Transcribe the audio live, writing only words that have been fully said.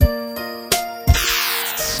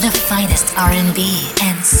The finest R&B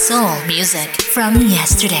and soul music from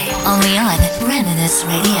yesterday. Only on Reminisce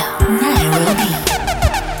Radio, Nairobi.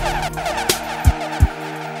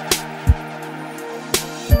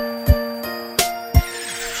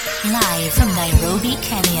 Live from Nairobi,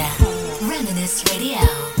 Kenya. Reminisce Radio.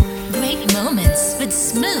 Great moments with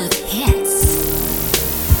smooth hits.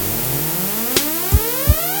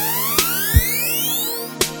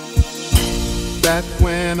 Back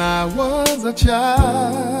when I was a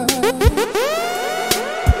child,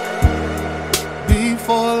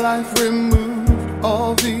 before life removed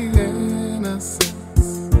all the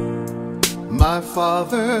innocence, my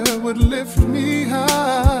father would lift me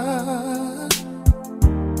high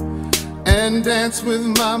and dance with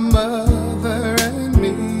my mother and me,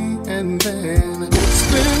 and then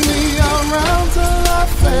spin me around till I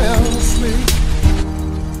fell asleep.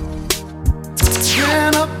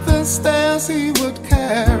 Ran up the stairs, he would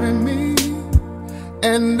carry me,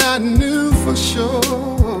 and I knew for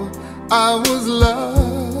sure I was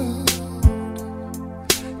loved.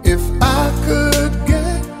 If I could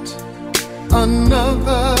get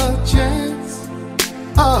another chance,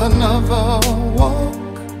 another walk,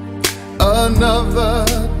 another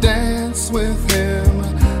dance with him,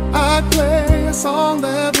 I'd play a song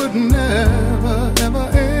that would never, ever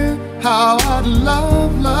end. How I'd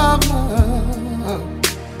love, love, love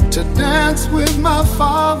to dance with my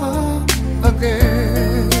father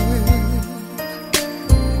again.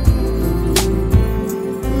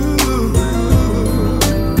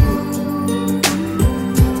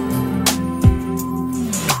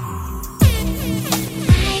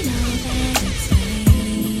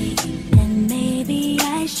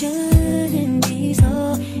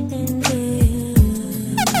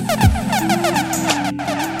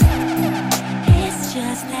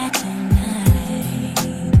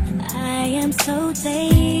 So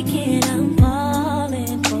taken, I'm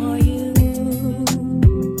falling for you.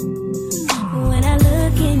 When I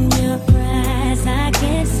look in your eyes, I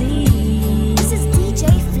can see this is DJ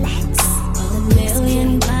Flex. A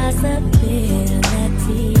million possibilities,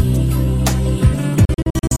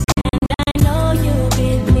 and I know you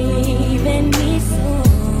believe in me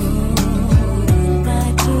soon.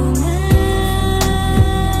 But tonight,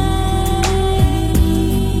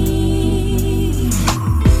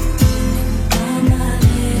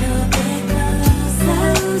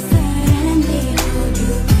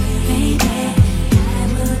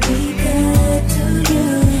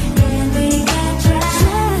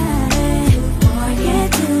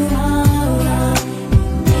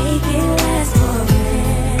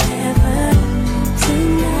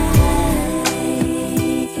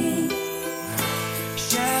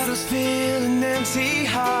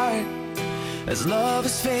 as love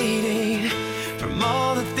is fading from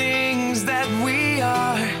all the things that we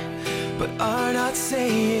are, but are not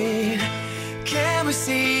saying. Can we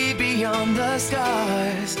see beyond the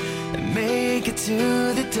scars and make it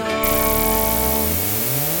to the dawn?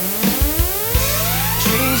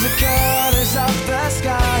 Change the colors of the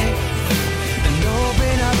sky and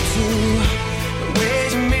open up to the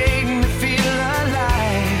ways you made me feel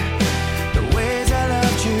alive, the ways I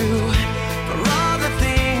loved you.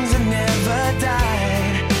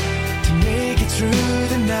 Died to make it through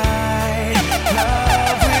the night.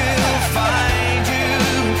 Love will find you.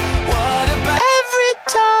 What about every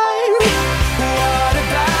time? What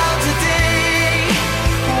about today?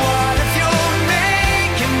 What if you're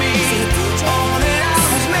making me all that I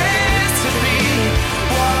was meant to be?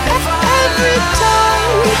 What if every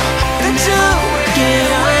time that you get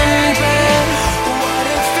undressed? What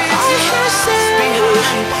if it's yourself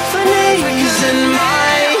behind the names in my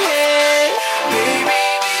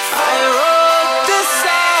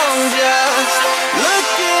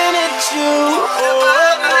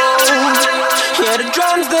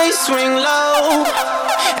they swing low,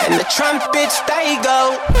 and the trumpets they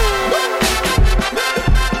go,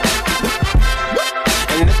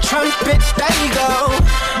 and the trumpets they go,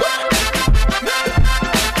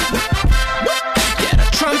 yeah, the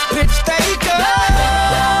trumpets they go.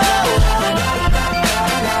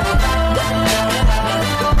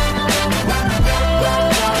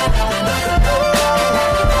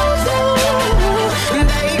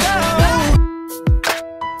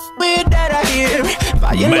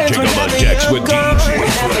 Magical Jacks with DJ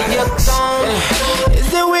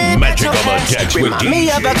Magical Jacks with DJ.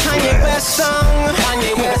 Me of a Kanye West song.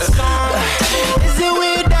 Is it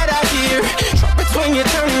weird that I hear trumpets when you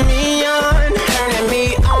turn me on? Turning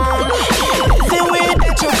me on. Is it weird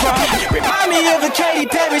that your cry remind me of a Katy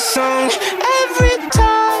Perry song? Every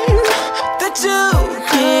time that you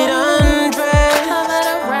get undressed,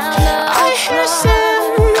 I hear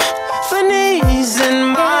symphonies in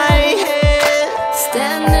my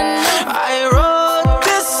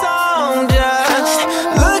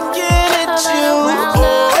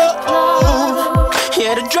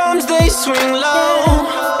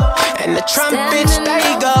the trumpets, they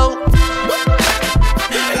go.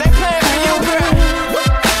 And they play for you, girl.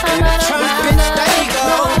 And the trumpets, they go.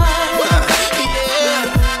 Yeah.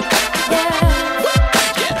 Yeah,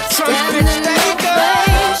 the trumpets, they go.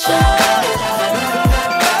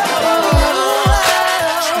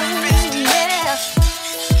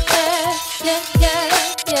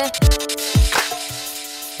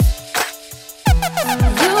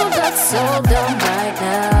 You look so dumb right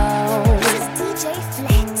now. This is DJ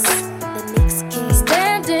Flex, the mix king.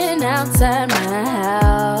 Standing outside my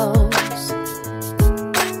house,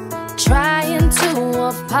 trying to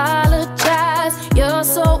apologize. You're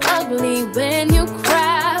so ugly when you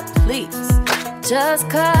cry. Please, just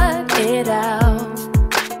cut it out.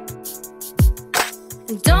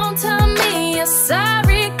 And don't tell me you're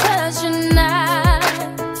sorry, 'cause you're not.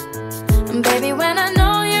 And baby, when I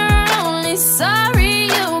know you're only sorry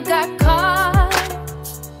you got caught,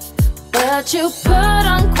 but you put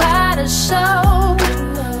on quite a show,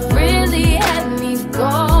 really had me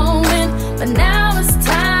going, but now it's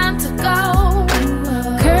time to go.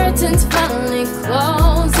 Curtains finally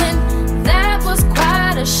closing, that was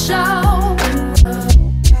quite a show.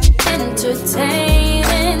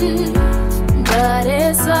 Entertaining, but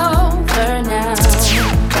it's over now.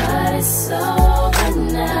 But it's over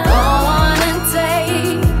now. Go on and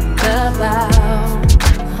take a bow.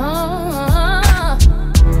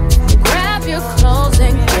 Grab your clothes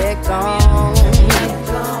and get gone.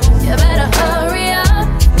 You better hurry up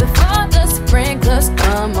before the sprinklers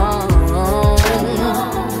come on.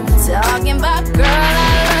 Talking about, girl, I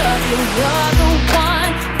love you, you're the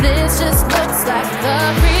one. This just looks like the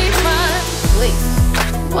refund. Please,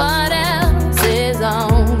 what else is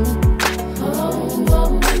on?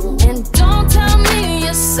 And don't tell me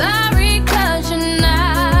you're sorry, 'cause you're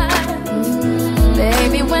not.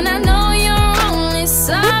 Baby, when I know you're only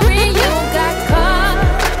sorry you got caught,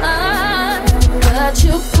 but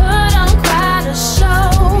you put on quite a show,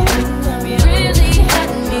 really had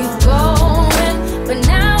me going, but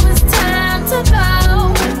now it's time to go.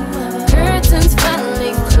 Curtains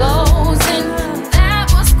finally closing, that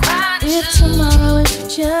was quite a show. If tomorrow is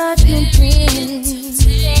judgment day,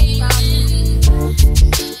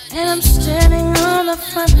 and I'm standing on the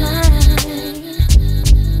front line,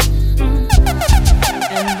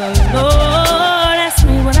 and the Lord asked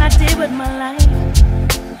me what I did with my life,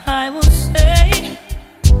 I will say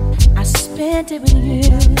I spent it with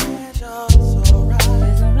you. It's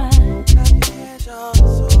alright.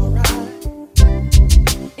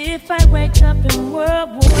 If I wake up in World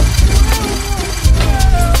War II,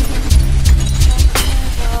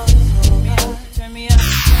 turn me up.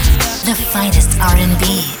 The finest R&B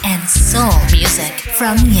and soul music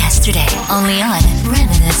from yesterday. Only on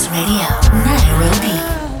Reminisce Radio, Nairobi.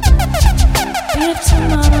 If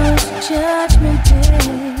tomorrow's judgment day,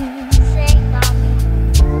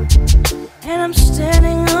 and I'm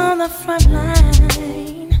standing on the front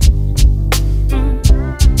line,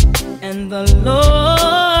 and the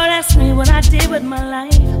Lord asked me what I did with my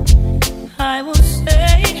life, I will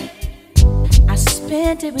say I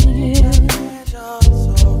spent it with you.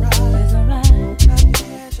 It's alright.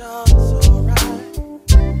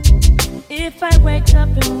 If I wake up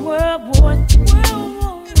in World War III,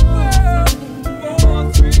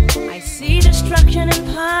 I see destruction and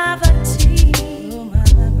poverty,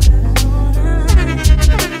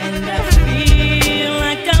 and I feel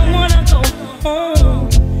like I wanna go home.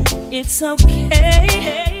 It's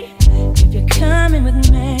okay if you're coming with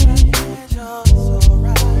me.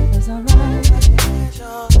 It's alright.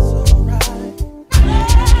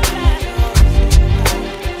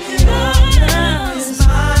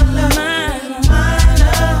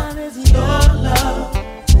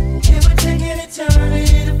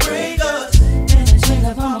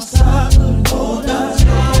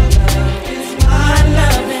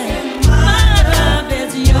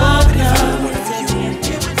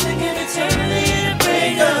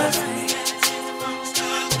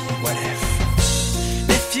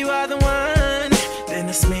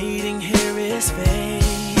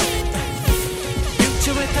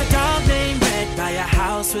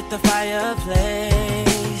 With the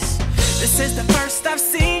fireplace. This is the first I've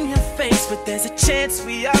seen your face, but there's a chance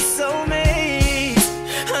we are soulmates.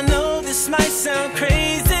 I know this might sound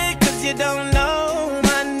crazy, 'cause you don't know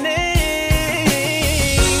my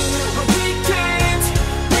name. But we can't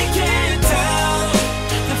tell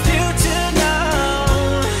the future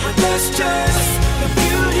now. But that's just the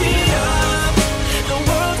beauty of the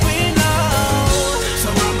world we know. So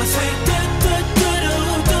I'ma say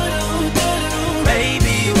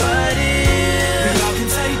baby, what if? We all can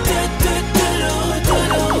say baby,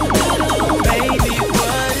 what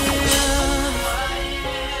if?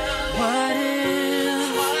 What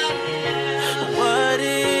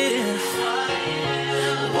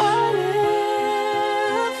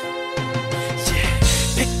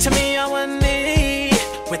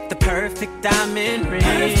perfect diamond ring.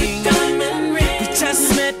 We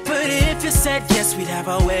just met, but if you said yes, we'd have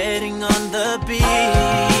our wedding on the beach.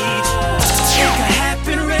 Make a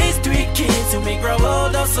happen, raise 3 kids, and we grow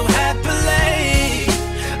old oh so happily.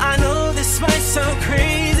 I know this might sound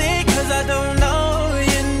crazy, cause I don't know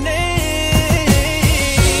your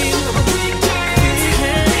name. We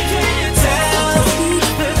can't tell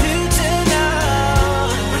the future now,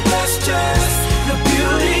 but that's just the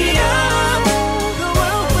beauty of the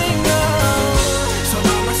world we know. So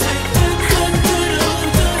I'ma say,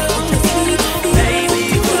 baby,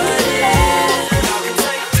 what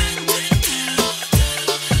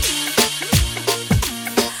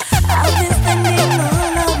I've been spending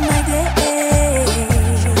all of my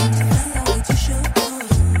days.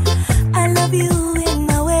 I love you in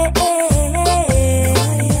my way.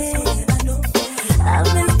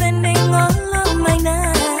 I've been spending all of my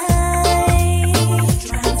nights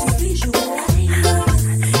trying to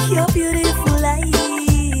visualize your beautiful eyes,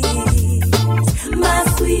 my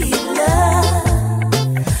sweet love,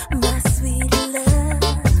 my sweet love,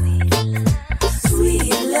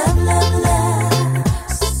 sweet love, love, love.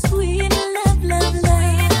 Sweet love, love,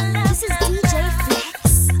 love. This is DJ Flex.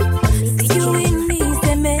 You and me,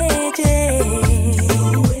 the magic.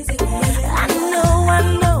 I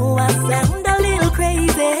know, I sound a little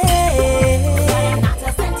crazy.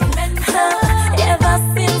 Ever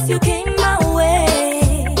since you came my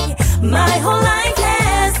way, my whole life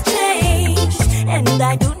has changed, and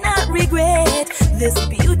I do not regret this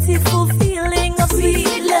beautiful feeling of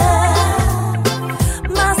sweet love.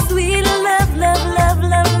 My sweet love, love, love,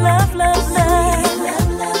 love, love, love, love.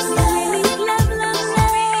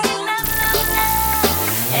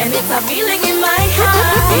 And it's a feeling in my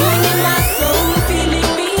heart, feeling in my soul, feeling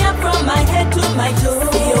me up from my head to my toe.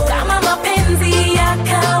 Sio kama mapenzi ya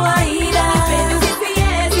kawaida, penzi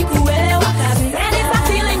siwezi kuelewa kabisa. And it's a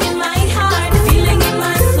feeling in my heart, feeling in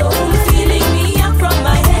my soul, feeling me up from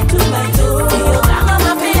my head to my toe. Sio kama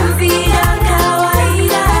mapenzi ya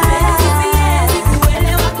kawaida, penzi siwezi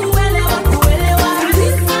kuelewa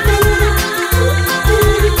kabisa.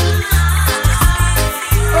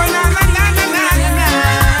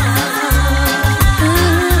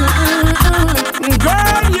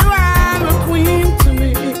 Girl, you are a queen to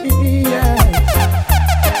me, yeah.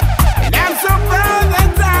 And I'm so proud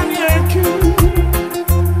that I'm your king.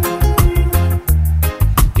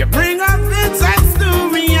 You bring up insights to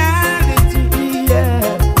reality,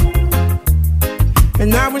 yeah. And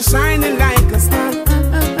now we're shining like a star.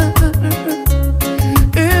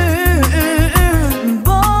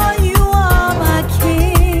 Boy, you are my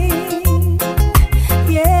king,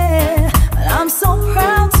 yeah. But I'm so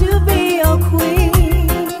proud to be your queen.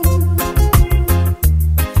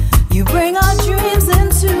 You bring our dreams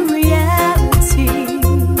into reality,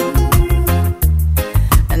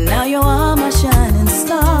 and now you are my shining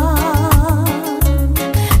star.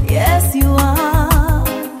 Yes, you are.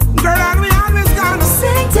 Girl, and we always gonna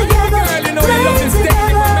Sing together, Girl, you know you play love this thing in my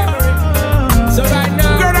together. memory. So right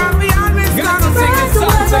now, Girl, and we always you gonna have to sing this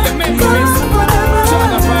song so your memories.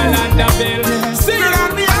 Turn up all on the bill. Sing Girl, it.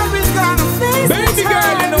 and we always gonna Baby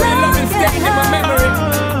girl, you know you love this thing in my memory.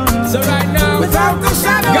 So right now, without the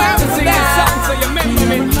shadow you have to of a sing this doubt. song so your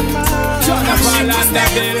memory. Turn up all on the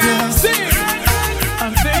bill. Sing it.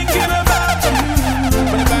 I'm thinking about you.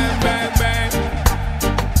 Bang, bang, bang, bang.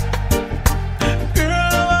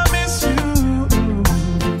 Girl, I miss you.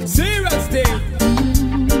 Serious thing.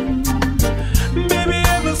 Baby,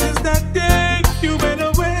 ever since that day you went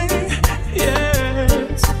away,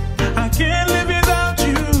 yes, I can't live without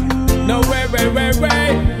you. No way, way, way, way.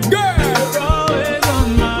 Girl, You're always on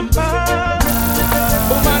my mind.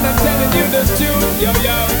 woman, I'm telling you the truth. Yo,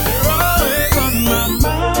 yo. You're always on my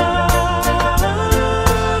mind.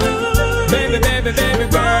 Baby, baby, baby You're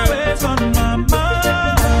girl. always on my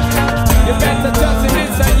mind. You better trust it,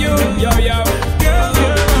 it's on you. Yo, yo. Girl,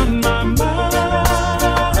 you're on my mind.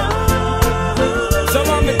 So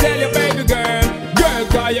let me tell you, baby girl. Girl,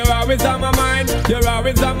 cause you're always on my mind. You're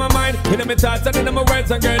always on my mind. In my thoughts and in my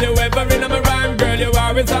words, and girl, you ever in my rhyme. Girl, you're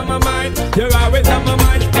always on my mind. You're always on my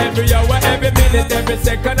mind. Every hour, every minute, every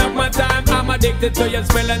second of my time. I'm addicted to your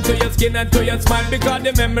smell and to your skin and to your smile. Because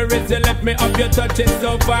the memories you left me of your touch is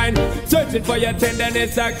so fine. Searching for your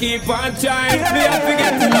tenderness, I keep on trying. Me have to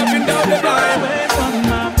get to loving down the line. Always on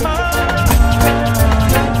my mind.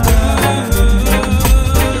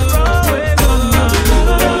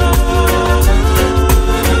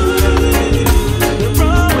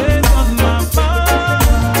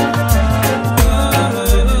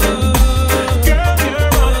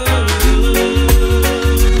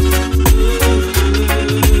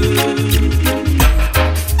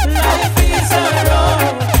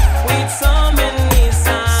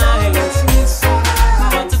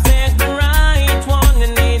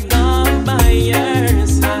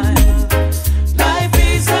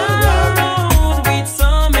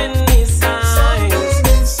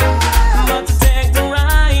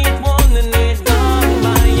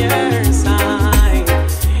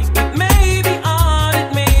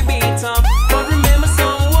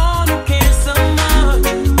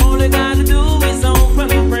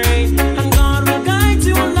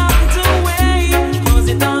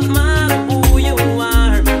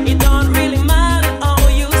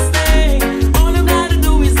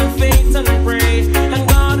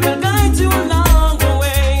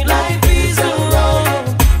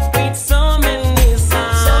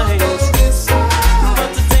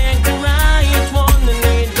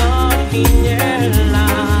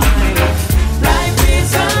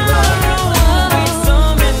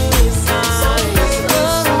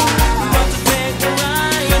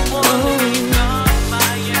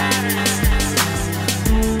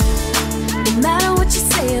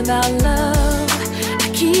 about love. I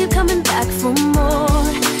keep coming back for more.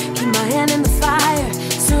 Keep my hand in the fire.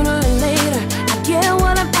 Sooner or later, I get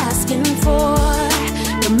what I'm asking for.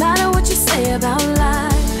 No matter what you say about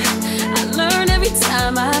life, I learn every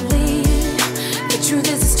time I bleed. The truth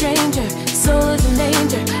is a stranger, soul is in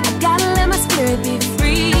danger. I gotta let my spirit be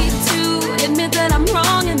free to admit that I'm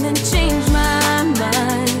wrong and then change my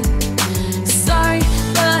mind. Sorry,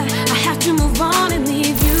 but I have to move on and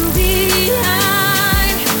leave you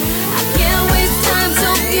behind. I can't waste time, so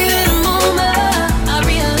fear in a moment. I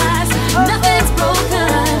realize nothing's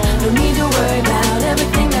broken. No need to worry about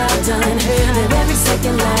everything I've done. Live every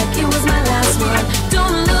second like it was my last one.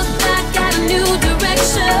 Don't look back, got a new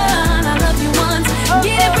direction. I love you once,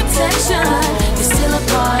 needed protection. You're still a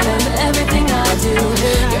part of everything I do.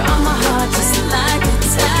 You're on my heart just like a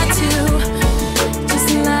tattoo. Just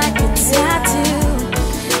like a tattoo.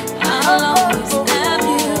 I'll always have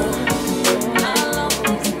you. I'll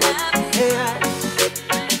always have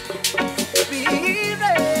you.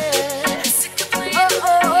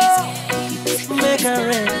 Make a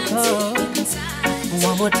record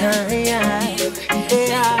one more time.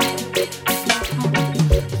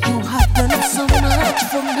 You have done so much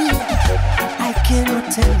for me, I cannot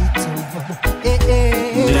tell it all.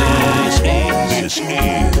 This is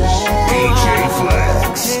DJ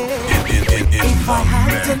Flex. If I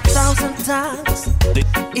had 10,000 times,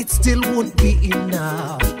 it still won't be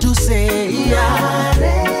enough to say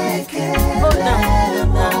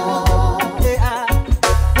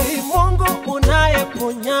Mungu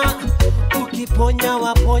unayeponya, ukiponya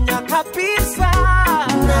waponya kabisa.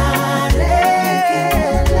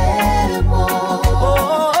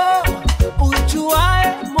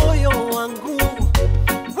 Ujuae moyo wangu,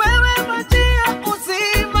 wewe maji ya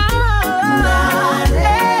uzima.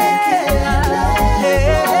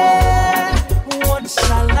 What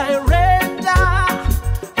shall I render,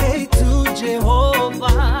 hey, to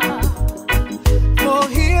Jehovah? For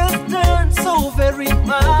he has done so very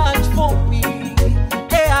much for me.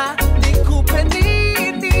 Nikupe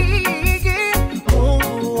nini,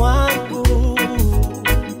 Mungu wangu,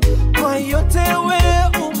 kwa yote we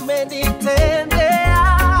umenitendea.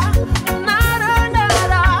 Nara,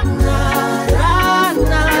 nara, nara,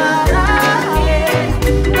 nara,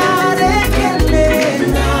 narekele,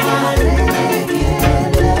 narekele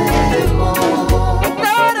mo.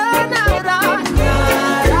 Nara, nara,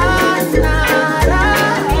 nara, nara,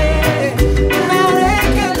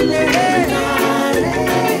 narekele,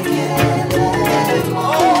 narekele mo.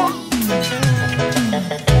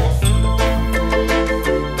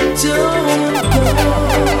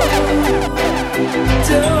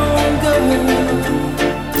 Don't go.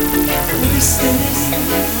 Listen.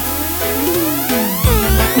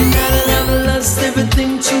 Now that I've lost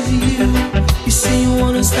everything to you, you say you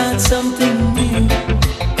wanna start something new,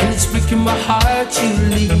 and it's breaking my heart to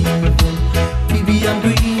leave. Baby, I'm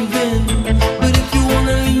grieving, but if you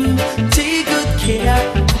wanna leave, take good care.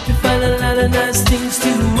 Hope you find a lot of nice things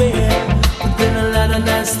to wear, but then a lot of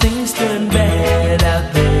nice things turn bad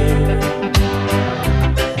out there.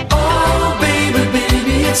 Oh, baby,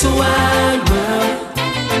 baby, it's a wide world.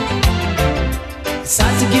 It's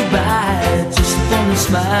hard to get by just upon a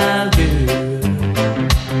smile, girl.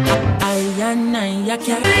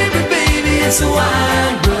 Baby, baby, it's a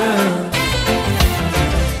wide world.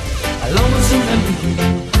 I'll always remember you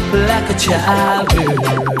like a child, girl.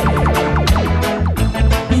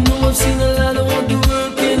 You know I've seen a lot of what the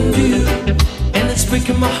world can do, and it's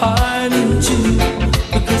breaking my heart in two,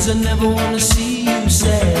 because I never wanna see you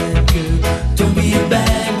sad, girl. Don't be a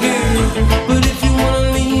bad girl, but if you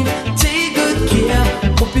wanna leave, take good care.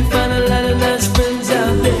 Hope you find a lot of nice friends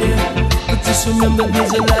out there, but just remember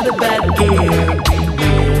there's a lot of bad girls.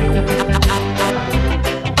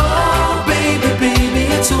 Oh, baby, baby,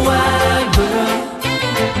 it's a wide world.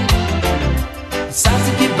 It's hard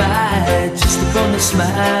to get by just upon a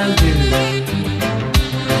smile, girl.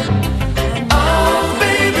 Oh,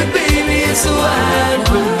 baby, baby, it's a wide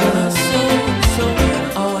world.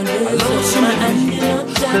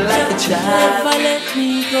 Like a child. Never let me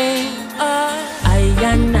go.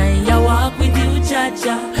 I walk with you,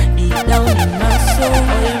 Jaja, deep down in my soul.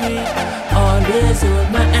 Always hold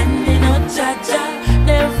my hand in a Jaja.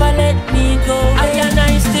 Never let me go. I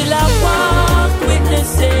still walk with the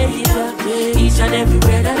Savior. Each and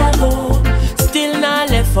everywhere that I go, still not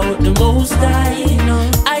left out the Most High.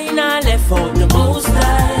 I not left out the Most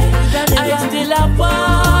High. I still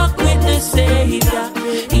walk with the Savior.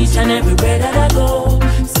 Each and everywhere that I go,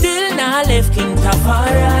 still not left King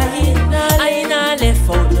Tafari. I not left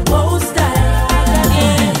out the Most High.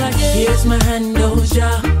 Here's my hand,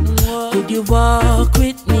 Doja. Could you walk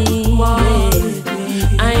with me?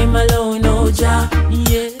 I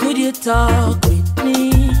talk with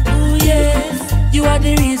me. Oh yes, you are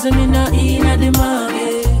the reason me not in at the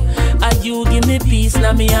market. And you give me peace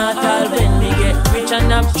now me heart all when me get rich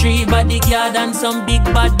and have 3 bodyguard and some big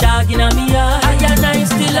bad dog in me heart. I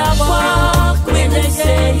still a walk with the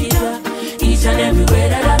Savior each and everywhere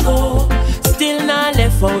that I go. Still not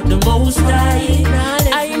left out the Most High.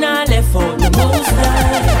 I not left out the Most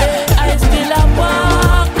High. I still a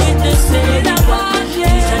walk with the Savior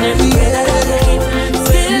each and everywhere that I go.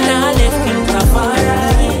 Still not left in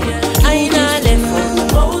Tafari. I not left out the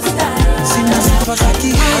Most High. Sina sifa za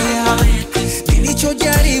kihaya,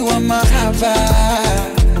 nilichojaliwa mahaba,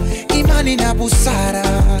 imani na busara.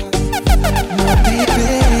 No baby,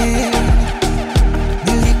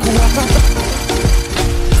 nilikuwa papa.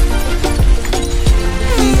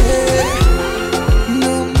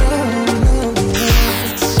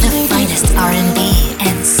 R&B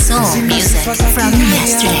and soul music from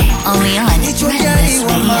yesterday, only on Reminisce Radio.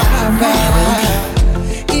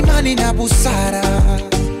 Imani na busara,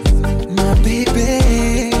 my baby,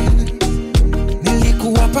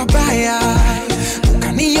 nilikuwa pabaya,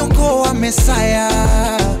 ukaniokoa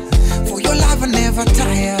Messiah. For your love I never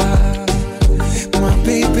tire, my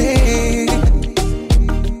baby.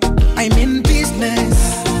 I'm in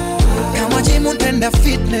business, kama gym and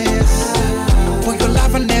fitness. For your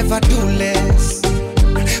love I never do less.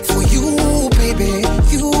 For you, baby,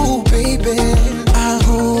 you, baby.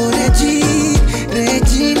 Oh,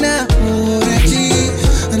 Regina, oh,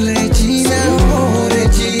 Regina, oh,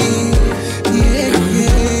 Regina. Yeah,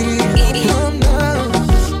 yeah. Oh, no.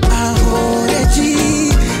 Oh,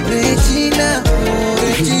 Regina, oh,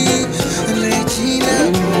 Regina,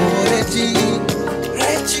 oh, Regina.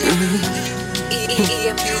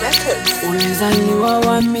 Ulizaliwa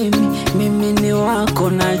wa mimi ni wako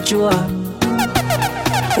najua.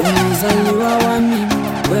 Ulizaliwa wa mimi,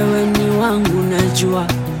 wewe ni wangu najua.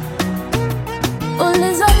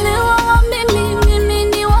 Ulizaliwa wa mimi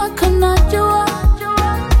ni wako najua.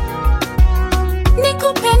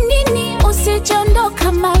 Nikupe nini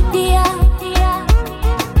usijondoka my dear.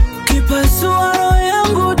 Kipasua roho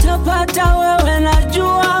yangu utapata wewe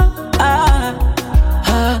najua.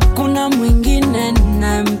 Kuna mwingine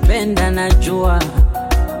nampenda najua.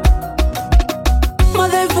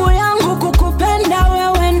 Madhaifu yangu kukupenda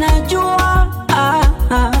wewe najua.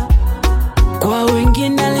 Kwa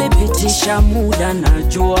wengine lipitisha muda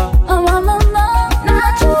najua. Mama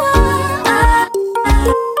najua.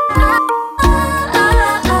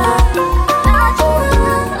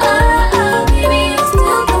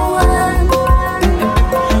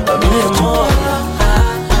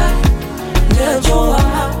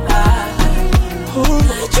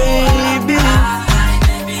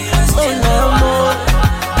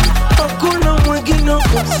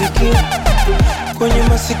 Kwenye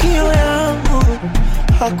masikio yangu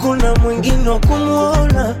hakuna mwingine wa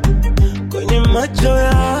kumuona. Kwenye macho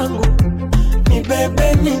yangu ni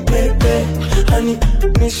bebe, hani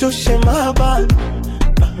nishushe mahaba.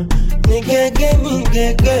 Nigege,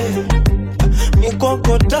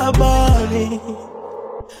 mikoko tabani.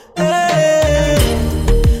 Hey,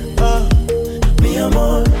 mi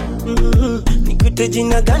amor, nikute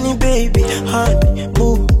jina gani baby, honey,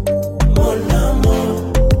 boo, mon amor.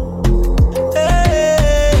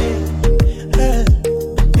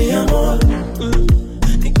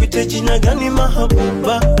 Jina gani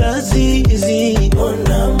mahabuba lazizi.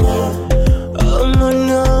 Mon amour, oh mon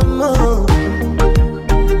amour.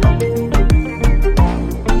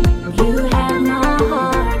 You have my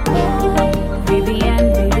heart, Vivian.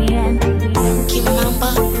 Kimamba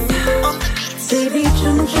on the beats. Baby,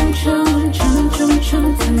 chum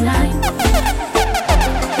tonight.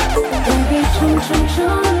 Baby, chum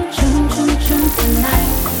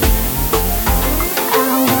tonight. I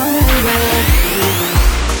wanna love you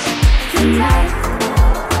tonight.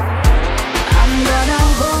 I'm gonna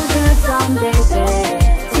hold you down, baby,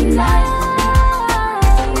 tonight.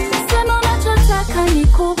 Sema unachotaka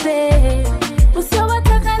nikupe,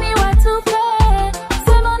 usiowataka ni watupe.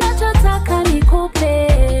 Sema unachotaka nikupe.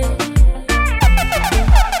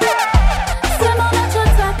 Sema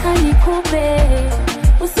unachotaka nikupe,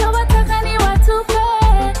 usiowataka ni watupe.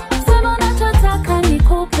 Sema unachotaka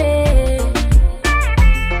nikupe.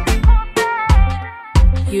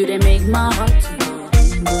 You done make my heart to go.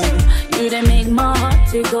 You done make my heart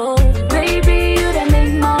to go. Baby, you done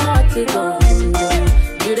make my heart to go.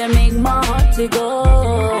 You done make my heart to go.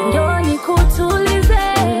 Ndio nikutulize.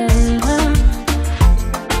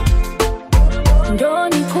 Ndio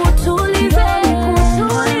nikutulize.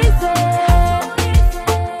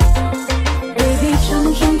 Baby,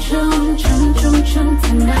 chum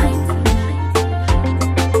tonight.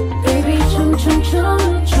 Baby, chum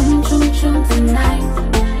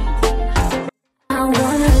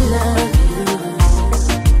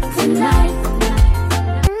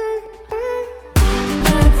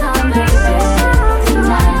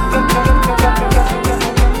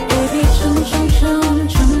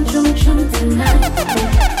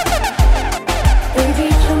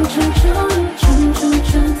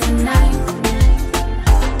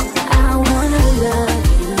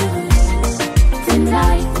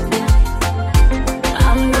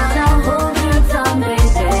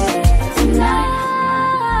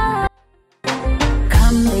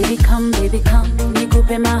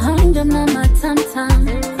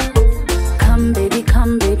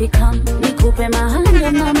baby come, nikupe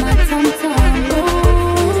mahanga mama tam-tam.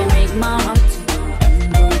 You done make my heart to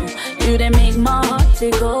go. You done make my heart to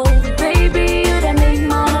go. Baby, you done make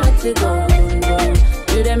my heart to go.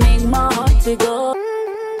 You done make my heart to go.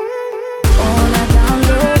 On a down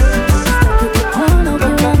low, stuck with your phone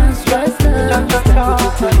open when I'm stressed up. Stuck with your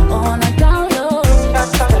phone on a down low,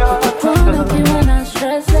 stuck with your phone open when I'm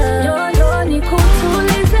stressed up. Yo, Nico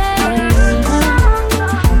Tulize.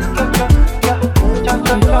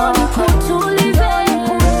 Yo, Nico Tulize.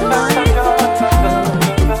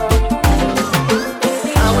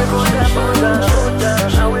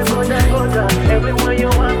 Everywhere you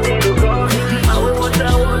want me to go, I will water.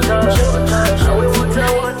 I will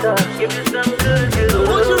water. Give you some good, good.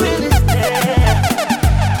 Won't you really stay?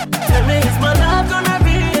 Tell me, is my love gonna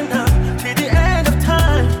be enough till the end of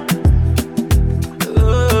time?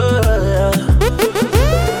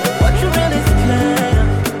 What you really say?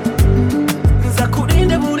 'Cause I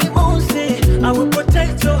couldn't ever say I will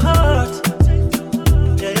protect your heart.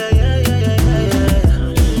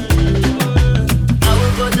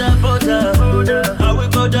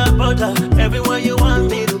 Everywhere you want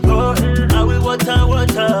me to go, I will water.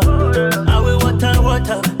 I will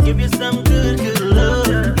water. Give you some good, good love.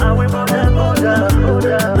 I will water.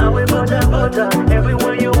 I will water.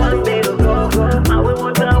 Everywhere you want me to go, I will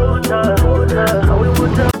water. I will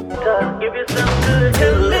water. Give you some good,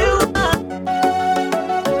 good love.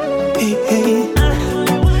 Hey.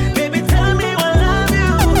 Baby, tell me I love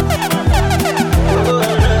you. Oh,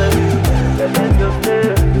 I love you.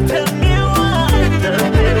 Tell me why.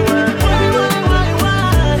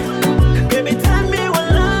 Baby, tell me I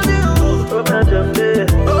love you.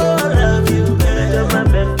 Oh, I love you,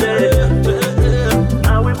 I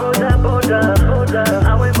will border.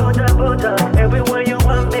 I will border. Everywhere you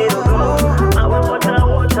want me to go, I will water.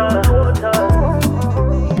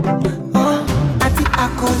 Ati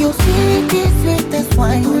ako you sweetest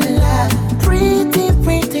wine.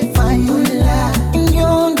 Pretty fine.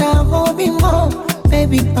 Yonda hobi mo,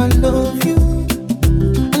 baby I love you.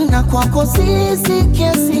 Na kwako sisi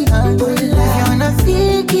kiasi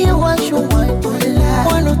yanafiki washuwa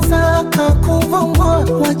wanotaka kuvongwa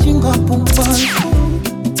wajinga pumbavu.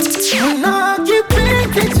 Na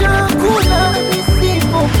kipindi chakula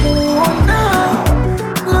nisipokuona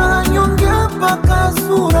na nyonga paka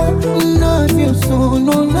sura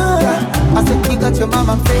unavyosonona. Asekiga cha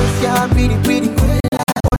mama face ya pretty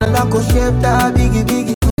ona lako shape da bigi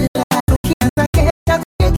ukianza keta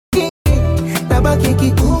keki tabaki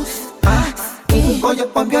kiku ngoja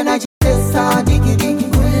kwambia najitesa digi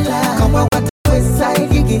kama wataweza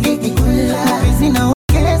digi hizi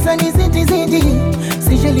naongeza ni zidi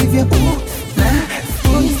sijalivyo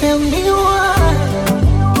unisemniwa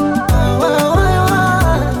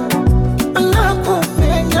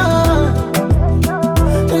nakupenda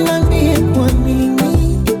unambie kwa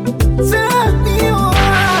nini zamiwa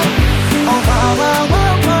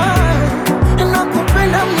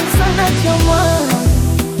nakupenda msana jamani.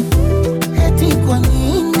 Eti kwa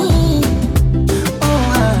nini?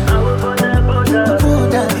 I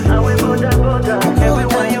will border.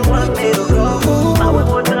 Everywhere you want me to go, I will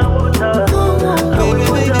water. I will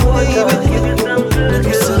water. Give you some good,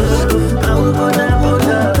 good. I will border.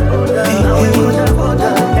 I will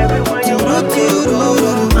border. Everywhere you want me to go,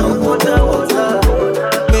 I will water.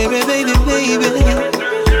 Baby,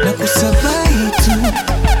 nakusabai tu.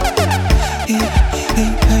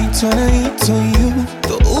 Haitona you,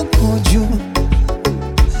 the uko juu.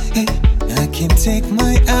 Hey, I can't take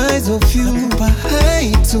my eyes off you, but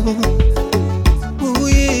haitu. Oh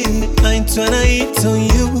yeah, haitona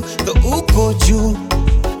you, the uko juu.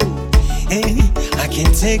 Hey, I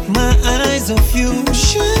can't take my eyes off you.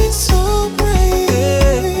 Shine so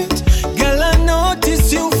bright, girl. I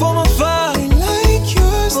notice you from afar. I like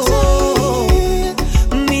your style.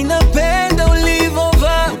 Ninapenda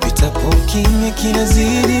ulivovaa. Upitapo kimya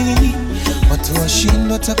kinazidi, watu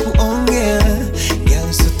washindwa takuongea.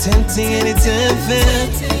 Girl, so tempting and it's unfair,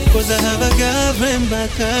 'cause I have a girlfriend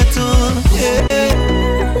back at home. Yeah.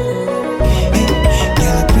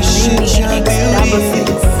 Girl, I appreciate your beauty.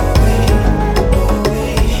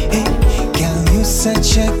 Girl, you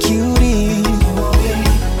such a cutie.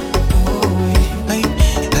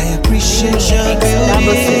 I appreciate your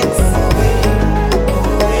beauty.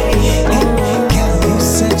 Girl, you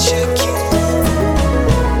such a cutie.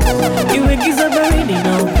 Iwe giza baridi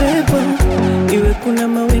na upepo, iwe kuna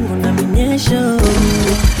mawingu na minyesho,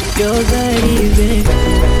 you're baby.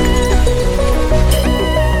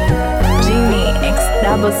 Genie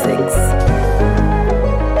X66.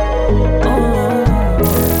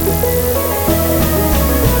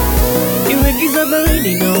 Iwe giza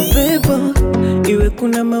baridi na upepo, iwe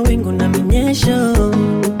kuna mawingu na minyesho.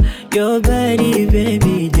 Your body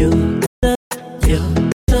baby joto,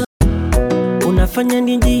 joto. Unafanya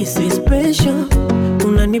nijihisi special,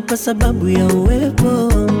 unanipa sababu ya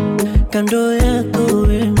uwepo kando yako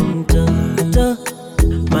we mtoto.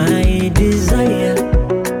 My desire,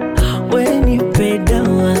 when you pay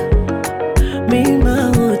down, mima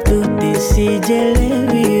ututi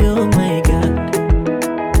sijelewi, oh my god.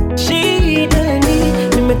 Shidani,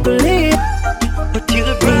 nimekulia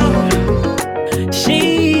Otile Brown.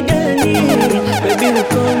 Shidani, baby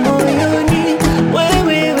uko moyoni,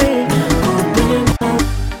 wewe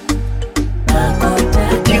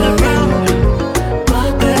Otile Brown.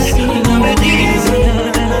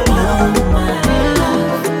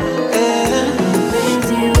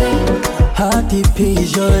 How deep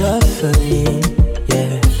is your love for me?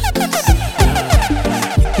 Yeah.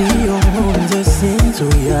 Iyo munze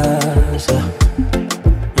sinzuyaza.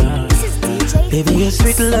 Baby, you're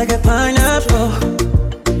sweet like a pineapple.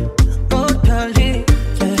 Oh, darling,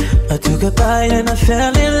 yeah. I took a bite and I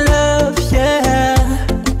fell in love, yeah.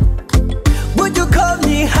 Would you call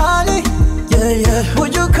me honey? Yeah, yeah.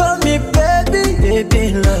 Would you call me baby?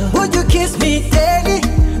 Baby, love. Would you kiss me daddy?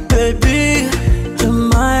 Baby, you're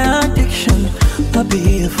my addiction. I'll be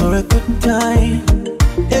here for a good time.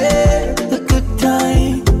 Yeah, a good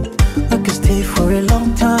time. I could stay for a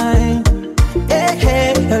long time. Yeah,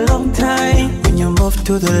 yeah, a long time. When you move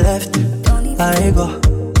to the left, I go.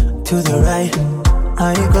 To the right,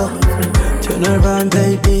 I go. Turn around,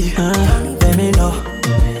 baby, let me know.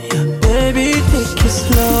 Baby, take it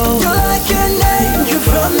slow. You're like an angel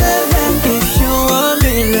from heaven. If you want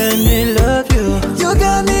me, let me love you. You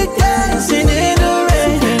got me dancing in the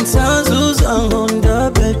rain. And sounds who's on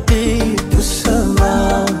the baby. Do some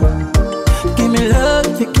more. Give me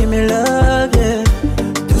love, you give me love, yeah.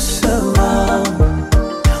 Do some more.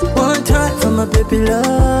 One time for my baby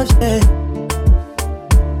love, yeah.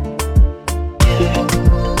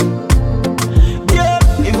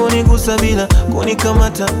 Nigusa bila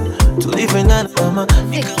kunikamata, tulivyoendana kama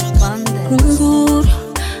kunguru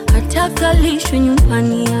atakalishwe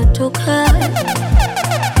nyumbani atoka.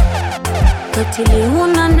 Katili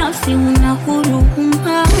una nafsi una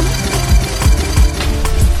huruma.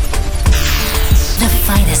 The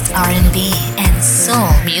finest R&B and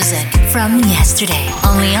soul music from yesterday.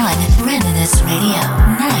 Only on Reminisce Radio,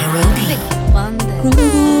 Nairobi.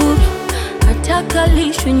 Kunguru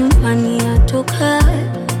atakalishwe nyumbani atoka.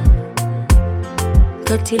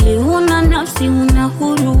 Katili una nafsi una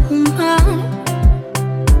huruma.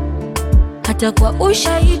 Hata kwa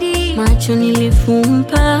ushahidi macho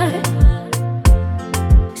nilifumba.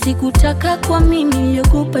 Sikutaka kwa mimi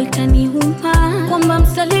niliogopa itaniuma. Kwamba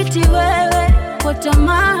msaliti wewe kwa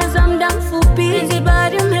tamaa za muda mfupi.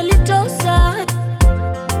 Zibari umelitosa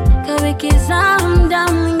kawekeza muda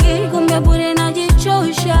mwingi. Kumbe bure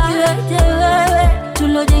najichosha. Kiwete wewe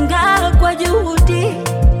tulojenga kwa juhudi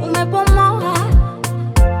umepomoa.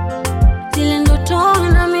 Zile ndoto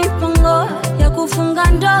na mipango ya kufunga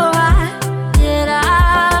ndoa. Jera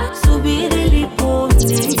subiri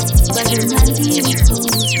lipone bado nalipo.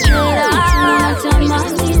 Jera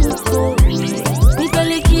natamani lipone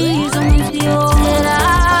nipelekizo mwenzio. Jera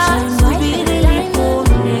subiri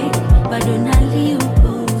lipone bado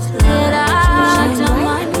nalipo. Jera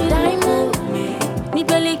natamani lipone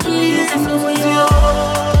nipelekizo mwenzio.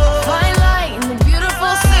 Fine light in the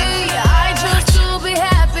beautiful sea. I choose to be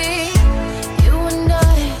happy. You and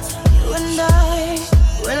I,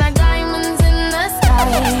 we're like diamonds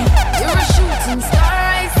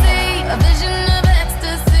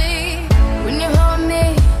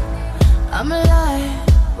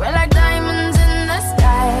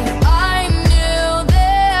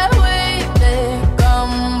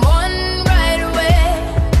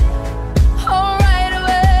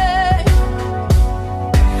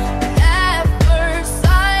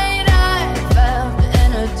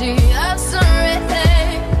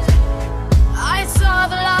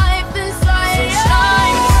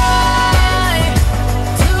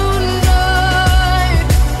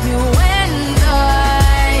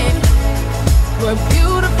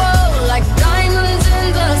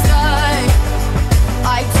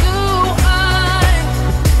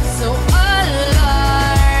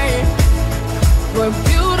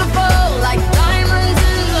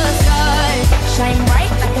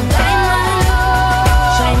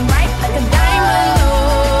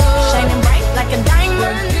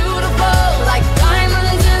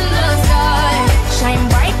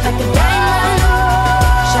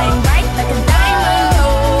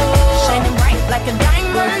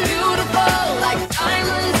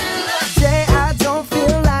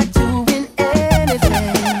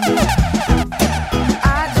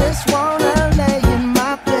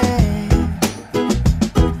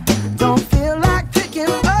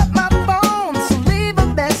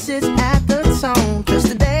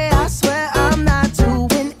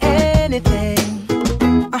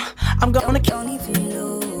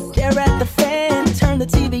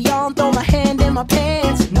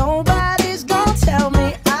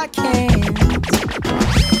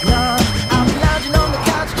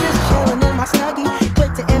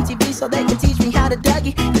teach me how to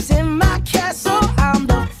Dougie. 'Cause in my castle, I'm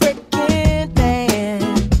the freaking man.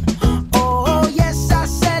 Oh, yes, I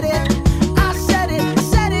said it. I said it. I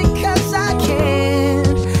said it 'cause I can.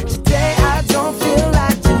 Today, I don't feel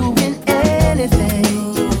like doing anything.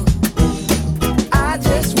 I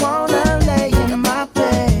just wanna lay in my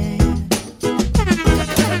bed.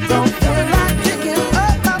 Don't feel like picking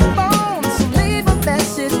up my phone, so leave a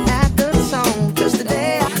message at the tone. 'Cause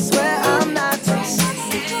today, I swear I'm not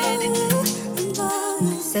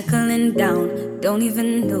Circling down, don't even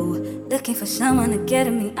know. Looking for someone to get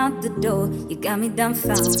me out the door. You got me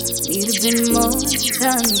dumbfounded, need a bit more.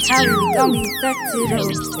 Telling me how you gon' be affected. Oh,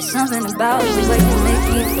 there's something about the way you make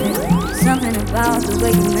me feel. Something about the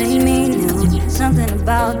way you make me know. Something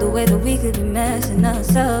about the way that we could be messing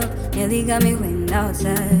us up. Nearly got me waiting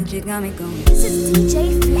outside. You got me going. This is DJ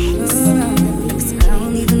Flex. I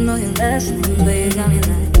don't even know your last name, but you got me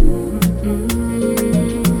like.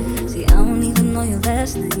 See, I don't even know your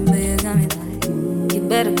last name, but you got me like. You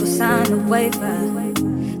better go sign the waiver,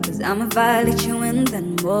 'cause I'ma violate you and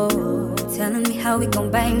then more. Telling me how we gon'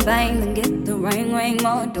 bang bang and get the ring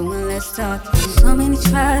more. Doing let's talk. So many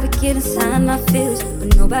try to get inside my feels, but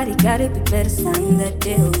nobody got it. We better sign that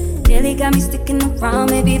deal. Nearly got me sticking around.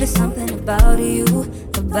 Maybe there's something about you,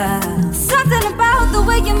 about something about the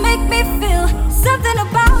way you make me feel. Something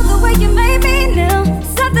about the way you made me kneel.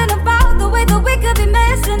 Something about the way that we could be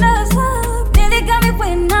messing us up. Nearly got me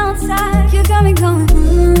waiting outside. You got me going.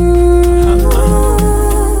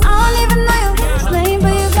 I don't even know your last name,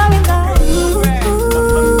 but you got me like.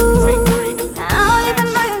 I don't even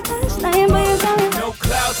know your last name, but you got me like. No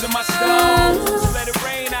clouds in my stars. Just let it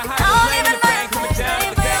rain. I hide the rain and the rain coming down to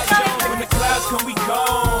the Dow Jones. When the clouds come, we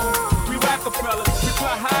gone. We Rockefeller, we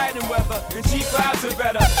fly higher than weather, and cheap vibes are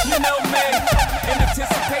better. You know me. In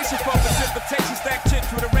anticipation for precipitation, stack chips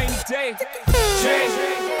with a rainy day. Jay,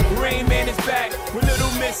 Rain Man is back with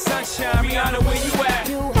Little Miss Sunshine. Rihanna, where you at?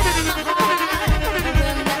 We'll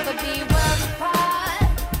never be worlds apart.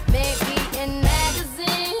 Maybe in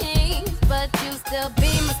magazines, but you still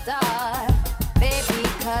be my star. Baby,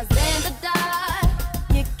 'cause in the dark,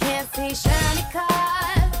 you can't see shiny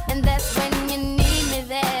cars. And that's when you need me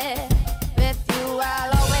there. With you,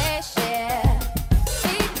 I'll always share.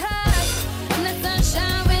 Because when the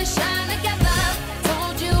sunshine, we shine together.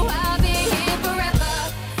 Told you I'll be here forever.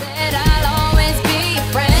 Said I'll always be your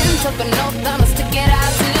friend. Took an oath, I'ma stick it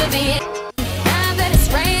out to the end. Now that it's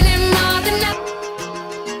raining more than ever,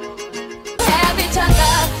 have each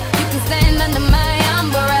other. You can stand under my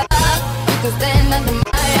umbrella. You can stand under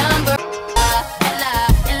my umbrella. Ella,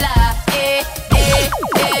 Ella, eh, eh,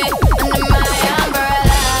 eh. Under my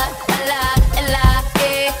umbrella. Ella, Ella,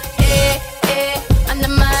 eh, eh, eh.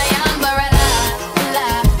 Under my umbrella. Ella,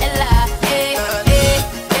 Ella, eh, eh,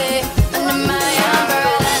 eh. Under my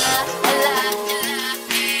umbrella. Ella,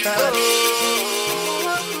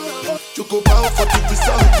 You go bow for the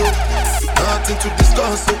result, oh. Nothing to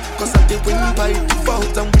discuss, oh. 'Cause I did win by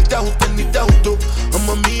default and without any doubt, oh. I'm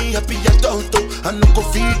a me happy adult, oh. I no go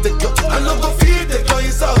feed the girl, I no go feed the girl,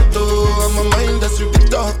 it's out, oh. I'm a mind that's really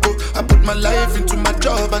dark, oh. I put my life into my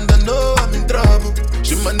job and I know I'm in trouble.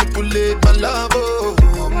 She manipulate my love, oh.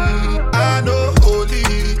 I know holy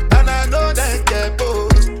and I know that get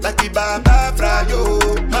both. Like the Baba Frayo,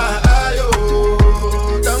 my ayo,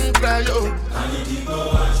 don't cry, oh. I need to go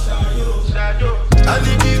and shadow. I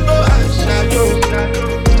need to go and shadow.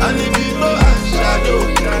 I need to go and shadow.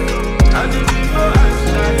 I need to go and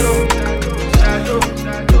shadow. Shadow,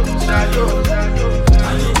 shadow, shadow.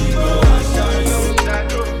 I need to go and shadow.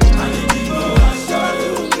 I need to go and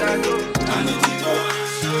shadow. I need to go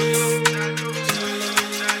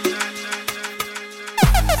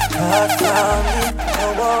God found me a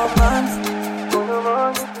woman.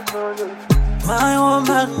 My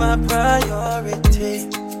woman, my priority.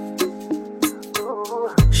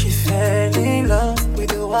 She fell in love with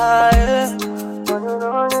the wire.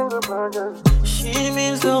 She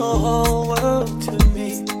means the whole world to me.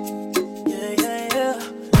 Yeah, yeah, yeah.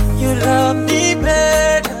 You love me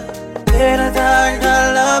better than I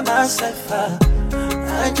love myself.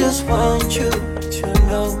 I just want you to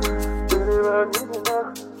know.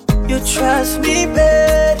 You trust me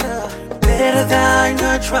better than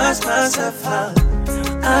I trust myself.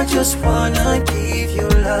 I just wanna give you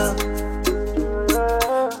love.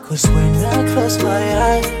 'Cause when I close my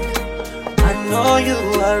eyes, I know you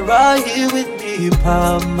are right here with me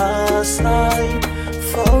by my side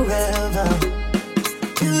forever.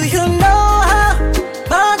 Do you know how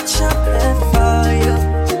much I pray for you?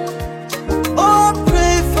 Oh,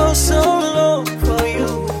 pray for so long for you,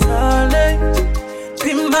 darling.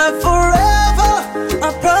 Be my forever, I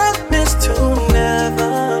promise to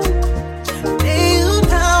never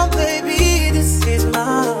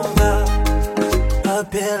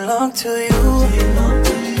belong to you.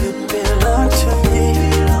 You belong to me.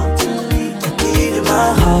 I give you my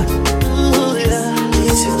heart. Ooh, yeah.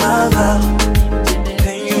 This is my vow.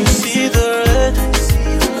 Can you see the red?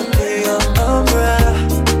 Under your umbrella.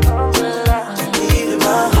 I give you my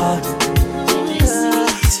heart. This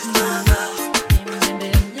is my vow.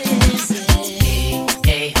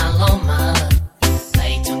 Hey, hello ma.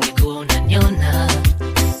 Haitungekuwa unaniona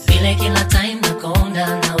vile kila time nakonda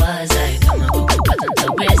nawaza kama kukupata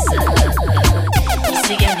ntaweza.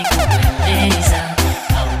 Isigani kukueleza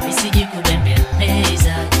au nisiji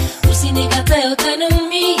kubembeleza. Usinikatae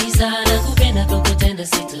utaniumiza na kupenda kukutenda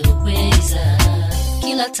sitoweza.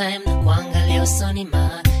 Kila time nakuangalia usoni ma,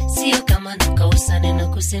 sio kama nakosa neno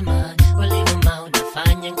kusema. Ulivyo ma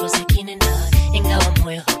unafanya ngozi kinena, ingawa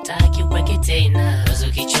moyo hautaki uweke tena. Wazo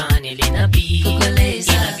kichwani linabii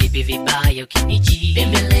kukueleza, ina vipi vibaya ukiniji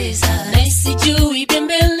bembeleza. Na isijui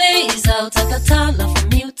bembeleza, utakataa lafu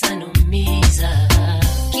mi utanumiza.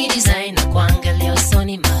 Kidesign na kuangalia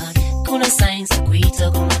usoni ma, kuna signs za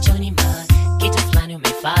kuita kwa machoni ma. Kitu fulani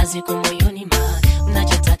umefazi kwa moyoni ma,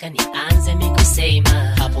 unachotaka nianze mikusema.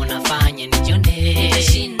 Hapo nafanya nijione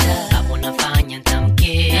nitashinda, hapo nafanya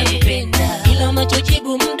ntamke nakupenda. Ila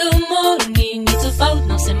unachojibu mdomoni ni tofauti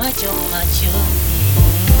na usemacho machoni.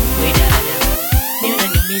 We dada, ni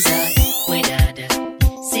unaniumiza. We dada,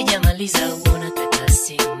 sijamaliza unakata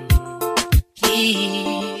simu.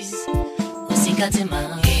 Please, usikate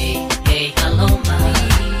ma. Hey, hey, hello ma.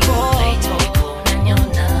 Haitungekuwa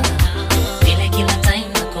unaniona vile kila time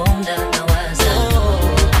nakonda nawaza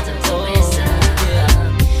hata mtaweza.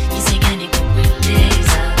 Jinsi gani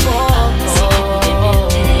kukueleza au nisije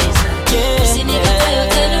kubembeleza. Usinikatae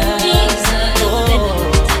utaniumiza na kupenda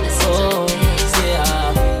kukutenda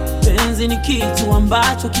sitoweza. Penzi ni kitu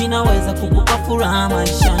ambacho kinaweza kukupa furaha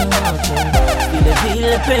maishani mwako. Vile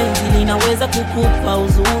vile penzi linaweza kukupa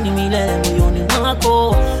huzuni milele moyoni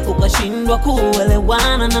mwako. Ukashindwa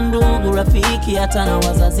kuelewana na ndugu, rafiki, hata na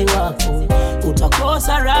wazazi wako.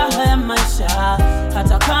 Utakosa raha ya maisha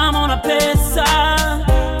hata kama una pesa.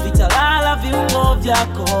 Vitalala viungo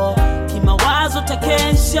vyako, kimawazo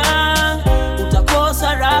takesha.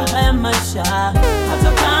 Utakosa raha ya maisha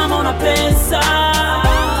hata kama una pesa.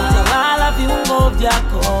 Vitalala viungo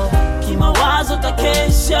vyako, kimawazo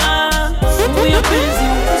takesha. Sumu ya penzi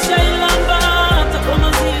ukishailamba, hata kwa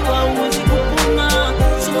maziwa huwezi kupona.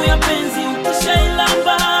 Sumu ya penzi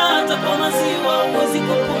ukishailamba, hata kwa maziwa huwezi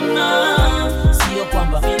kupona. Sio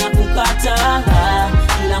kwamba mimi nakukata,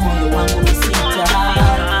 ila moyo wangu ni sita.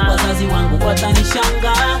 Wazazi wangu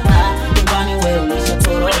watanishangaa, nyumbani wewe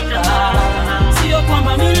ulishatoroka. Sio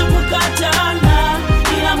kwamba mimi nakukata,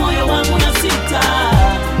 ila moyo wangu ni sita.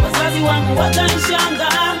 Wazazi wangu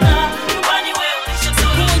watanishangaa, nyumbani wewe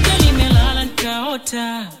ulishatoroka. Nimelala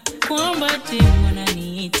nikaota kwamba tena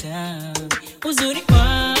ananiita, uzuri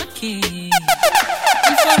wake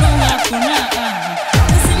mfano hakuna.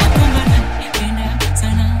 Nasema kwamba napenda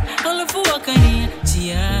sana, alafu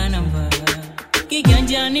wakaniachia namba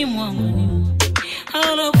kiganjani mwangu,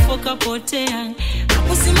 alafu akapotea.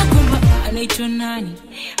 Hakusema kwamba anaitwa nani,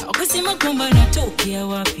 hakusema kwamba anatokea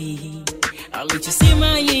wapi. Alichosema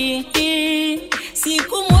yeye,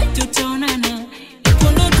 siku moja tutaonana.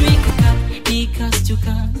 Ikondo tuikaka,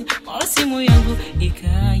 nikastuka, mara simu yangu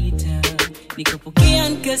ikaita. Nikapokea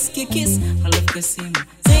nikasikia kiss, halafu kasema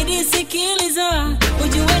zaidi sikiliza,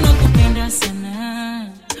 ujue nakupenda sana,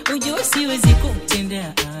 ujue siwezi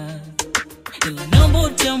kutendea. Ila naomba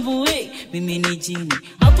utambue mimi ni jini.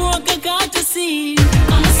 Hapo akakata simu,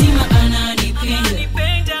 anasema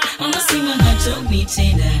ananipenda, anasema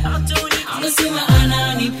hatonitenda, anasema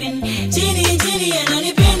ananipenda. Jini jini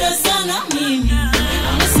ananipenda sana mimi,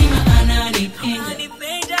 anasema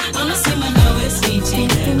ananipenda, anasema hawezi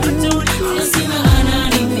nitenda, anasema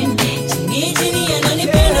ananipenda. Jini jini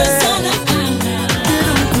ananipenda sana.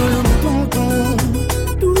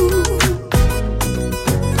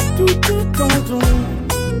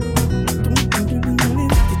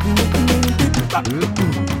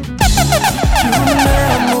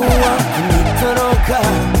 Umeamua kunitoroka,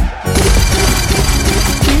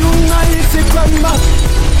 unahisi kwamba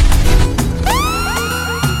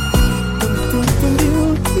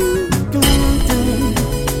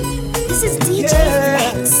This is DJ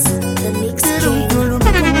Flex, the mix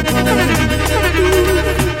king.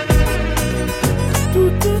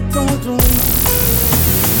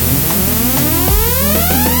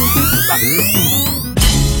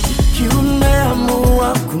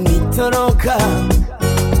 Umeamua kunitoroka,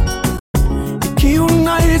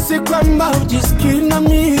 unahisi kwamba hujisikii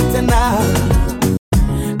nami tena.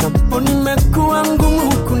 Napo nimekuwa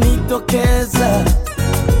ngumu kunitokeza,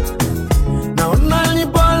 naona ni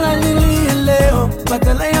bora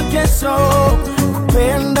badala ya kesho.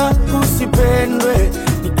 Kupenda usipendwe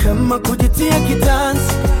ni kama kujitia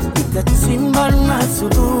kitanzi, nitachimba na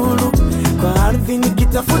sululu kwa ardhi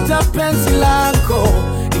nikitafuta penzi lako.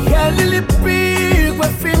 Heli lipigwe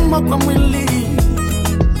fimbo kwa mwili,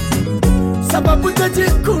 sababu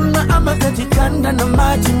tajikuna ama tajikanda na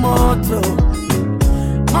maji moto.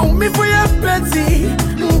 Maumivu ya penzi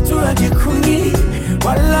mtu ajikuni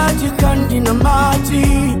wala jikandi na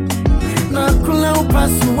maji, na kula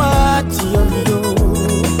upasuaji yoyo.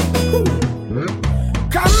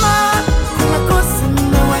 Kama kuna kosa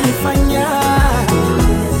nimewalifanya,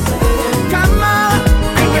 kama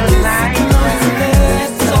kuna kisi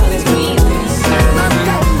kinawezileta, na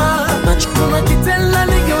kama kuna kitenda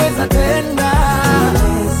ningeweza tenda,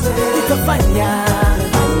 nitafanya,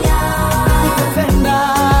 nitatenda,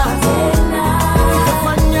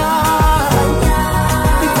 nitafanya,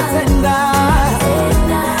 nitatenda,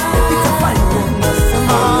 nitafanya,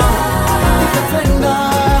 nasema nitatenda,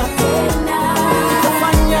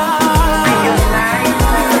 nitafanya.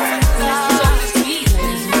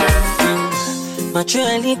 Macho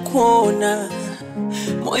yalikuona,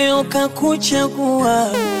 moyo ukakuchagua,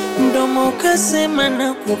 mdomo ukasema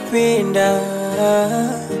nakupenda.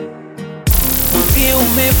 Mpia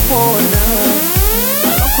umepona,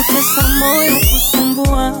 alokutesa moyo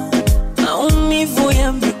kusumbua, maumivu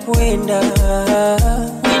yamekwenda.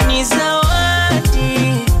 Ni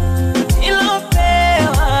zawadi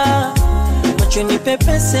ilopewa, macho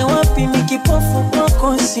nipepese wapi mikipofu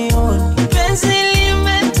kwako sioni. Penzi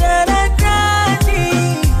limetaradadi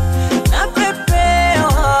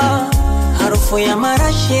napepewa, harufu ya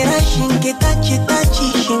marashi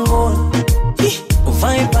nkitachi shingoni.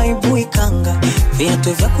 Uvae baibui kanga,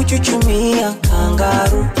 viatu vya kuchuchumia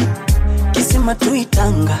kangaru, kisima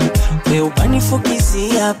tuitanga, we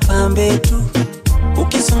ubanifukizia pambe tu.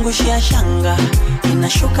 Ukizungushia shanga,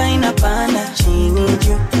 inashuka inapanda chini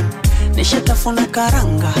juu. Nishatafuna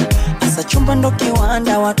karanga, asa chumba ndo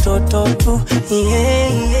kiwanda watoto tu.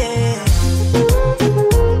 Yeah, yeah.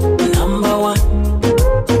 Number one,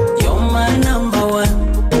 you're my number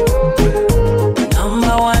one.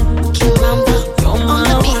 Number one,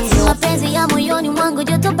 mapenzi ya moyoni mwangu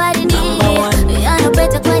joto baridi,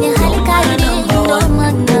 yanapeta kwenye hali kali. Ndo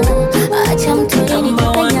maana acha mtulie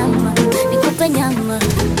nikupe nyama,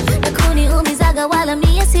 nakuniumizaga wala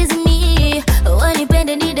mie sizimi,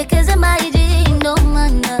 wanipende nidekeze maji. Ndo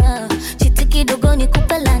maana chiti kidogo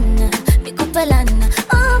nikupe lana.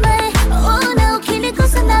 Oh my, oh na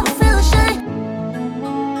ukinikosa na feel shy.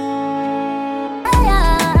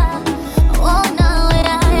 Oh no,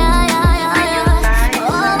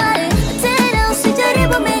 oh my, tena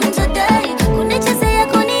usijaribu mimi today, kunichezea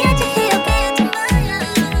kuniacha hiyo kitu mbaya.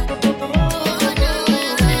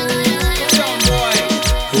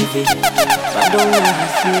 hivi bado una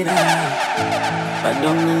hasira,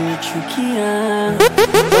 bado unanichukia,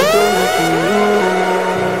 bado unakinyongo,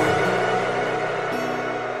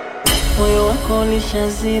 moyo wako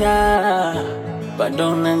ulishazira,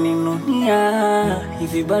 bado unaninunia,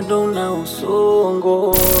 hivi bado una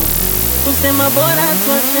usongo. Kusema bora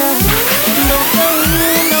tuachane, ndo kauli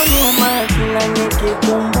inayoniuma kila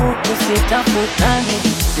nikikumbuka, sitafutane.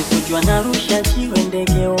 Sikujua narusha jiwe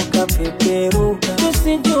ndege ukapeperuka.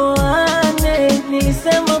 Tusijuane,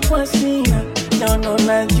 nilisema kwa sira, naona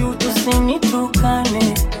najua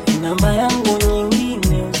tusinitukane. Namba yangu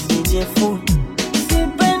nyingine usijefuni,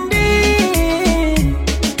 sipendi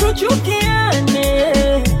tuchukiane.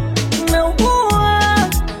 Naugua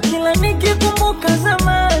kila nikikumbuka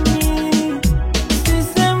zamani,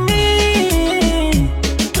 sisemi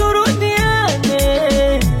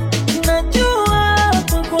turudiane. Najua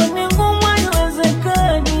kwako ni ngumu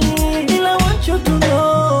haiwezekani, ila want you to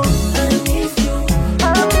know I miss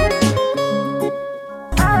you.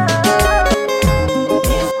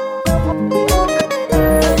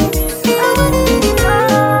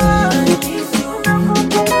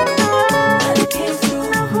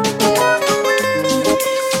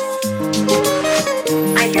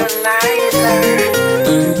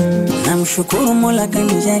 Namshukuru Mola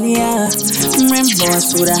kanijalia mrembo wa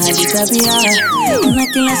sura hadi tabia, na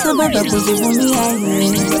kila sababu ya kujivunia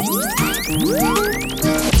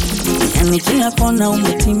yani kila kona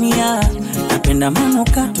umetimia. Napenda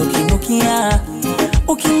manukato kinukia,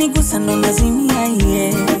 ukinigusa ndo nazimia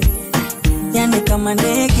yani kama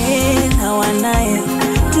ndege hawanaye.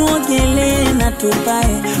 Tuogelee na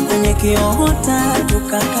tupae kwenye kiota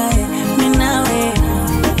tukakae, mimi nawe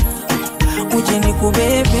uje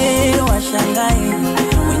nikubebe washangae,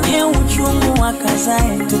 wenye uchungu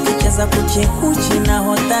wakazae, tukicheza kuchekuchi na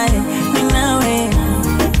hotae, mimi nawe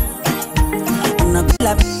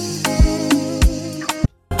unakula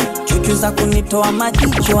ukiuza kunitoa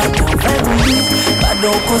majicho hata uvazi bado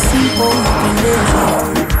uko simple unapendeza.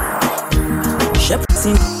 Shepsi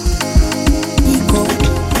iko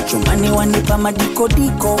chumbani wanipa madiko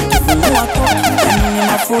kifungua toki yani ni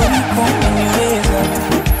mafuriko uniweza.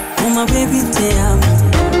 Oh my baby te amo,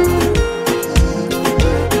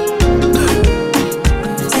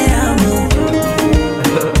 te amo.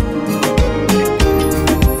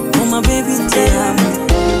 Oh my baby te amo,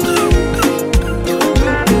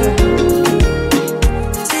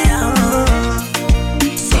 te amo.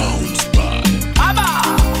 Sounds by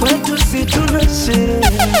Kwetu si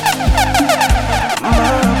tunasherehe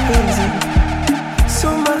mapenzi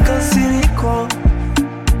sio makasiriko.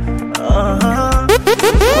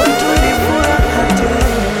 Kwetu ni furaha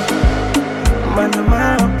tele, maana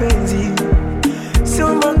mapenzi sio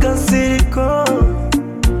makasiriko.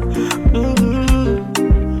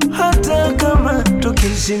 Hata kama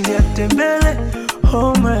tukishindia tembele,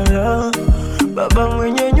 oh my love, baba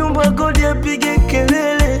mwenye nyumba kodi apige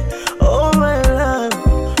kelele, oh my love.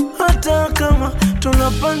 Hata kama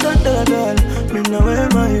tunapanda daladala, mimi na wewe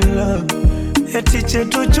my love, eti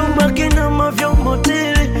chetu chumba kina mavyombo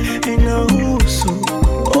tele inahusu,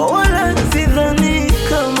 oh wala sidhani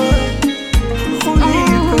kama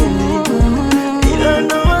unipendi, ila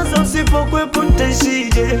nawaza usipokwepo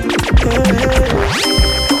nitaishije.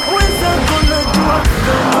 Mwenzako najua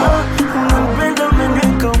kama unampenda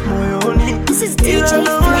umeniweka moyoni, ila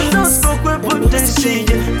nawaza usipokwepo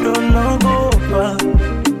nitaishije, ndo naogopa.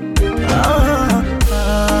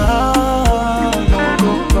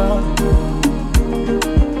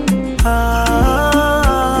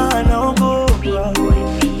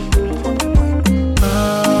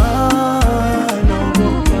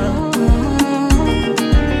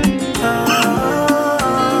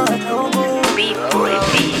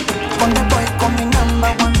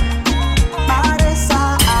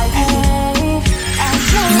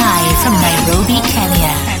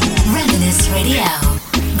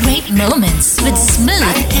 Moments with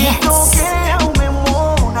smooth hits.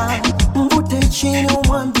 Mbute chini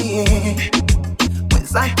umwambie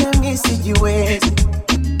mwenzake mimi sijiwezi,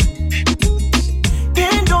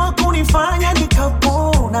 tendo kunifanya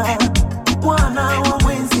nikapona mwana wa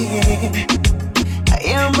mwenzie.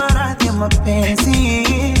 Haya maradhi ya mapenzi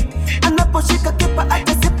anaposhika kipa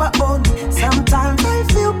akasipa on. Sometimes I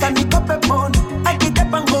feel kanikope on,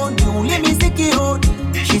 akikapa ngoni ulimi sikioni.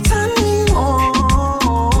 She turn me on.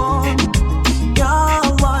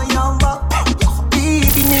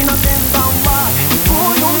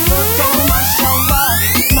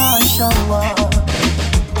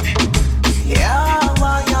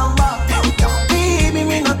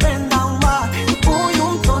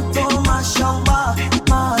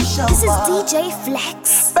 This is DJ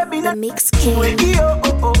Flex, the Mix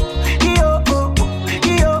King.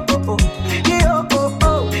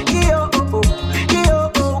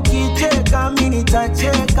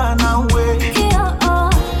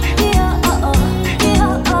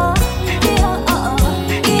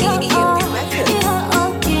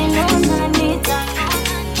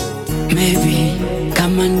 Maybe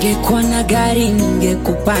kama ningekuwa na gari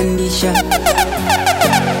ningekupandisha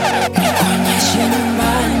nikuonyeshe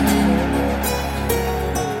nyumbani,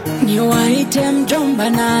 niwaite mjomba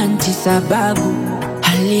na anti sababu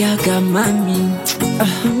aliaga mami.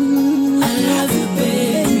 I love you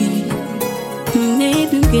baby.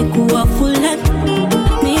 Maybe ungekuwa fulani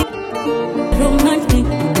romantic,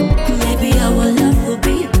 maybe our love would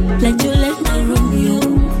be like Juliet na Romeo.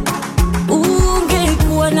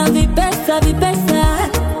 Ungekuwa na vipesa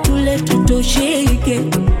tule tutosheke,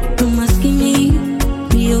 umaskini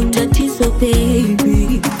ndio tatizo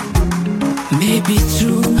baby. Maybe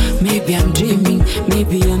true, maybe I'm dreaming,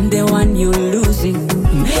 maybe I'm the one you're losing,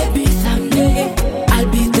 maybe someday I'll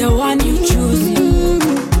be the one you choosing.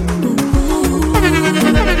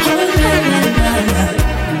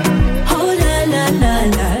 Oh la la la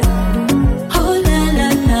la, oh la la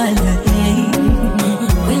la la,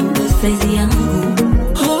 wendo saizi yangu.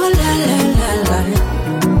 Oh la la la la,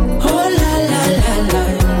 oh la la la la,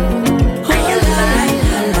 oh la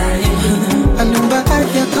la la. Aliumba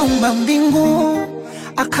ardhi akaumba mbingu,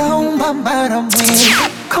 akaumba bara mwezi,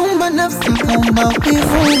 akaumba nafsi, akaumba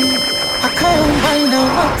wivu, akaumba na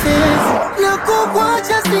mapenzi. Na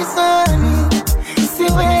kukuacha sisani,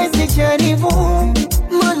 siwezi jaribu,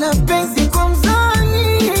 maana penzi kwa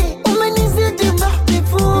mzani umenizidi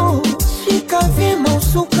mahbibu. Shika vyema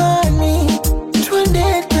usukani,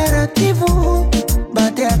 twende taratibu,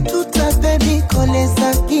 baada ya tuta baby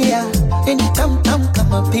koleza gia. Eni tam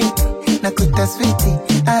kama pinki na kutaswiti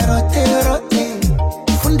arote rote,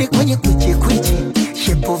 fundi kwenye kuchi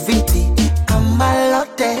shepo viti kama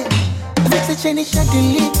lote. niache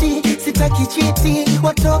nishadiliti, sitaki chiti,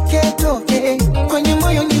 watoke toke kwenye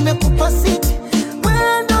moyo nimekupa siti,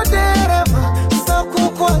 wendo dereva so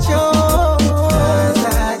kukocho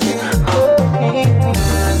masaje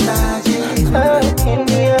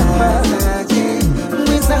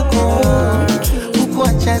mwizako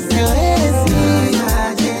kukuacha siwezi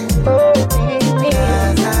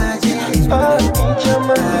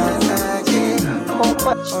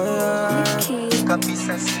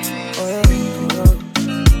kabisa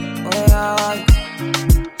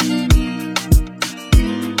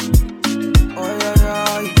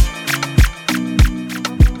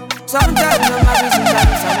sometimes I'm happy,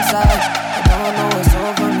 sometimes I'm sad. I don't know what's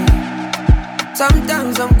over me.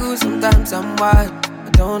 Sometimes I'm good, sometimes I'm wild. I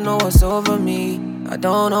don't know what's over me. I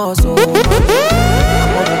don't know what's over me.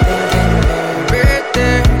 I'm overthinking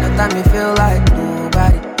everything. That time me feel like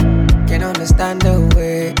nobody can understand the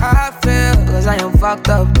way I feel, cause I am fucked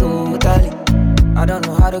up totally. I don't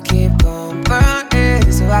know how to keep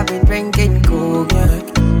company, so I've been drinking cognac.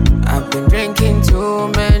 I've been drinking too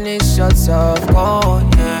many shots of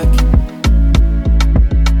cognac.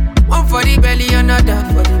 One for the belly, another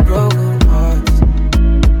for the broken heart.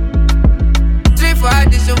 3 for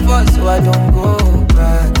addition 4, so I don't go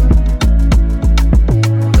back.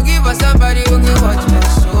 Looking for somebody who can watch my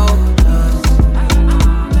shoulders,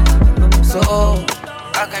 so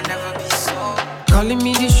I can never be so. Calling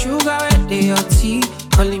me the sugar where they are tea,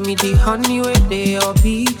 calling me the honey where they are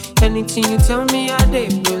bee. Anything you tell me, I they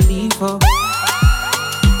believe her.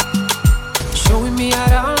 Showing me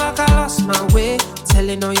around like I lost my way,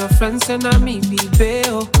 telling all your friends and I me be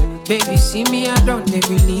bail. Baby, see me, I don't they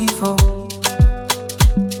believe her.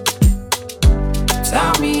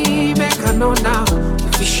 Tell me, make I know now.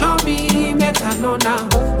 If you show me, make I know now.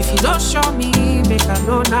 If you don't show me, make I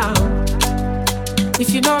know now.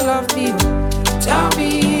 If you don't love me, tell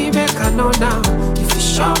me, make I know now. If you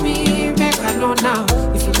show me, make I know now.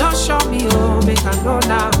 If you don't show me, oh, make I know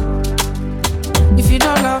now. If you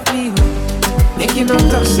don't love me, oh, make you not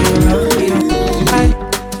talk, say you love me, oh.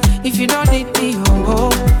 Aye. If you don't need me, oh,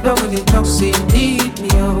 nobody talk, say you need me,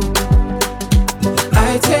 oh.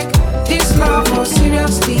 I take this love more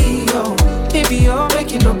seriously, oh. Baby, oh,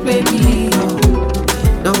 make you not play me,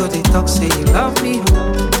 oh. Nobody talk, say you love me,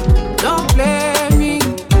 oh. Don't play me.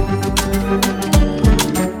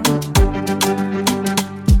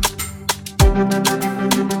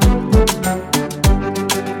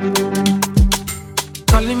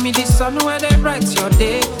 Calling me the sun where they bright your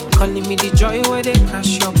day, calling me the joy where they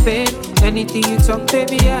crash your pain. Anything you talk,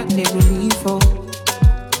 baby, I never believe for.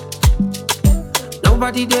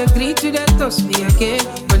 Nobody they agree to that toast me again.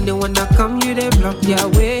 When they wanna come, you they block their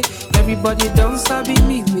way. Everybody don't sabi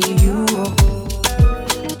me with you. Oh.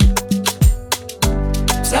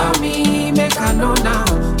 Tell me, make I know now.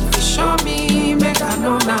 If you show me, make I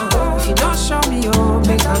know now. If you don't show me, oh,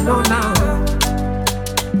 make I know now.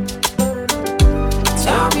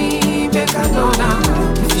 Tell me, make I know now.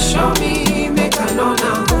 If you show me, make I know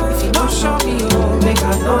now. If you don't show me, oh, make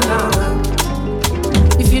I know now.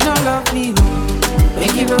 If you don't love me, oh,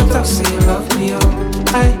 make you not talk, say you love me, oh.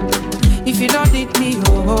 Aye. If you don't need me,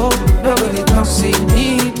 oh, nobody talk, say you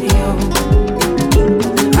need me, oh.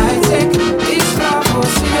 I take this love more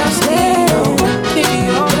seriously, oh. Baby,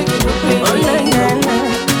 oh, make you not play me, oh.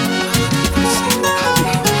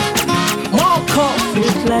 Moko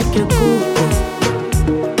feels like a cuckoo,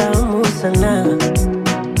 tamu sana.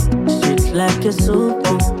 Sweet like a soup,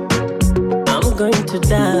 I'm going to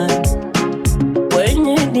die.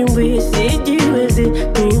 Wenye dimbwi sijiwezi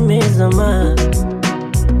nimezama.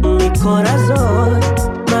 Mi corazon,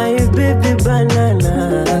 my baby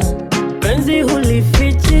banana. Penzi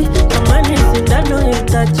hulifichi, kama ni sindano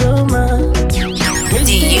itachoma.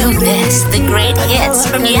 Do you miss the great hits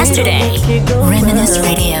from yesterday? Reminisce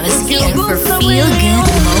Radio is here for feel-good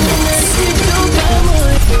moments.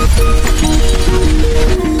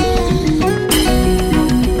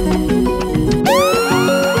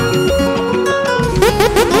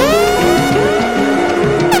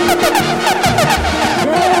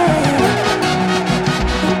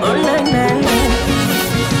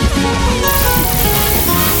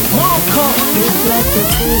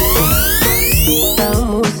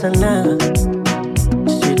 Sana,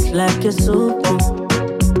 sweet like a soup,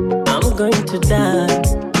 I'm going to die.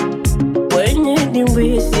 Wenye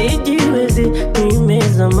dimbwi sijiwezi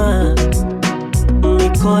nimezama. Mi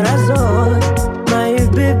corazon, my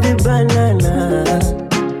baby banana.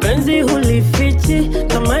 Penzi hulifichi,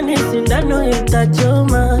 kama ni sindano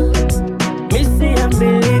itachoma. Misi ya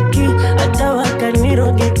miliki, hata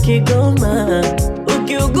wakaniroge Kigoma.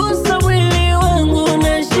 Ukiugusa mwili wangu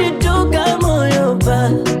nashituka moyo pa.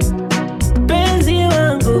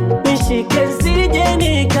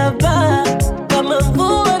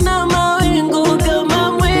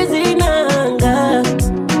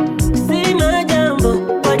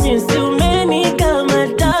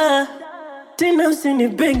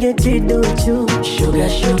 usinipenge kiduchu. Sugar,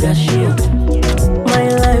 sugar, sugar. My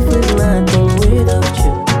life is nothing without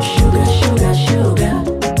you. Sugar, sugar, sugar.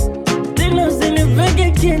 Tena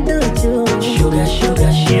usinipenge kiduchu. Sugar,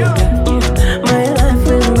 sugar, sugar. My life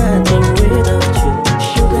is nothing without you.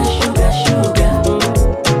 Sugar, sugar, sugar.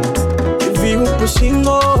 Hivi upo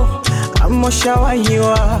singo ama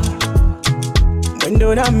shawahiwa?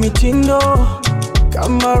 Mwendo na mitindo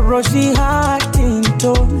kama Rosie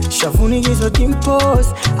Huntington, shavuni hizo dimples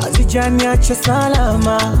hazijaniacha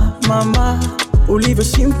salama. Mama ulivyo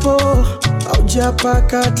simple,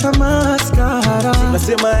 haujapaka hata mascara.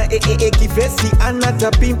 Nasema kivesi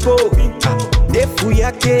anata pimpo, ndefu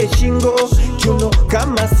yake shingo, kiuno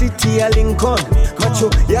kama City ya Lincoln, macho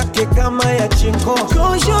yake kama ya chinko.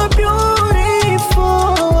 'Cause you're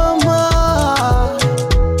beautiful, mama.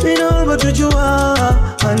 Binongo tujua,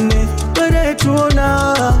 ane bade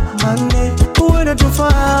tuona, ane uwe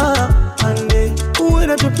tufaa, ane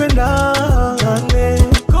uwe tupenda, ane.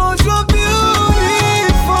 'Cause you're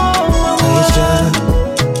beautiful, mama.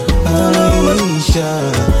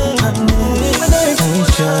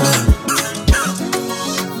 Aisha,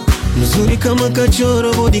 mzuri kama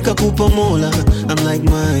kachoro, bodi kakupa Mola. I'm like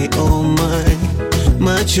my oh my,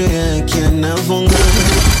 macho yake yanavonga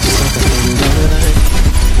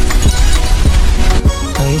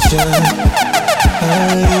Aisha,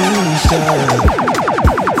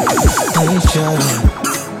 Aisha,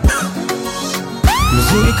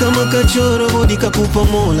 mzuri kama kachoro, bodi kakupa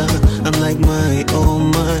Mola. I'm like my oh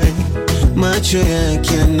my, macho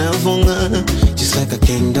yake yanavonga just like a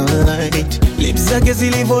candlelight. Lips zake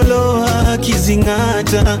zilivoloa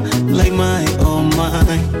kizingata like my oh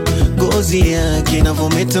my, gozi yake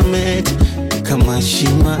inavometameta kama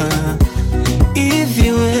shima.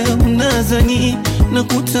 Hivi we mnazani na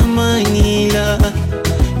kutamani, la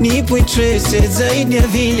nipo interese zaidi ya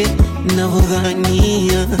vile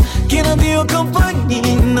navodhania. Kina bio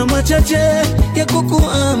kampani na machache ya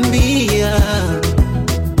kukuambia.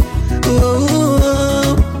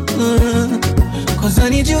 Cause I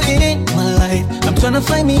need you in my life. I'm tryna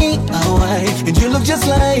find me a wife, and you look just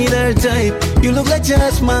like her type. You look like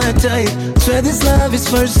just my type. Swear this love is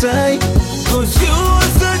first sight. Cause you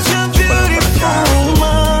are such a beautiful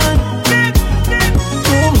woman.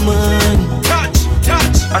 Woman. Touch,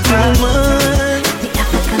 touch, woman.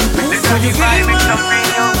 Because you vibe with something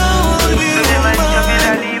new. So they might just be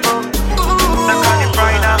the libo. Look at the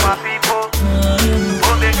pride of my people.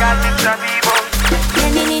 Oh, they got me the people.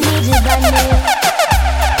 Nini nijibane,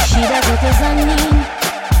 shida zote za nini?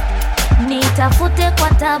 Nitafute kwa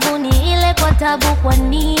tabu, ni ile kwa tabu kwa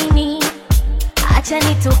nini? Acha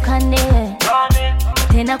nitukane,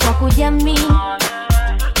 tena kwa kujamii.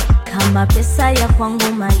 Kama pesa ya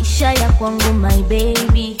kwangu, maisha ya kwangu, my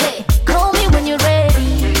baby. Hey, call me when you're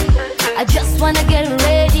ready. I just wanna get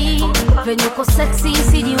ready. When you go sexy,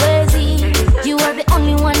 sijiwezi. You are the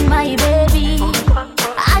only one, my baby.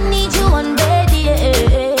 I need you on bedi,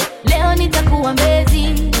 leo nitakuwa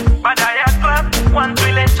mbezi. Badaya club, 1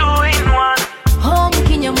 2 2 in 1. Home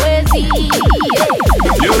Kinyamwezi.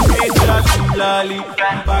 Leo sisa tulali,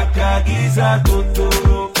 mpaka giza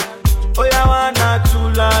totoro. Oya wana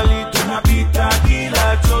tulali, tunapita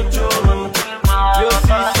kila chochoro. Leo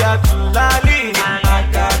sisa tulali,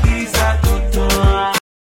 mpaka giza totoro.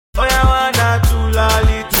 Oya wana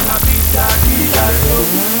tulali, tunapita kila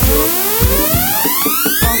chochoro.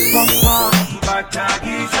 Mpaka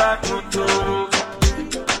giza totoro.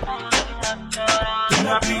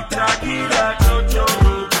 Tunapita kila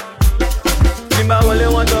chochoro. Simba wale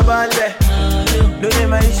wando bale, done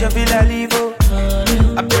maisha vila livo.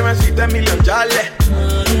 Appearance with $1 million jale.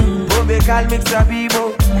 Bombe cal mix a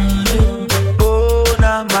bibo. Oh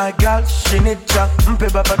na my girl she need chak. Mpe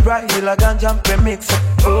baba dry hila ganja mpe mix.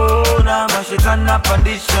 Oh na my she kana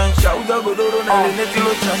condition. Shauda godoro na leneti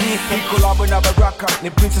lo chani. He collabo na baraka, ni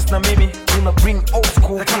princess na mimi. Nima bring old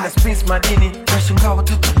school, kina spins madini. Nashangaa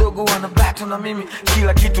watoto dogo wana battle na mimi.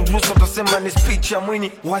 Kila kitu nusu utasema ni speech ya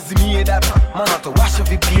mwini. Wazimie data, mana watawasha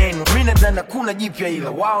VPN. Mina dana kuna jipya ila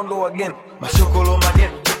wao ndo again. Mashokolo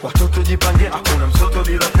madeni, watoto jipange. Hakuna msoto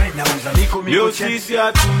bila pen, nauza niko miko chen. Leo sisi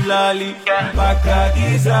hatulali, mpaka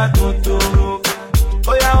giza totoro.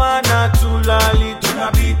 Oya wana tulali,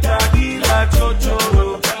 tunapita kila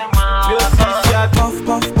chochoro. Leo sisi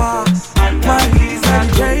hatulali, mpaka giza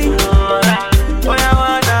totoro. Oya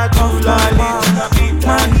wana tulali,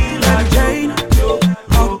 tunapita kila chochoro.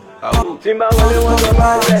 Simba wale wando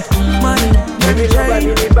bale, baby nobody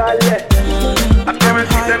ni bale.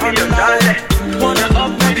 Appearance with $1 million jale. Wanna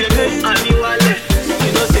up with the day and you wale.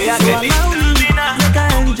 You know say I get this stamina. Make I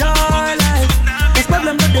enjoy life. This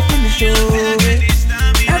problem not the finish, oh.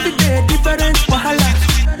 Every day different wahala.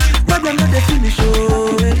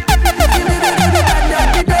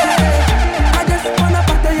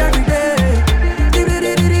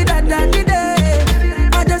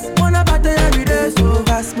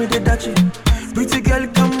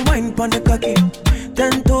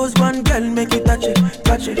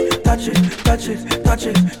 touch it, touch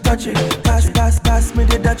it, touch it. Pass me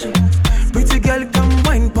the touch it. Pretty girl, come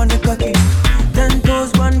wine pon the cocky. 10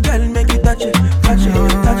 toes, one girl, make it touch it, touch it,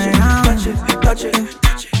 touch it, touch it, touch it,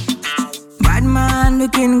 touch it. Bad man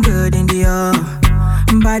looking good in the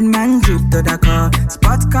bad man drip to the car.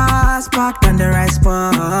 Spot cars parked on the right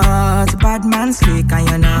spot. Bad man slick and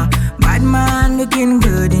you know. Bad man looking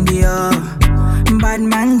good in the bad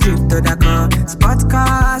man drip to the car. Spot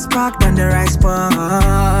cars parked on the right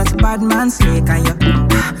spot. Bad man slick and you.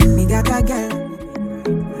 Me got a girl.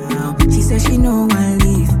 She said she no one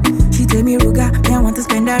leave. She tell me Ruga, me I want to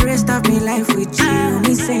spend the rest of my life with you.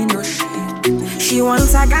 Me say no shit. She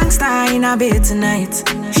wants a gangster in a bed tonight.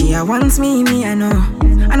 She wants me I know.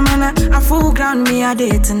 And man, a full ground me a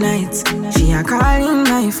day tonight. She a calling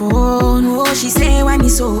my phone. Oh, she say why me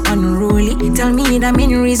so unruly. Tell me the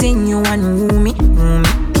main reason you want woo me.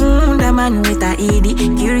 The man with a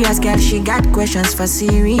ED. Curious girl, she got questions for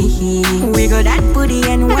Siri. We got that booty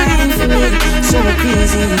and wine for me. So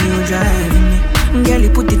crazy, you driving me. Girl, you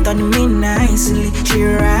put it on me nicely. She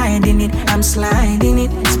riding it, I'm sliding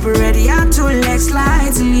it. Spread out two legs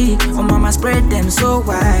slightly. Oh, mama spread them so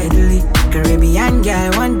widely. Caribbean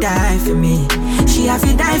girl won't die for me. She have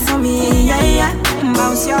to die for me, yeah, yeah.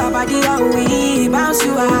 Bounce your body how we bounce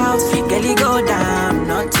you out. Girl, you go down,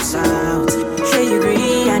 not to south. Sure you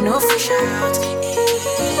agree, I know fish out.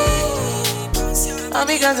 All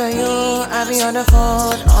because of you, I be on the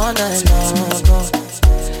phone all night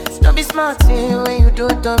long. Don't be smart when you do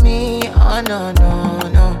it to me. Oh no, no,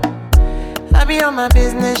 no. I be on my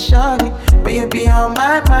business, shawty. But you be on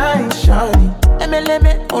my mind, shawty. Let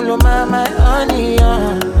me, all of my honey,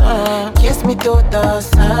 Kiss me to the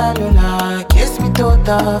cellular, kiss me to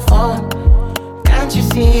the phone. Can't you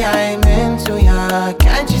see I'm into ya?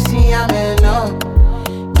 Can't you see I'm in love?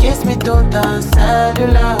 Kiss me to the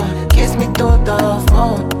cellular, kiss me to the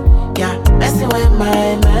phone. Yeah, messing with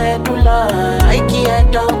my medulla. I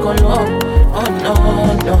can't talk alone. Oh no,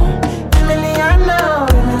 no. Emiliano,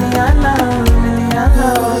 Emiliano, Emiliano.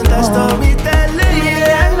 That storyteller,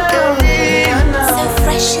 So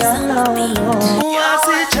fresh is on the beat.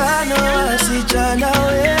 Wasichana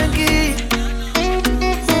wengi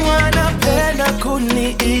wanapenda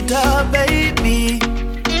kuniita baby.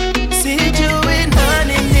 Sijui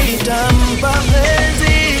nani nitampa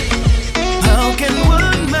penzi. How can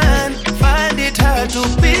one man find it hard to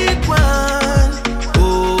pick one?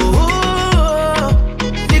 Oh,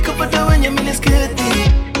 nikapata wenye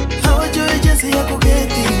minisketi hawajui jinsi ya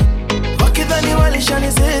kuketi, wakidhani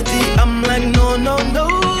walishanizeti. I'm like no, no, no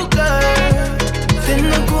girl.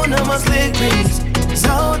 Tena kuna maslickings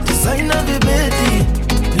zao designer vibeti,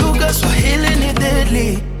 lugha Swahili ni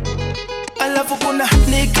deadly. Alafu kuna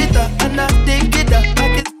Nikita anatikita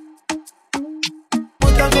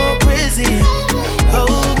Muta go crazy,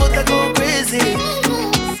 oh muta go crazy.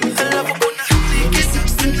 Alafu kuna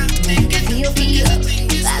Nikita anatikita.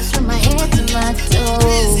 That's from my head to my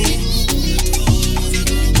toes.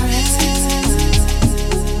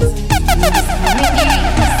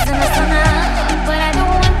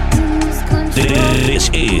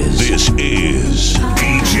 This is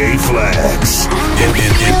DJ Flex in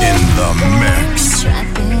the mix.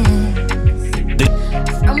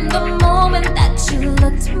 From the moment that you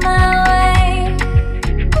looked my way,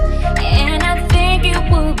 and I think it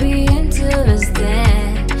will be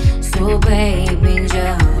interesting. So baby,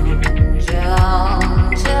 Joe.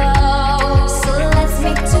 So let's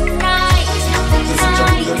meet tonight.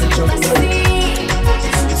 Let's see.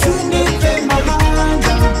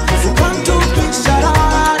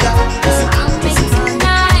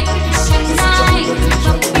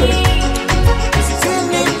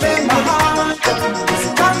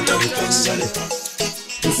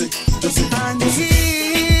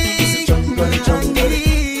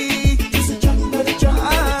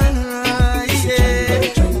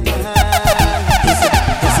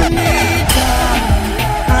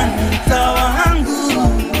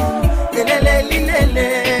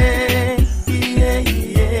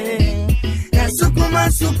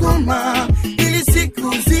 Sukuma ili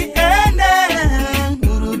siku ziende,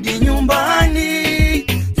 urudi nyumbani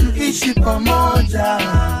tuishi pamoja.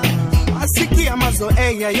 Asikia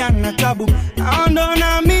mazoea yana tabu, ndo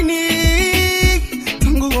naamini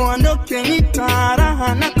tangu uondoke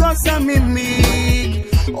nitaraha nakosa mimi.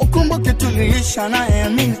 Ukumbuke tulilisha naye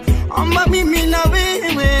amini, ama mimi na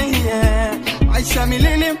wewe, yeah. Maisha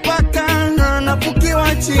milele mpaka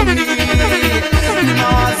nafukiwa chini.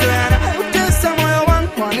 Mawazo yanautesa moyo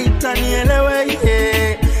wangu, wanitanielewe,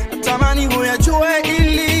 yeah. Natamani huyajue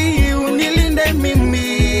ili unilinde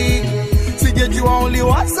mimi. Sijajua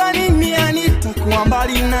uliwaza nini, nitakuwa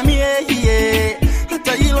mbali na mie, yeah.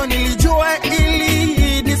 Hata hilo nilijua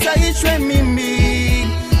nishwe mimi,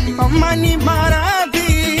 ama ni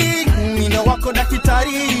maradhi, nina wako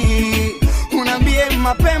daktari, unambie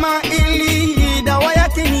mapema ili dawa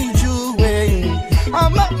yake nijue,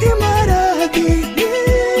 ama ni maradhi.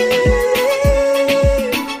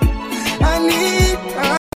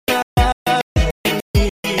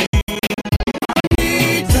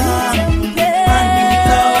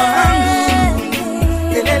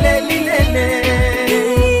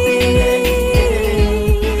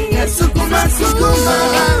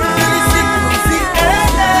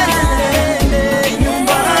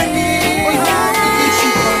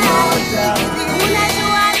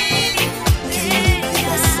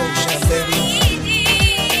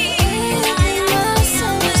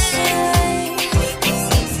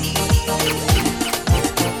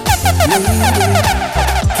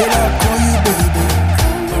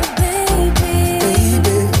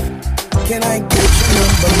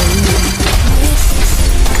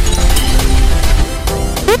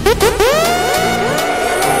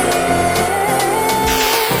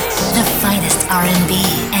 The finest R&B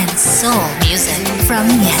and soul music from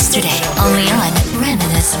yesterday, only on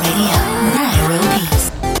Reminisce Radio,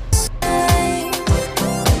 Nairobi.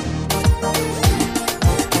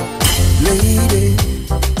 Lady,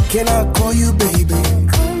 can I call you baby?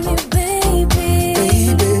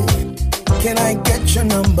 Baby, can I get your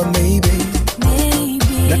number maybe?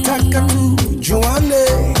 Nataka tu juane,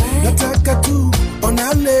 nataka tu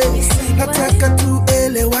onane, nataka tu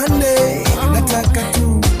elewane, nataka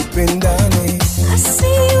tu pendane. I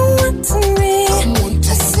see you wanting me, I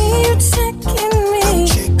see you checking me,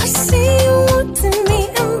 I see you wanting me,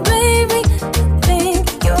 and baby, I think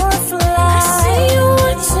you're fly. I see you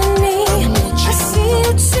watching me, I see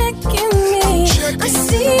you checking me, I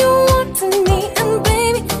see you wanting me, and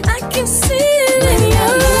baby, I can see it in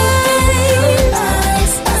your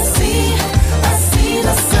eyes. I see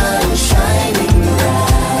the sun shining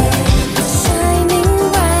bright, shining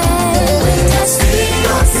bright. I see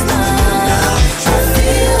your smile. I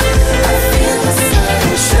feel the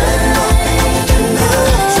sunshine.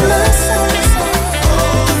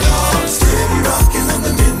 Steady rocking on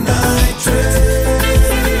the midnight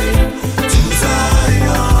train to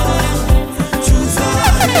Zion, to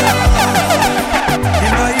Zion. Ni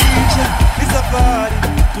maisha, ni safari,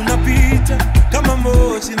 tunapita kama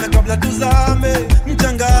moshi na kabla tuzame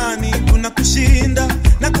mchangani, kuna kushinda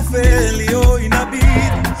na kufeli. Oh,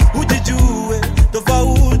 inabidi ujijue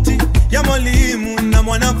tofauti ya mwalimu na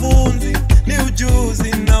mwanafunzi ni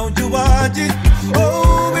ujuzi na ujuaji.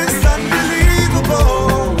 Oh, it's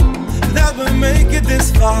unbelievable that we make it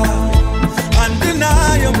this far,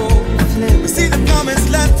 undeniable. We see the promised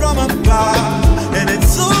land from afar, and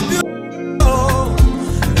it's so beautiful.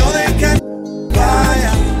 No, they can't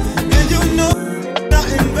fire, and you know not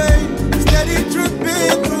in vain. Steady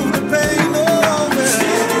tripping through the pain. Oh, man.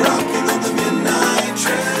 Steady rocking on the midnight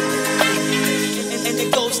train, And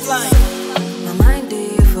it goes like My mind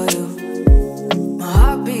is for you, my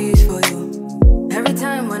heart beats for you. Every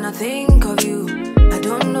time when I think of you, I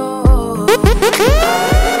don't know. I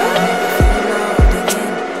feel loved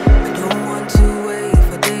again. I don't want to wait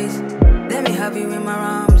for days. Let me have you in my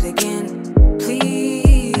arms again,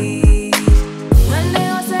 please. When they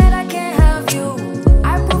all said I can't have you,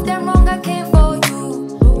 I proved them wrong. I came for you,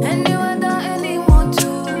 and you and anyone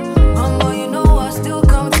too. Boy, you know I still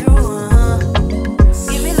come through.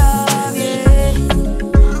 Give me love, yeah.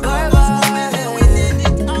 Bye-bye.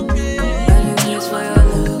 And it's for your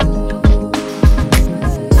love.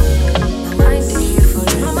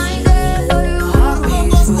 My mind is for you. My heart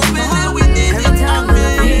beats for you. Every time when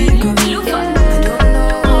I think of you, I don't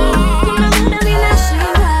know.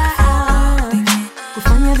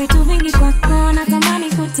 Kufanya vitu vingi kwako natamani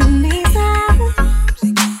kutimiza.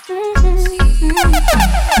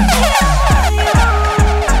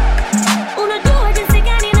 Unajua jinsi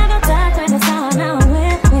gani navyotaka kwenda sawa na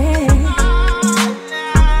wewe.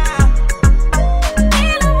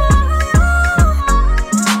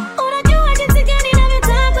 Unajua jinsi gani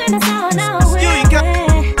navyotaka kwenda sawa na wewe.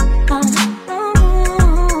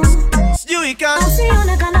 sijui ka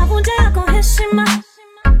Usione kana vunja yako heshima.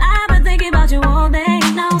 I've been thinking about you all day.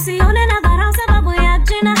 Na usione na dharau sababu ya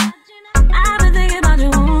jina. I've been thinking about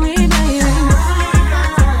you only, baby.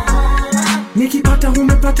 Nikipata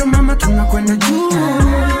umepata mama tunakwenda juu.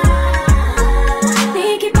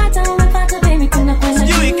 Nikipata umepata baby tunakwenda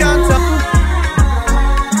juu.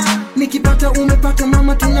 Nikipata umepata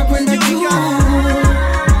mama tunakwenda juu.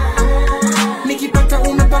 Nikipata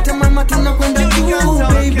umepata mama tunakwenda juu,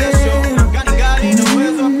 baby.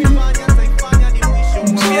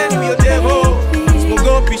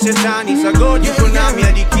 Smogopi shetani, sagodi konami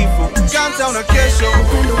hadi kifo. Kanta una kesho,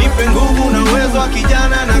 nipe nguvu. wa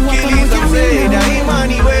kijana na akili za mzee, daima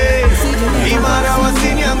niwe imara,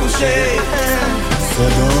 wasiniangushe.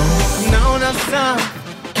 Naona saa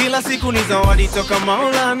kila siku ni zawadi toka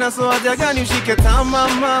Maulana, so haja gani ushike tama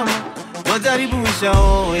mama, majaribu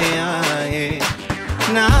ishaoea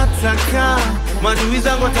na hataka madui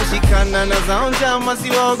zangu watashikana na zao njama,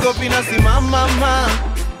 siwaogopi na simama mama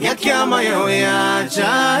ya kiama yawe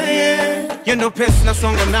yajaye. Yendo pesi na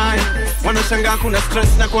songa naye, wanashangaa kuna stress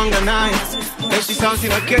na kuanga naye. Eshi sawa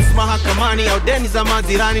sina kesi mahakamani, au deni za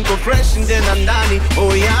majirani, niko fresh nje na ndani.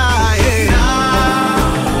 Oh yeah,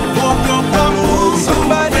 walk up and move,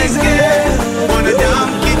 somebody's here.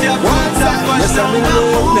 Wanadamu kija kwanza kwa shamba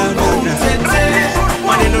tete,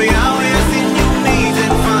 maneno yao yasinyumize,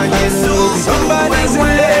 nifanye somebody's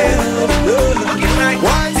here.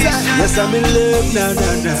 Yes, I'm in love,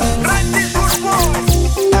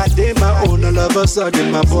 I did my own, all of a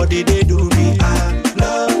sudden my body they do me. I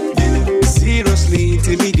love you, seriously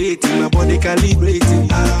intimidating, my body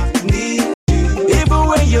calibrating. I need you, even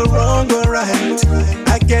when you're wrong or right,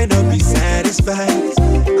 I cannot be satisfied.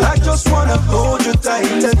 I just wanna hold you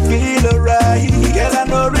tight and feel alright. Girl, I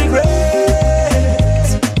no regret.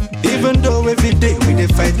 Even though every day we dey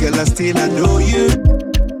fight, girl, I still adore you.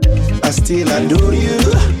 I still adore you.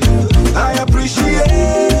 I appreciate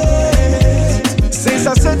since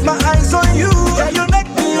I set my eyes on you. Yeah, you make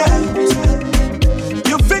me out.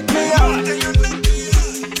 You fit me out.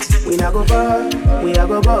 We not go far, we not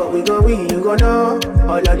go go, we go win, you go know.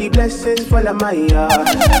 All of the blessings fall on my yard.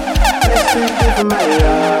 Blessings fall my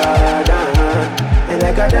yard. And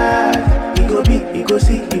like I died, we go big, we go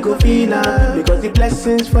see, we go feel because the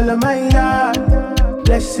blessings fall on my yard.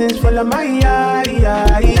 Blessings full of my eye, That's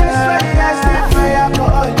why I snap my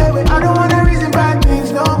alcohol. I don't wanna reason bad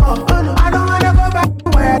things no more. I don't wanna go back to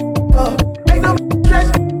where I go. Make no stress,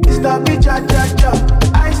 stop it, cha-cha-cha.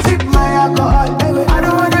 I sip my alcohol. I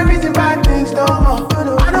don't wanna reason bad things no more.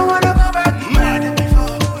 I don't wanna go back to where I did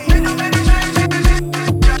before. Make no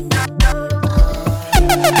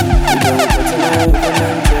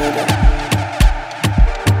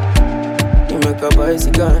you make a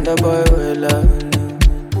bicycle and a boy will love.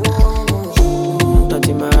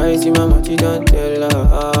 I see my mouth, you don't tell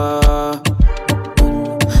her.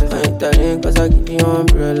 I ain't telling cause I give you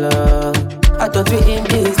umbrella. I thought we in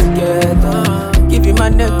this together. Give you my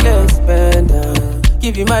necklace, pendant.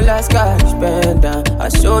 Give you my last cash, pendant. I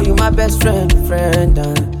show you my best friend.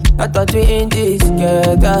 I thought we in this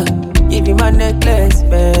together. Give you my necklace,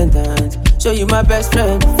 pendant. Show you my best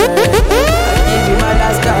friend. I give you my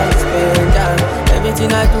last cash, pendant.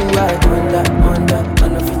 Everything I do, I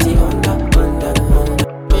under 50 under.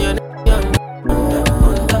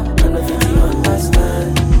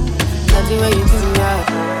 Where you do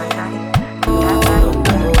that?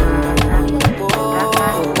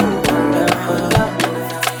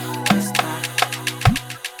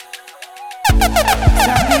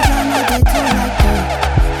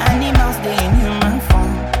 Animals they in human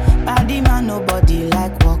form. Body man nobody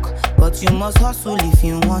like walk, but you must hustle if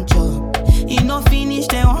you want job. You no finish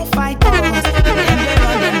they won't fight us. Them they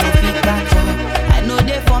run them no fit catch up. I know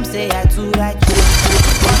they form say I too right,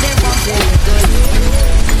 but they form say you too.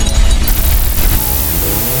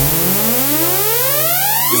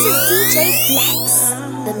 This is DJ Flex,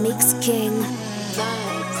 the Mix King.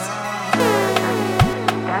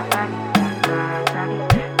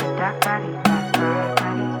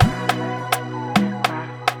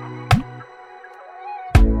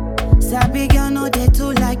 Sabi girl no they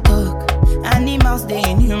too like dog. Animals they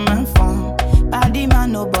in human form. Body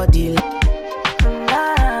man nobody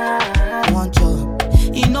want job.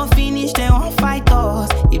 You no finish they won't fight us.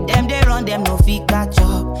 If them they run them no fit catch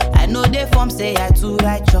up. I know they form say I too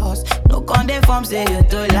righteous. No con they form say you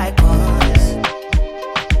too like us.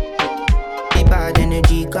 The bad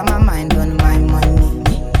energy got my mind on my money.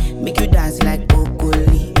 Make you dance like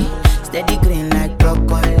broccoli. Steady green like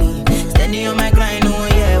broccoli. Steady on my grind, oh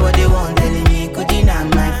yeah, what they want telling me. Could deny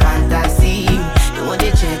my fantasy. They want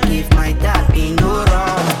to check if my tap ain't no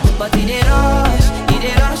wrong. But it they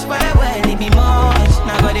rush well, it be much.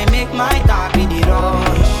 Now gotta make my tap in the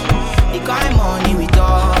rush. The kind money we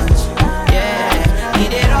touch, yeah. It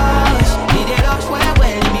they rush well,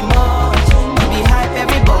 it be much. We be hype,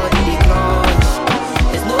 everybody they crush.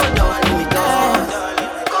 There's no darling with us.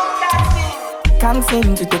 Can't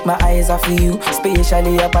seem to take my eyes off of you,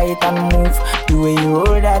 especially your bite and move. The way you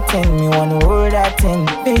roll that thing, me wanna hold that thing.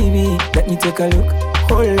 Baby, let me take a look.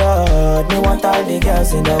 Oh Lord, me want all the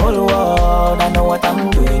girls in the whole world. I know what I'm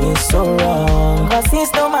doing is so wrong. Cause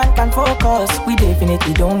since no man can focus, we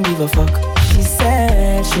definitely don't give a fuck. She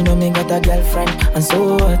said she know me got a girlfriend, and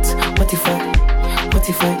so what? What if I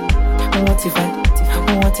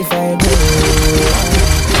What if I do?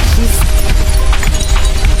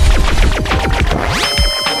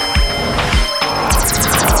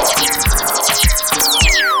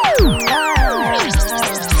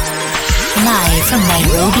 Live from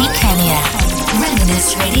Nairobi, Kenya.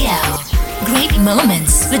 Reminisce Radio. Great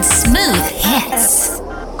moments with smooth hits.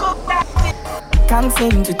 Can't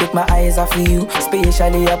seem to take my eyes off of you,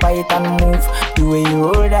 especially your bite and move. The way you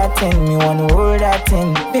hold that thing, me wanna hold that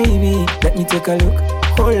thing. Baby, let me take a look.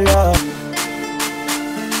 Hold up.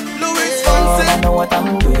 I know what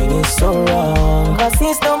I'm doing is so wrong. Cause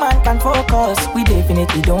since no man can focus, we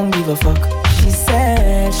definitely don't give a fuck. She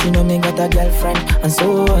said she know me got a girlfriend, and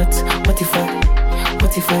so what? What if I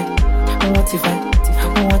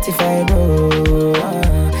do?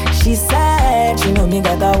 She said she know me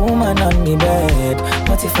got a woman on me bed.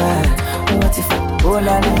 What if I, oh la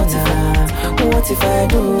la la, what if I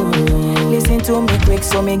do? Listen to me quick,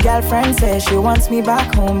 so me girlfriend says she wants me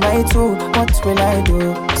back home by 2. What will I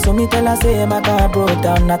do? So me tell her say my car broke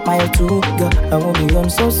down at mile 2. Girl, I won't be home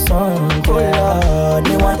so soon. Oh Lord,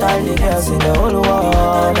 me want all the girls in the whole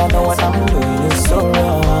world. I know what I'm doing is so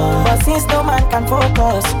wrong. But since no man can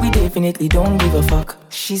focus, we definitely don't give a fuck.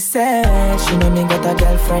 She said she know me got a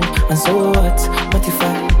girlfriend, and so what? What if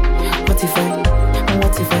I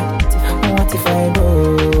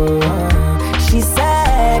do? She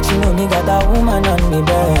said she know me got a woman on me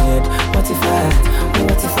bed. What if I do?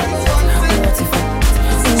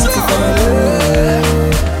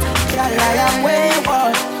 Girl, I am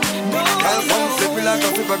wayward. Girl, come flip it like a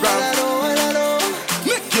flippergram.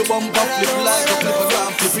 Make your bumper flip like a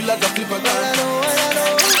flippergram. Flip it like a flippergram.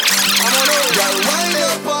 Girl, wind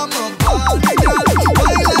up on my body, girl.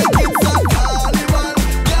 Wine like it's a carnival.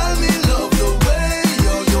 Girl, me love the way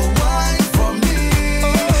you wine for me.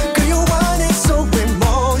 Girl, your wine is so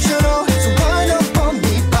emotional. So wind up on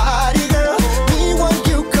me body, girl. Me want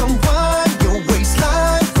you come wind your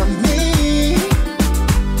waistline for me.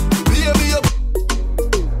 Baby,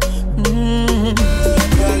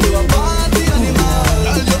 girl, you a party animal.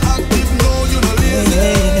 Girl, you active, no, you no lazy.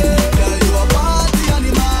 Girl, you a party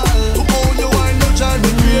animal. To own your wine, no child, no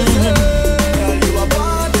crazy. Girl, you a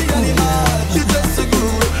party animal. You just so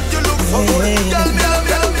good, you look so good. Girl, me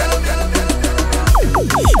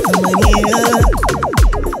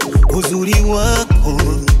uzuri wako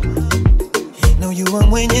na ujua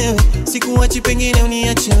mwenyewe, sikuachi pengine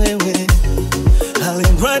uniache wewe.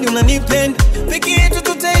 Alimradi unanipenda, peke yetu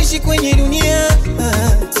tutaishi kwenye dunia.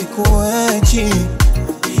 Sikuachi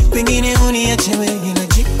pengine uniache wewe, na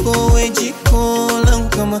jiko langu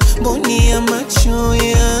kama mboni ya macho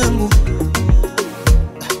yangu.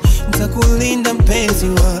 Nitakulinda mpenzi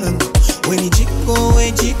wangu, we ni jiko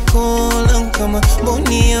langu kama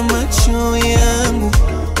mboni ya macho yangu.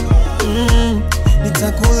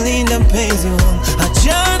 Nitakulinda mpenzi wangu,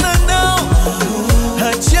 achana nao,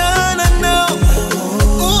 achana nao,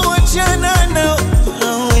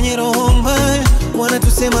 hao wenye roho mbaya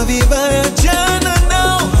wanatusema vibaya. Achana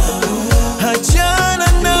nao,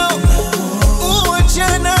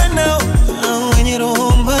 hao wenye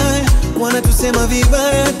roho mbaya wanatusema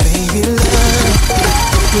vibaya. Baby love,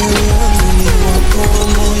 wewe wangu ni wako wa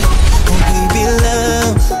moyo. Oh baby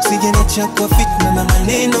love, usijeniacha kwa fitna na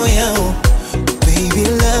maneno yao. Baby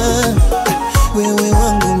love, wewe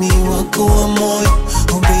wangu ni wako wa moyo.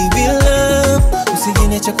 Oh baby love,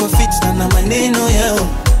 usijeniacha kwa fitna na maneno yao.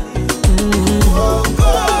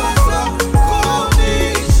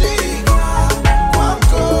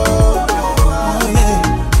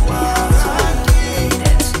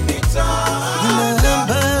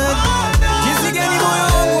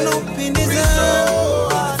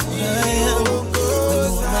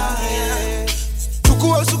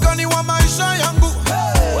 chukua usukani wa maisha yangu.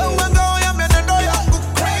 Wewe ngao ya menendo yangu.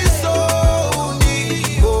 Kristo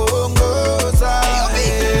uniongoza.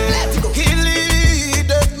 He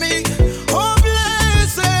leaded me. Oh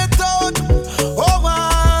blessed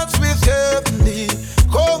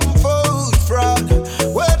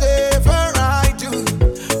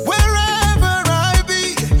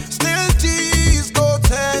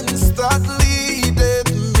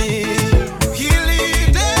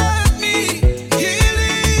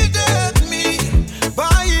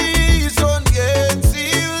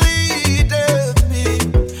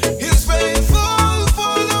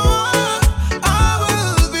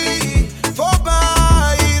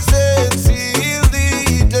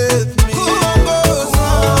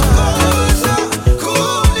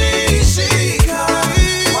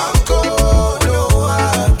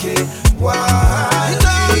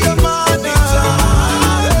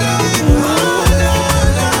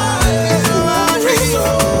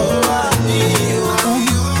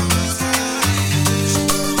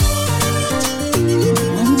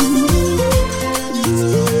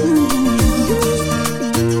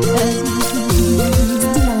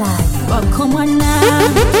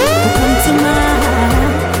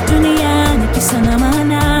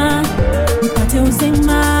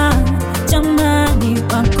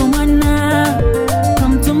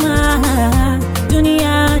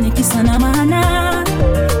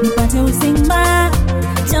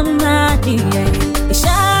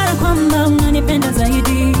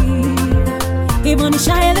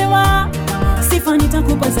nishaelewa, sifa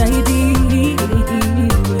nitakupa zaidi,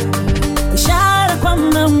 ishara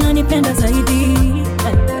kwamba unanipenda zaidi.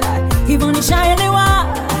 Hivyo nishaelewa,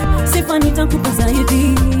 sifa nitakupa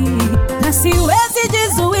zaidi, na siwezi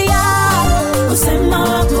jizuia kusema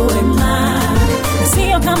wako wema, na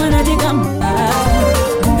sio kama najigamba,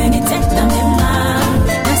 umenitenda mema,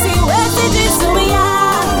 na siwezi jizuia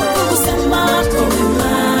kusema wako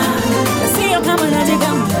wema, na sio kama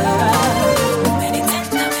najigamba,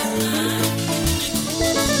 umenitenda mema.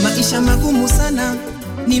 Maisha magumu sana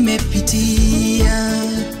nimepitia,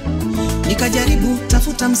 nikajaribu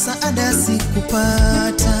tafuta msaada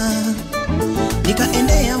sikupata,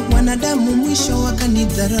 nikaendea wanadamu mwisho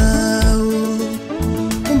wakanidharau,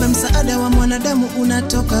 kumbe msaada wa mwanadamu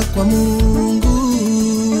unatoka kwa Mungu.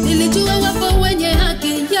 Nilijua wapo wenye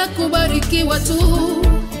haki ya kubarikiwa tu,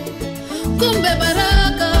 kumbe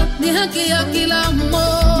baraka ni haki ya kila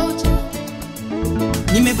mmoja.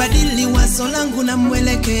 Nimebadili wazo langu na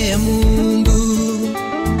mwelekea Mungu,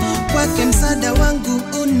 kwake msaada wangu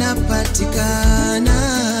unapatikana.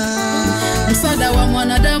 Msaada wa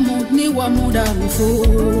mwanadamu ni wa muda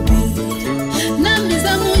mfupi, na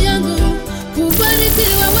mizamu yangu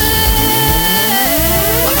kubarikiwa wewe.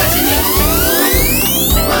 Wakati ni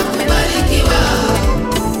huu wa kubarikiwa,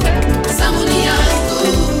 zamuni yangu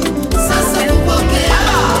sasa kupokea.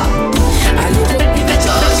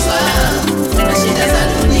 Nimechoshwa na shida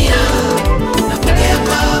za dunia, napokea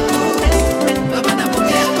kwako Baba,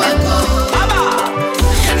 napokea kwako Baba.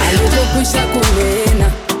 Alipokwisha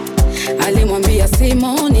kunena, alimwambia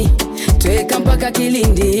Simoni, tweka mpaka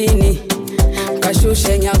kilindini,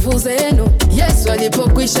 kashushe nyavu zenu. Yesu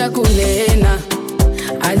alipokwisha kunena,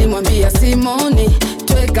 alimwambia Simoni,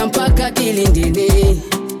 tweka mpaka kilindini,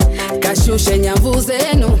 kashushe nyavu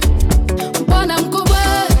zenu. Bwana mkubwa,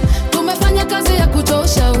 tumefanya kazi ya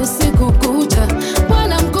kuchosha usiku kucha.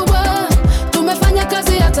 Bwana mkubwa, tumefanya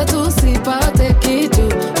kazi hata tusipate kitu.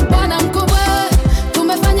 Bwana mkubwa,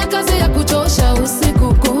 tumefanya kazi ya kuchosha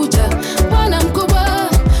usiku kucha. Bwana mkubwa,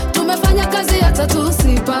 tumefanya kazi hata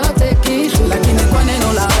tusipate kitu. Lakini kwa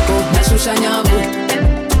neno lako nashusha nyavu,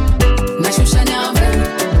 nashusha nyavu,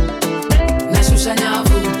 nashusha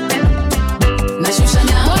nyavu, nashusha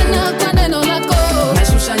nyavu. Bwana kwa neno lako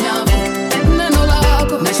nashusha nyavu, neno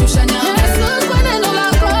lako nashusha nyavu. Yesu kwa neno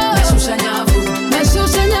lako nashusha nyavu,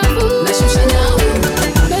 nashusha nyavu, nashusha nyavu.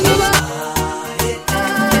 Neno lako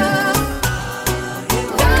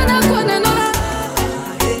Bwana kwa neno lako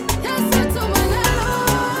Yesu tuma neno.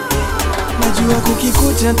 Najua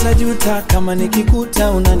kukikuta ntajuta, kama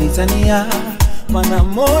nikikuta unanitania, mana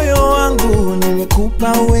moyo wangu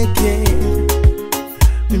nimekupa uweke.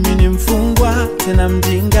 Mimi ni mfungwa tena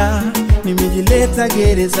mjinga, nimejileta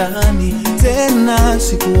gerezani, tena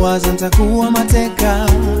sikuwaza nitakuwa mateka.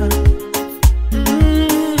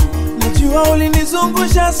 Najua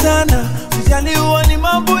ulinizungusha sana, sijaliwa ni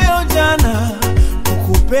mambo ya ujana,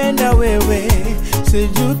 kukupenda wewe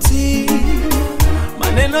sijuti.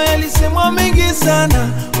 Maneno yalisemwa mengi sana,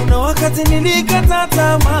 kuna wakati nilikata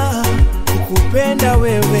tamaa, kukupenda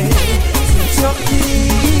wewe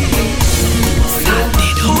sichoki.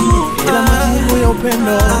 Ila majibu ya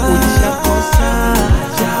upendo ulishakosa,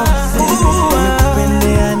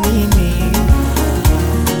 nimekupendea nini?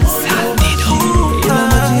 Ila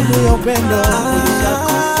majibu ya upendo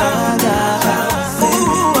ulishakosa,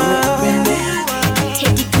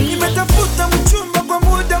 nimetafuta mchumba kwa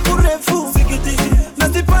muda mrefu,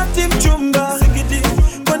 na sipati mchumba.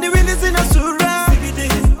 Kwani wili zina sura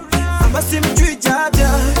ama simjui jaja?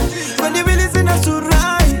 Kwani wili zina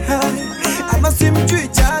sura ama simjui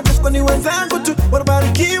jaja? Kwani wenzangu tu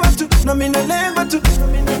wanabarikiwa tu na mimi nalemba tu.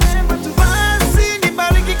 Basi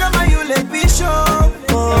nibariki kama yule bishop,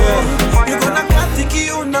 yuko na kati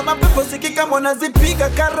kiu na mapepo sikika mwana zipiga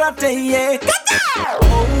karate, yeah.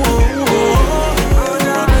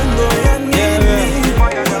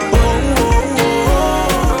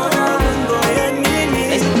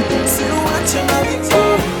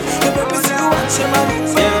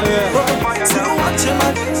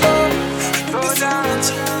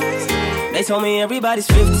 They told me everybody's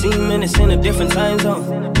 15 minutes in a different time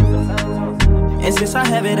zone, and since I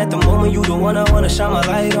have it at the moment, you the one I wanna shine my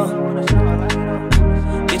light on.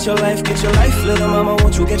 Get your life, little mama,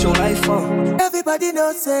 won't you get your life on? Everybody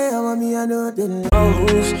knows say I want me, I know the wrong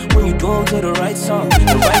moves when you do them to the right song, the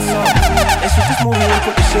right song. Let's shoot this movie and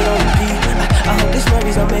put the shit on repeat. I hope this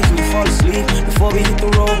memories are making you fall asleep. Before we hit the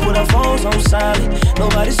road, put our phones on silent.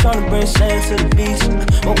 Nobody's trying to bring sand to the beach.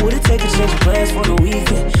 What would it take to change plans for the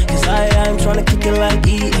weekend? Cause I'm trying to kick it like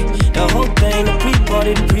eating. The whole thing, the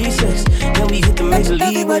pre-party, the pre-sex. Then we hit the major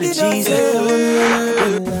league with the Jesus.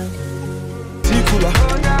 Tikula,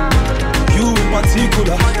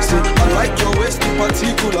 particular. Say I like your waist in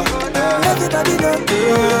particular. Everybody know.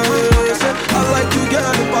 Say I like you,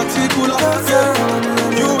 girl, in particular.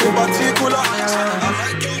 Yeah, you in particular. I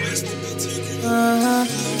like your waist in particular.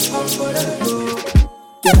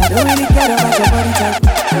 Yeah, I don't really care about your body type.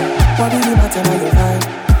 What really matter now your vibe?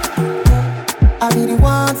 I be the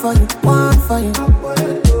one for you, one for you.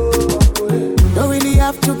 Don't really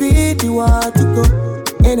have to be the one to go.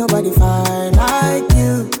 Ain't nobody fine like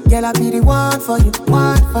you. Girl, I be the one for you,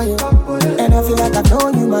 one for you. And I feel like I've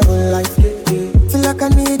known you my whole life. Feel like I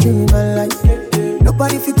need you in my life.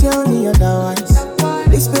 Nobody fit tell me otherwise.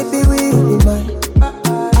 This baby will be mine.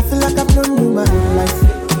 I feel like I've known you my whole life.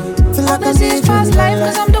 Feel like I need you in my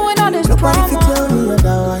life. I'm doing all this Nobody fit tell me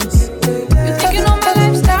otherwise. You think you know my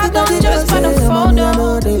lifestyle, don't just find a photo.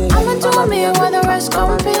 I'ma do me while the rest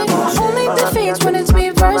compete. Only defeats when it's me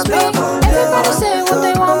versus me. Everybody say what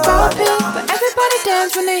they want about me, but everybody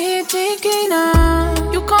dance when they hear Tiki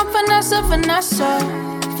now. You come finesse.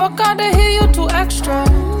 Fuck out to hear you too extra.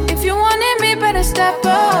 If you wanted me, better step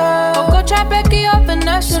up. Or go try Becky or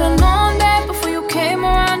Vanessa. Should've known that before you came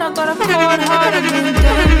around. I got a cold heart and you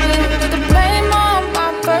damn it. The blame on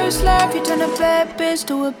my first love. You turn a bad bitch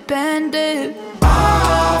to a bandit.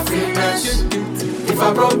 Happiness. If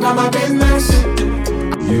I broke down my business,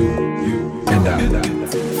 you and I.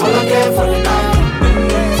 Fall again for the night.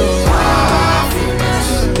 Happiness.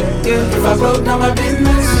 If I broke down my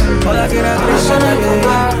business, all I get out is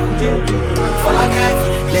fall again.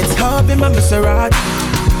 Let's hop in my Maserati.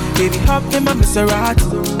 Baby, hop in my Maserati.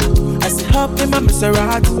 I said hop in my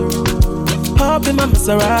Maserati. Hop in my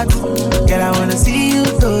Maserati. Girl, I wanna see you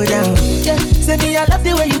go down. Yeah, say me I love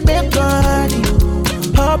the way you bend body.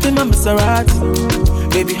 Hop in my Maserati.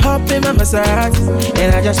 Baby, hop in my Maserati.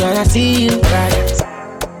 And I just wanna see you ride.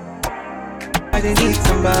 I need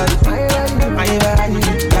somebody. I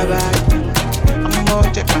need somebody. I'm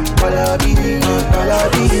gonna check all of you.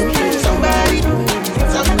 Somebody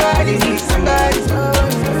needs somebody.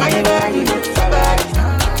 I need somebody.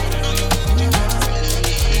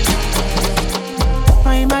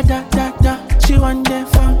 My da. She want the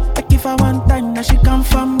fun. Like if I want time, now she come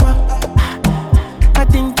from what? I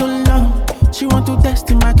think too long. She want to test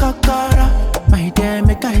in my kakara. My dear,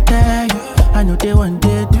 make I tell you. I know they one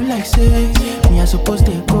day do like say me I supposed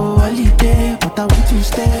to go holiday, but I want to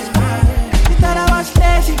stay. She thought I was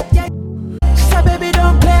lazy. She said, baby,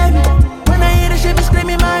 don't play me. When I hear the shit, be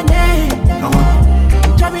screaming my name.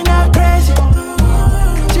 Driving her crazy.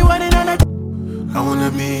 She wanted on a I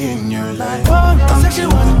wanna be in your life. Oh, said she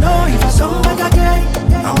wanna know if I come back again.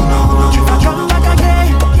 I wanna hold you. If I come back again,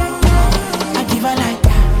 I give her like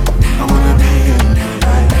that. I wanna be in your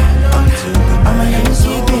life until the night is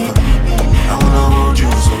over. I wanna hold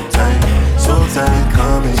you so tight,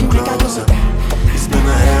 coming closer. It's been a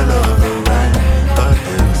hell of a ride, but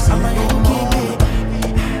there's no more.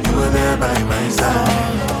 You were there by my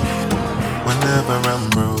side. Whenever I'm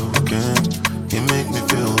broken, you make me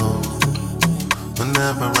feel whole.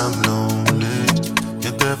 Whenever I'm lonely,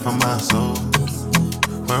 you're there for my soul.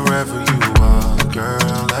 Wherever you are,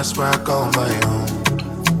 girl, that's where I call my own.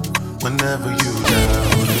 Whenever you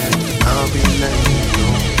doubt it, I'll be letting you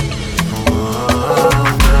know. Oh,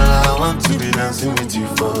 girl, I want to be dancing with you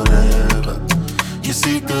forever. You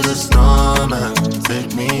see through the storm and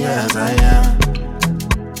take me as I am.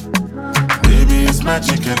 Baby, it's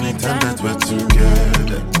magic anytime that we're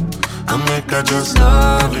together. I make I just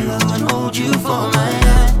love you and hold you for my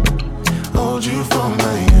hand. Hold you for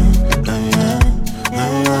my hand.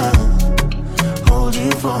 Hold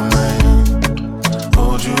you for my hand.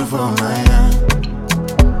 Hold you for my hand.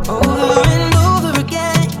 Over and over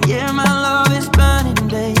again, yeah, my love is burning,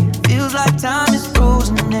 babe. Feels like time is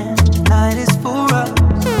frozen and the night is for us.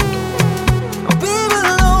 We're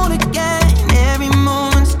alone again, every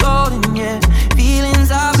moment's golden, yeah.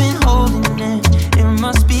 Feelings I've been holding in, it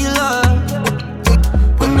must be love.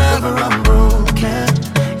 Whenever I'm broken,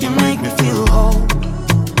 you make me feel whole.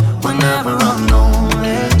 Whenever I'm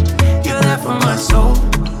lonely, you're there for my soul.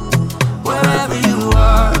 Wherever you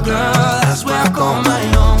are, girl, that's where I call my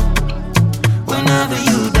own. Whenever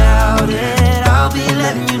you doubt it, I'll be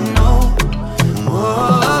letting you know.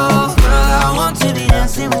 Oh, girl, I want to be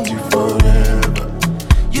dancing with you forever.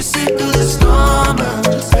 You see through the storm and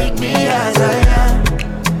just take me as I am.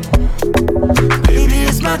 Baby,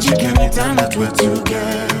 it's magic anytime that we're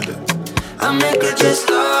together. I make her just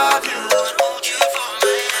love you and hold you for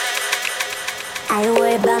my hand. I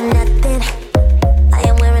worry about nothing. I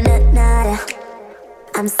am wearing a nada.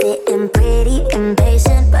 I'm sitting pretty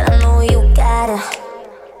impatient, but I know you gotta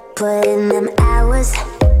put in them hours.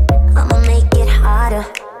 I'ma make it harder.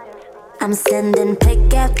 I'm sending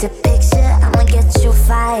pick after picture. I'ma get you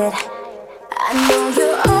fired. I know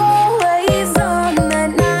you're always on that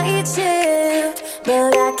night shift,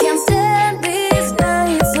 but I can't stand these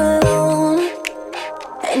nights alone.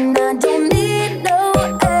 And I don't need no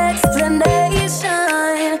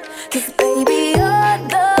explanation, 'cause baby, you're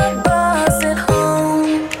the boss at home.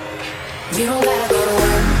 You don't gotta go to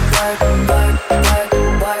work, work, work, work,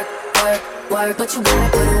 work, work, work, but you gotta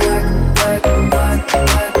go to work, work, work,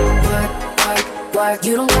 work, work, work, work.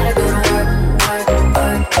 You don't gotta go to work, work,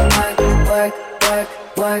 work, work, work, work,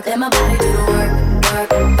 work. Let my body do the work, work,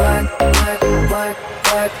 work, work, work,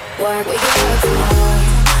 work, work. We can work tomorrow.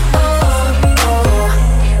 Oh, oh.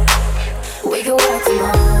 We can work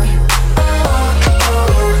tomorrow. Oh, oh.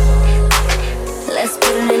 Let's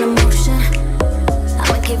put it in motion.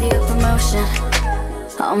 I'ma give you a promotion.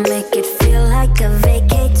 I'll make it feel like a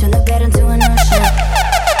vacate. Turn the bed into an ocean.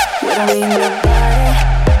 We don't need nobody,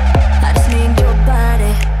 I just need your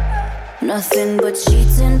body. Nothing but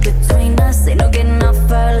cheating between us, ain't no getting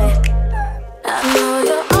off early. I know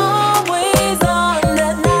you're always on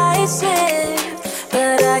that night shift,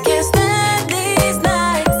 but I can't stand these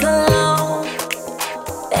nights alone.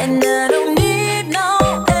 And I don't need no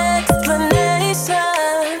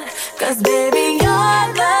explanation, 'cause baby, you're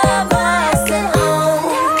the boss at home.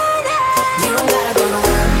 You don't gotta go to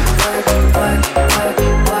work, work, work, work,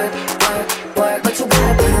 work, work, work, but you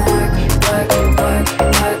gotta go to work, work, work,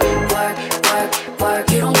 work, work, work, work.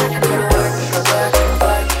 You don't gotta go to work, work, work,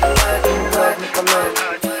 work, work, work.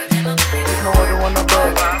 No other one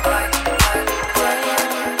above.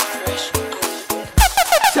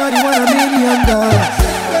 Shawty want $1 million.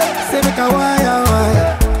 Say make a wire,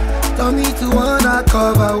 wire. Don't need to wanna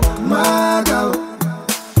cover my girl.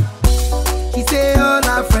 He say all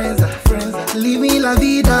our friends are living la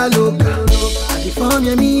vida loca. And if I'm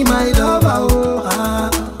me, my lover, oh, ah.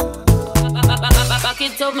 Back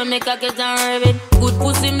it up, me make a get and rev it. Good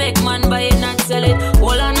pussy make man buy it and sell it.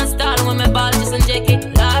 All on a style when me ball this and check it.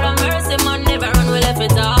 Lord of mercy, man never run, we left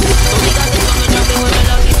it off. So me got it, so me drop it when me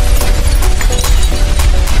love it.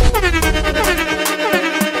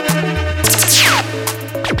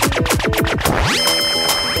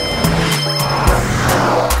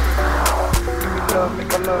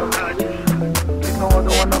 Make a love. There's no other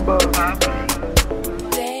one above.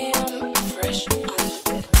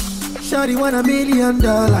 Shawty want $1 million.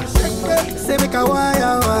 Say make a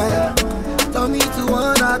wire, wire. Don't need to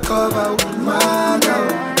wanna cover my girl.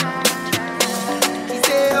 He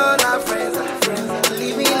say all our friends are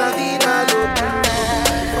living la vida loca.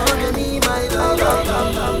 For me, my lover.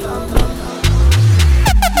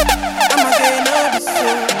 I'm again, no be so.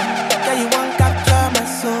 Yeah, you want capture my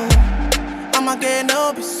soul. I'm again, no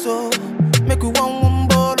be so. Make we one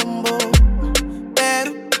bolombo.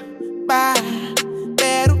 Better, bye.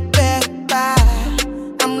 Better, bye.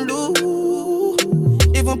 I'm loose.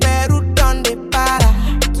 Even better done the para.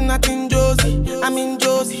 Tonight in Josie, I'm in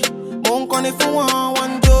Josie. Won't call it for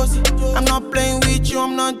one Josie. I'm not playing with you,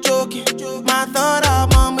 I'm not joking. My thought of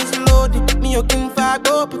mom is loaded. Me, you can fuck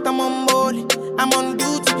up, but I'm on molly. I'm on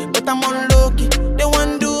duty, but I'm on low-key. They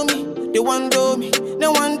want do me, they want do me. They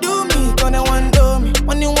want do me, cause they want do me.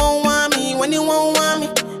 When you won't want me, when you won't want me.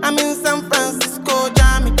 I'm in San Francisco,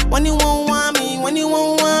 Jammy. When you won't want me, when you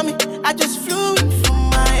won't want me. I just flew in from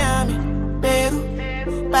Miami. Peru,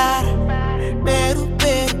 para, Peru,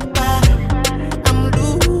 para. I'm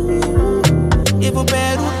loose, even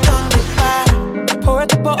Peru done the para. Pour at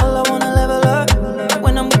the bottle, I wanna level up.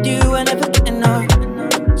 When I'm with you, I never get enough.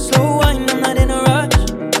 Slow wine, I'm not in a rush.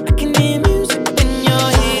 I can hear music when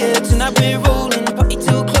you're here. Tonight we're rolling, party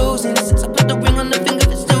till closing. Since I put the ring on the finger,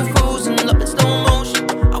 it's still frozen. Love in slow motion,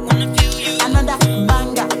 I wanna feel you. Another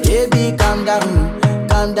banger. Baby, calm down,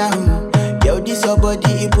 calm down. Yo, this your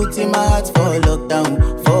body, it puts in my heart for lockdown,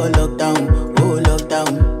 oh lockdown.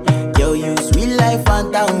 Yo, you sweet life,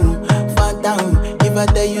 phantom. If I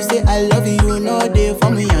tell you say I love you, you know they for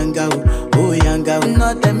me, young girl, oh young girl.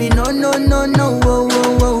 No, tell me no, oh, oh,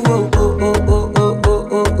 oh, oh, oh, oh, oh, oh,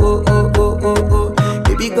 oh, oh, oh, oh, oh, oh.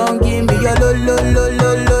 Baby, gon' give me your lo, oh,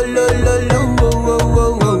 oh,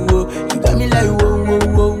 oh, oh, oh. You got me like whoa, oh,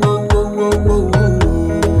 oh, oh, oh, oh, oh,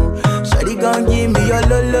 oh. Shawty gon' give me your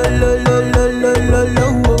lo, oh, oh,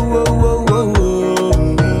 oh, oh,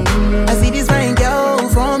 oh. I see this fine girl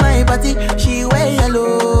from my party, she wear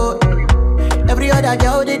yellow. Every other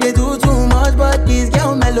girl they do too much, but this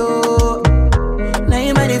girl mellow. Now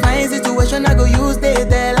in my divine situation, I go use they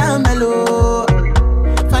tell I'm mellow.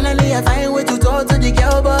 Finally I find way to talk to the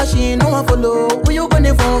girl, but she ain't no one follow. Who you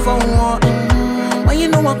gonna phone for one? When you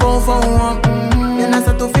know I come for one, then I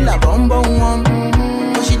start to feel a bum one.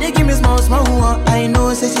 But she dey give me small one. I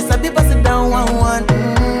know, say she sabi pass it down one.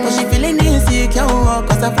 But she feeling insecure.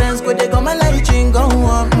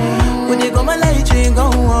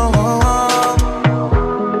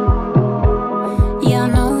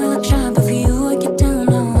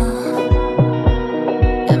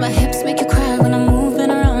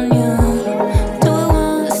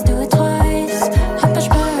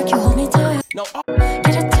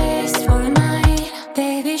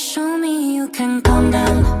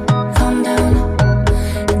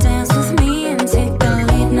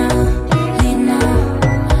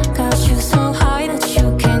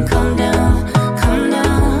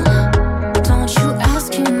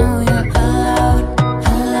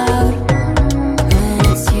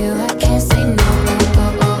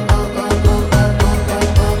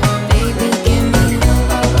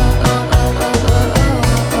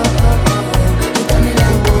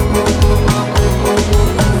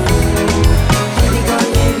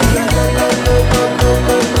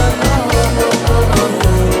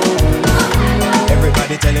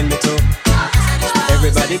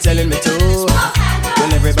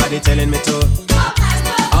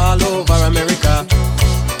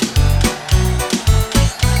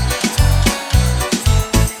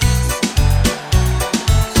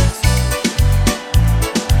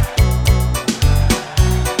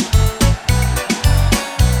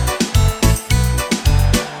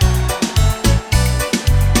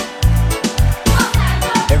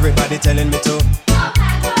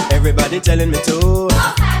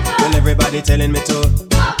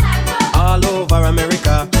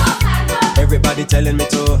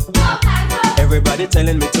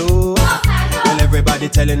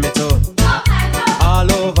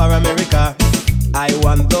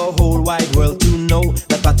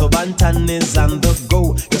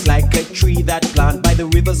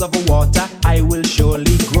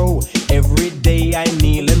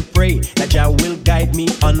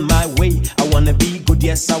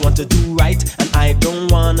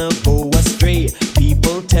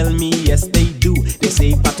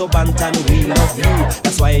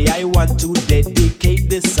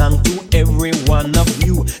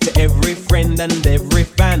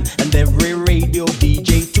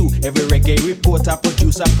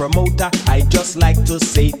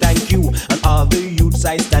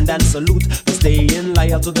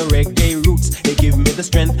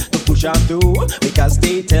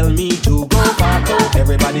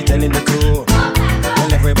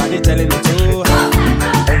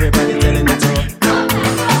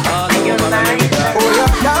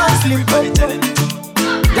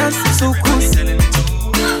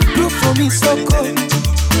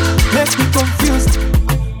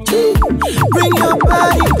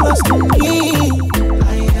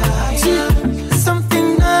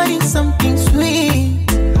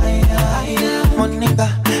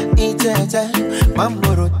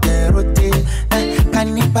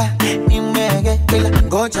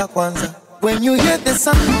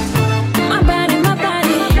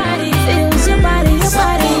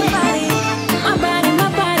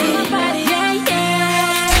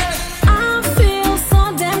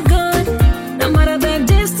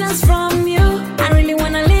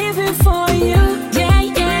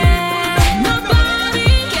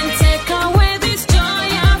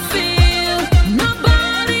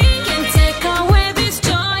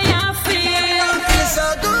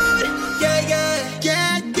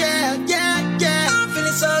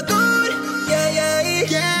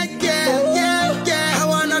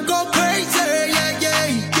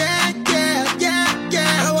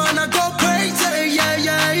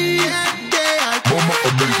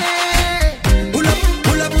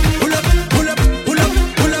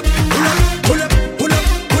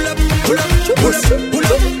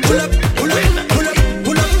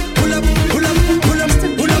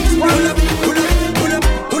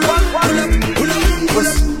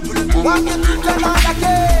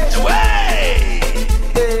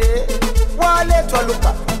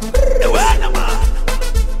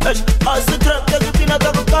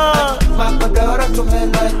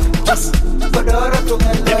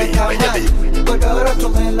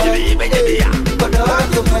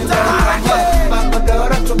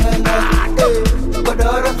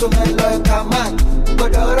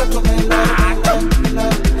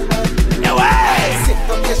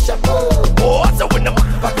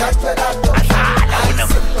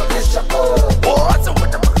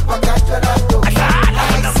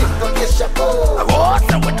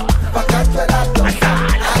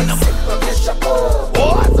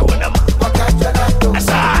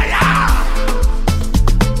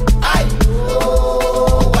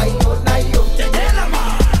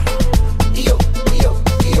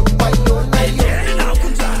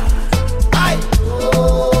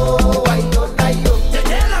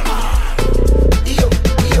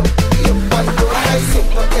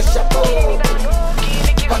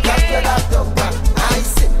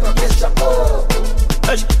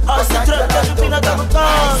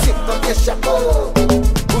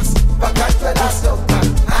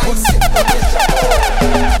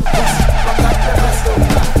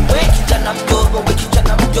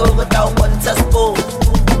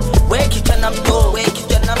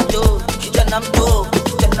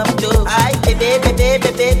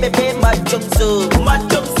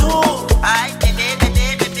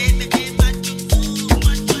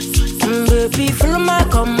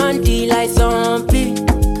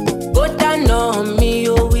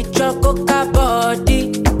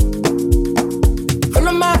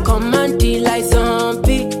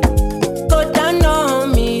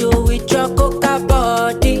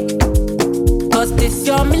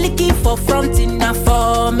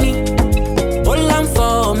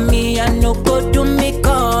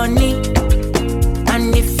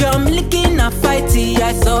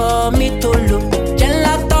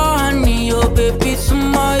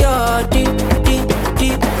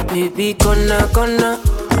 Baby, gonna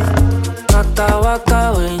waka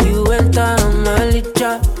waka when you enter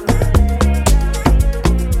Malicha.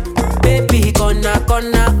 Baby, gonna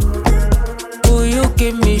will you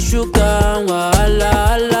give me sugar?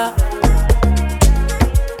 Wahala.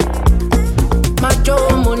 Macho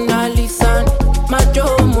Mona Lisa,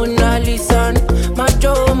 Macho Mona Lisa,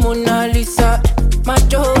 Macho Mona Lisa,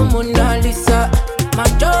 Macho Mona Lisa,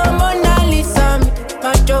 Macho Mona Lisa,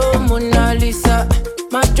 Macho Mona Lisa,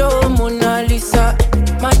 Macho Mona Lisa,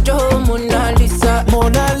 Macho Mona Lisa.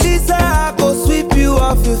 Mona Lisa, I go sweep you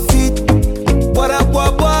off your feet. What up,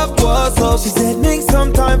 what's up? She said, make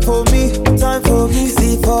some time for me, time for me.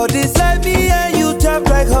 See, for this like me and you tap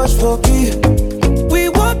like hush for me. We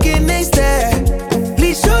walking next there,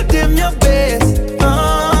 please show them your best.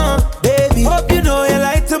 Baby, hope you know you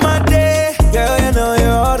light to my day. Girl, you know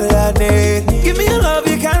you're all that I need. Give me your love,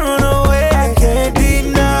 you can't run away. I can't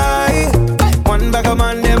deny. One bag of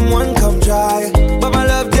man, them one come try. But my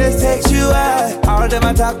love just takes you high. All them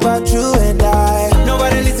I talk about you and I.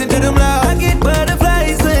 Nobody listen to them loud. I get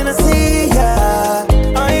butterflies when I see ya.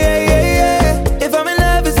 Oh yeah. If I'm in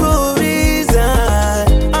love, it's for a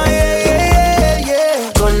reason. Oh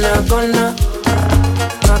yeah. Gonna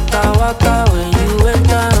waka when you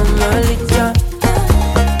enter Malicha.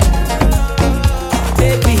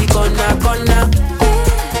 Baby, gonna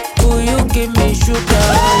will you give me sugar?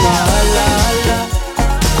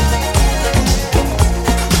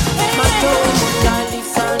 Macho Mona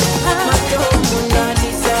Lisa,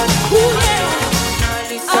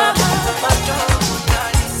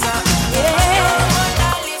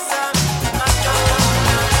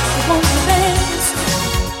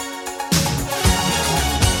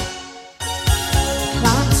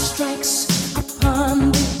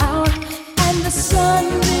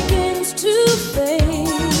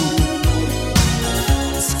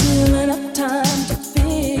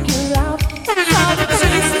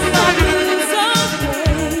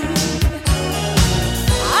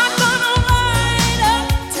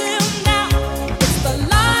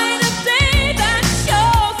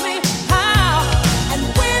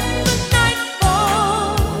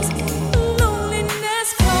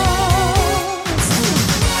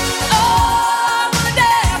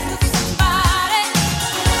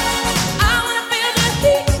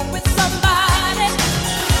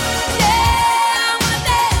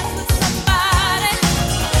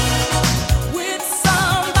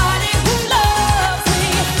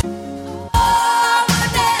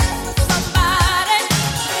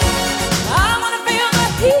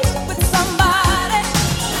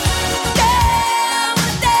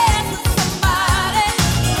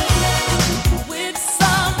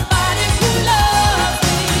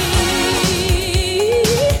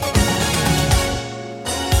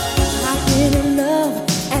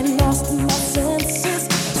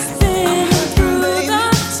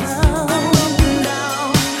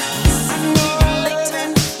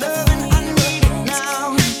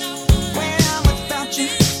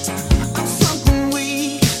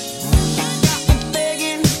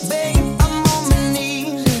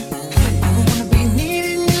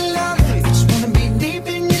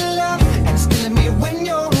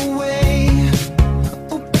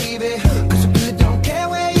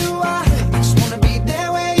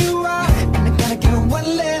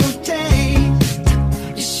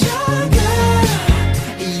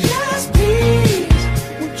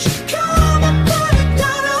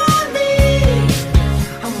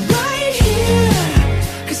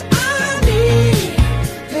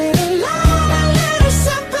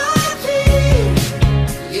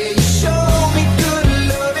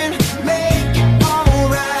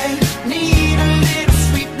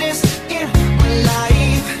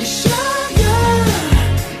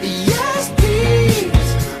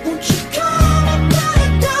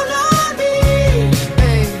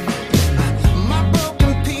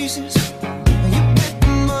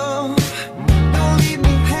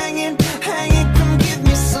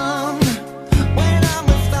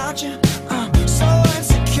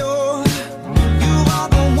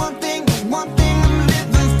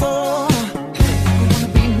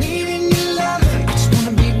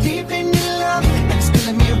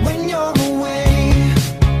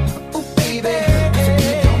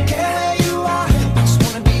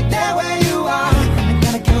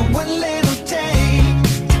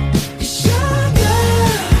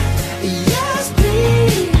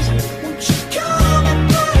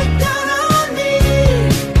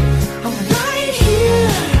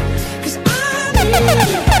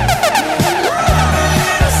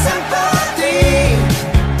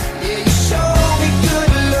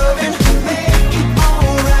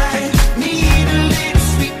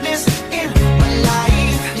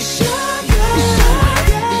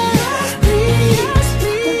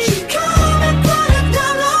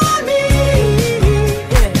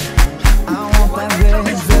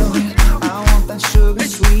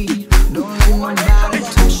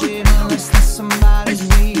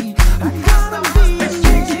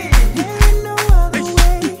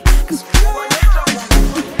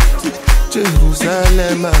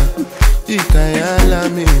 Jerusalem,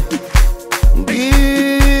 Ikayalami,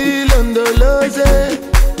 Gilondoloze,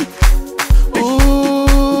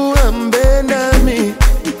 Ambenami,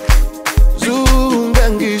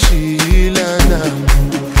 Zungangishilana,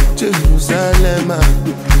 Jerusalem,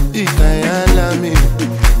 Ikayalami,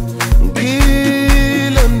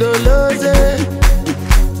 Gilondoloze,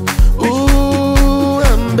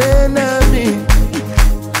 Ambenami,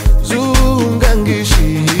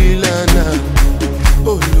 Zungangishilana,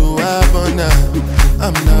 Oluwabona.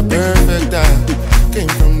 I'm not perfect, I came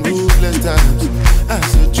from ruthless times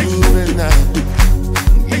as a juvenile.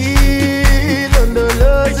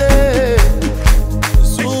 Ilondoloze,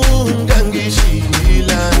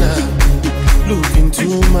 Zungangishilana. Look into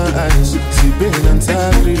my eyes, see pain and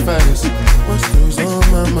sacrifice. What's goes on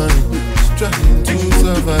my mind, struggling to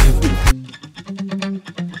survive.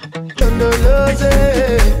 Ilondoloze,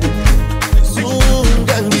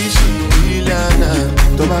 Zungangishilana.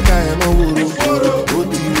 Tomaka emo wuro,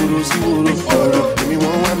 oti wuro si wuro, me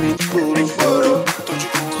want me wuro.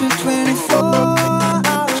 24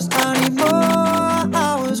 hours, I need more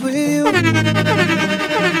hours with you.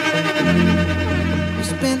 We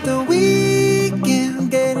spent the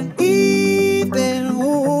weekend getting even.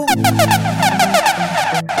 Ooh.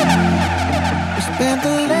 We spent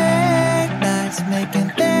the late nights making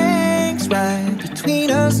things right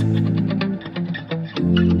between us.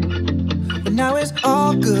 But now it's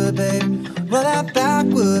all good, babe. Roll that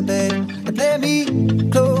backward, babe, and play me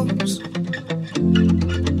close.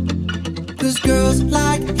 Cause girls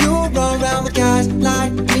like you run around with guys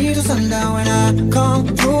like me till sundown. When I come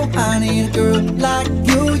through, I need a girl like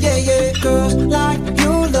you, yeah, yeah. Girls like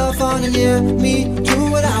you love fun and yeah, me do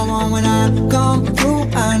what I want. When I come through,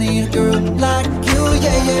 I need a girl like you,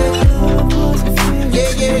 yeah, yeah.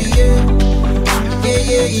 Yeah, yeah, yeah. Yeah,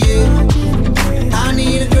 yeah, yeah. I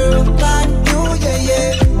need a girl like you, yeah,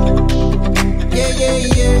 yeah. Yeah, yeah,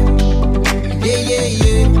 yeah. Yeah, yeah,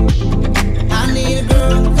 yeah. I need a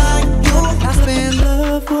girl like you. When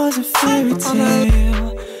love was a fairy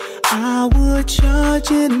tale, I would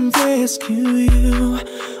charge in and rescue you.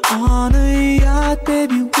 On a yacht,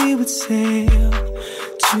 baby, we would sail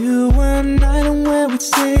to a night and where we'd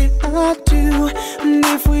say I do. And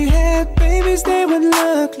if we had babies, they would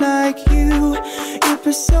look like you. It'd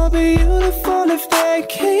be so beautiful if they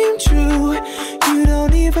came true. You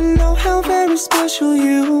don't even know how very special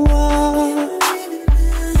you are.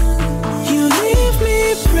 You leave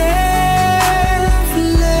me breathless.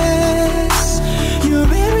 You're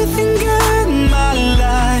everything good in my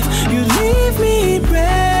life. You leave me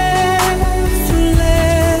breathless.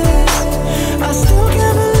 I still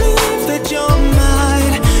can't believe that you're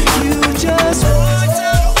mine. You just walked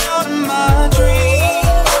out of my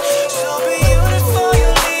dreams. So beautiful,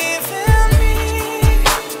 you're leaving me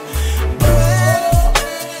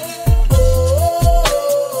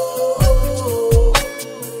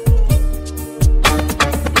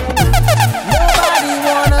Nobody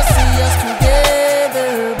wanna see us together,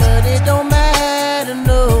 but it don't matter,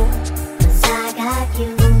 no. 'Cause I got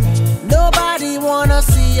you. Nobody wanna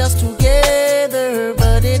see us together,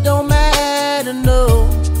 but it don't matter, no.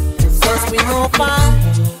 'Cause we gon' fight.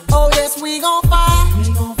 Oh yes, we gon' fight.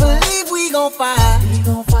 Believe we gon' fight.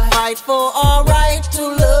 Fight for our right to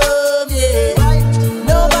love, yeah.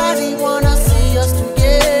 Nobody wanna see us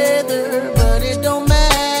together, but it don't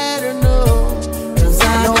matter, no. 'Cause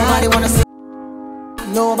nobody wanna see.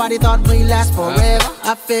 Nobody thought we'd last forever.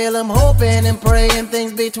 I feel I'm hoping and praying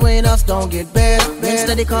things between us don't get better. Men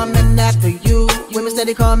steady coming after you, women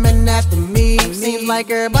steady coming after me. Seems like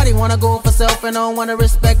everybody wanna go for self and don't wanna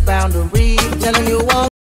respect boundaries. Telling you all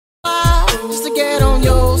just to get on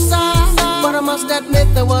your side. But I must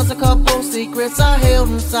admit there was a couple secrets I held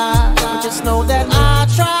inside. But just know that I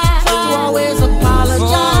tried to always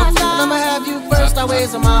apologize. And I'ma have you first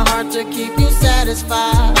always in my heart to keep you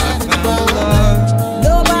satisfied. But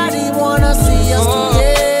nobody wanna see us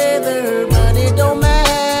together, but it don't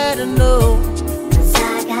matter, no. 'Cause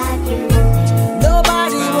I got you.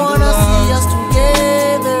 Nobody wanna see us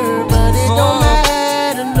together, but it don't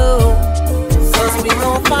matter, no. 'Cause we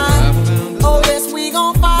gon' fight. Oh yes, we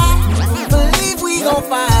gon' fight. Believe we gon'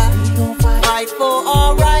 fight. Fight for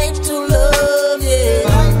our right to love, yeah.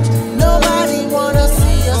 Nobody wanna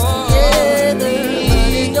see us together,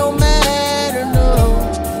 but it don't matter, no.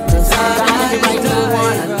 'Cause I gotta be right to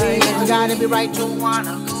wanna leave. I gotta be right to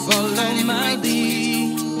wanna follow my lead.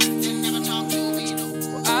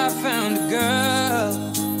 Well, I found a girl,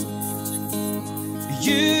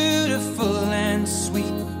 beautiful and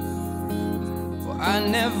sweet. Well, I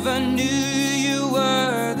never knew you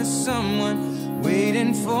were the someone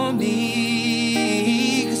waiting for me.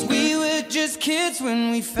 'Cause we were just kids when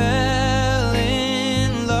we fell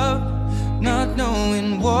in love, not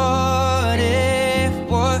knowing what it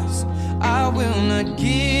was. I will not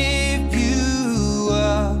give you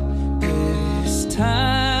up this time,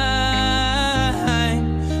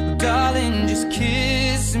 darling, just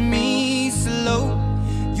kiss me slow.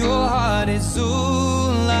 Your heart is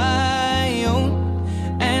all I own,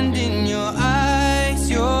 and in your eyes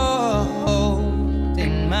you're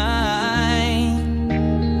holding mine.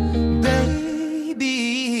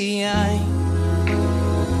 Baby, I'm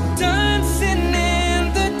dancing in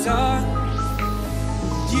the dark,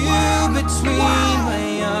 you between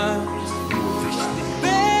my arms,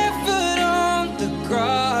 barefoot on the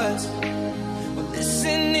grass,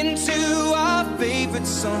 listening to our favorite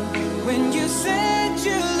song. When you said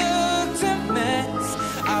you looked a mess,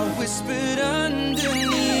 I whispered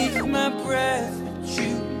underneath my breath, but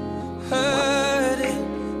you heard it.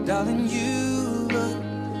 Darling, you look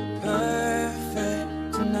perfect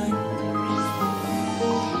tonight.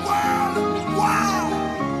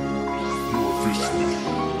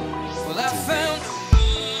 Well, I found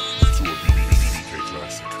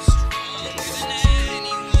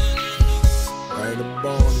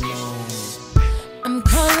I'm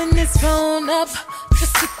calling this phone up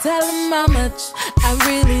just to tell him how much I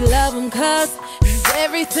really love him, 'cause he's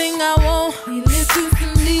everything I want. He listens to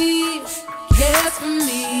me, cares for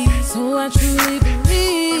me, so I truly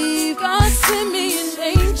believe God sent me an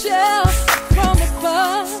angel from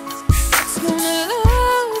above. It's gonna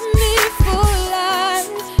love me for life,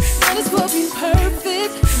 and it's will be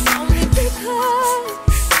perfect only because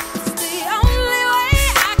it's the only way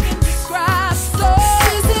I can describe. So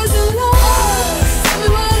this is love, tell me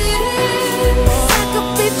what it is. I could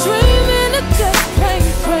be dreaming of just plain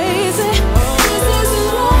crazy. This is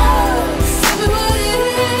love, tell me what it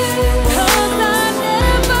is, 'cause I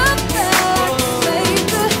never felt like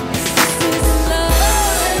this. This is love,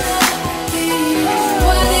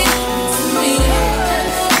 what it is to me.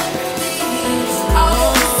 Oh,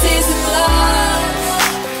 this is love, what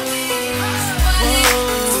it is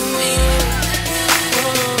to me.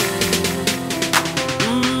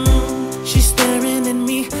 She's staring at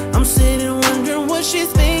me, I'm sitting wondering what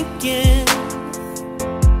she's thinking.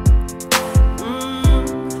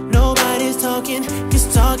 Nobody's talking, 'cause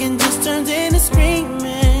talking just turns into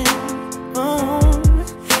screaming. Oh,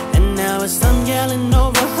 and now it's I'm yelling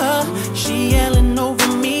over her, she yelling over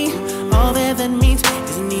me. All that means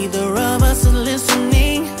is neither of us is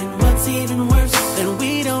listening. And what's even worse, that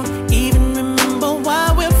we don't even remember why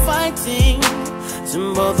we're fighting. So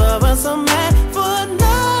both of us are mad for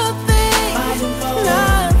nothing,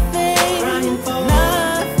 nothing,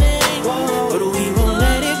 nothing. But we won't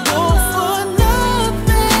let it go for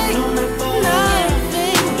nothing,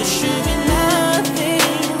 nothing. There should be nothing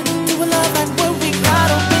to a love like what we got.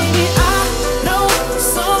 Oh baby, I know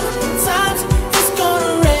sometimes it's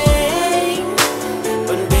gonna rain,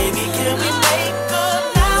 but baby, can we make up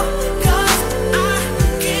now? 'Cause I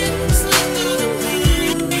can't sleep through the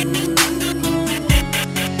pain.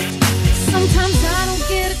 Sometimes I don't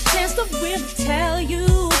get a chance to really tell you,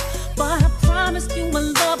 but I promise you my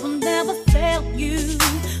love will never fail you.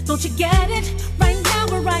 Don't you get it? Right now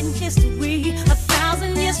we're writing history.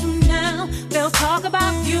 1,000 years from now, they'll talk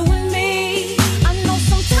about you and me. I know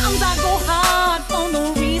sometimes I go hard for no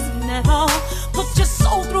reason at all. Put your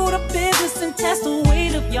soul through the business and test the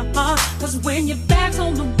weight of your heart. 'Cause when your back's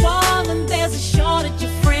on the wall and there's a shortage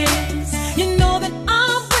of friends, you know that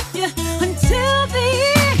I'm with you until the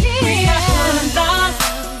end. We are pulling off.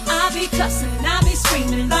 I'll be cussing, I'll be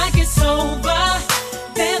screaming like it's over.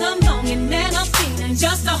 Then I'm longing and I'm feeling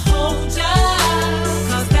just to hold ya,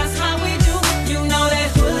 'cause that's how we do. You know that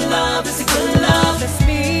good love is a good love. That's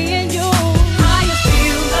me and you. How you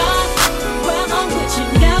feel, love? Well, I'm with you,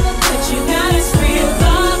 never quit you. That is real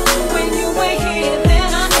love. When you ain't here, then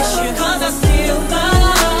I miss you, 'cause I still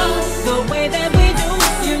love the way that we do.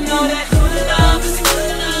 You know that good love is a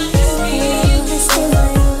good love. That's me and you.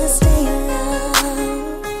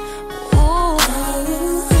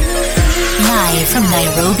 Live from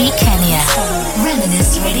Nairobi, Kenya.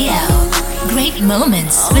 Reminisce Radio. Great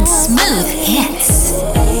moments with smooth hits.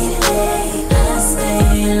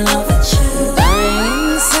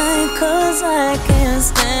 Cause I can't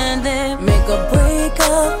stand it. Make a break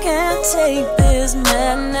up, can't take this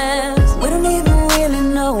madness. We don't even really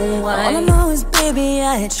know why. All I know is, baby,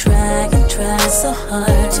 I try and try so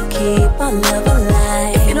hard to keep our love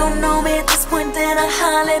alive. If you don't know me at this point, then I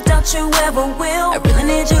highly doubt you ever will. I really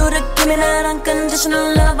need you to give me that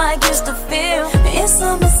unconditional love I used to feel. It's so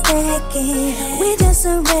mistaken, we just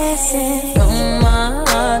arrested from our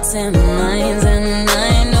hearts and minds. And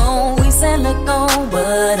I know we said let go,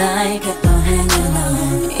 but I kept on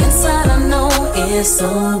your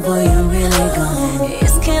soul, boy, you're really gone.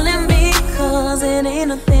 It's killing me, cause it ain't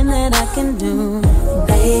nothing that I can do.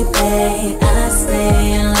 Baby, I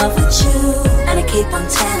stay in love with you, and I keep on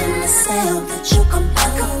telling myself that you come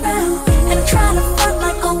back around. And I'm trying to fuck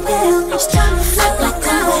like a whale, just trying to fuck like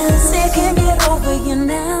a whale. Say I can't get over you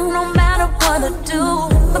now, no matter what I do.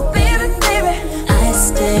 But baby, baby, I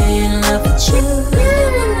stay in love with you.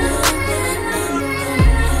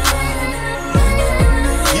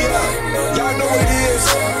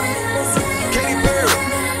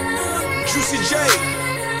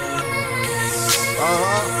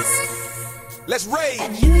 Let's rage.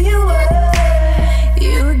 And here you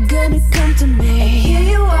were gonna come to me. And here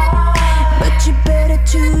you are, but you better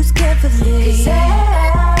choose carefully. 'Cause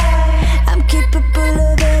I'm capable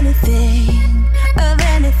of anything,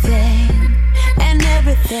 and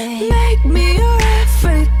everything. Make me your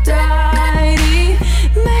Aphrodite,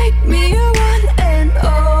 make me your one and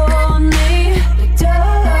only.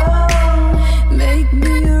 Don't make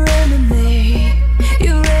me your enemy,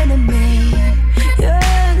 your enemy, your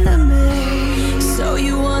enemy. So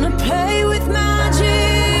you wanna play with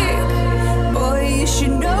magic? Boy, you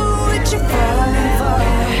should know what you're falling for.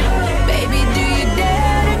 Baby, do you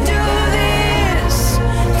dare to do this?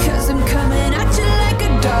 'Cause I'm coming at you like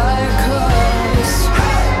a dark horse.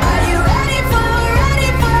 Are you ready for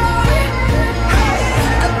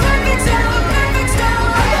a perfect storm, perfect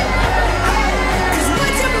storm? 'Cause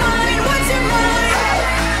what's your mind, what's your mind?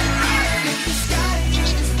 The sky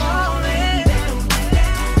is falling.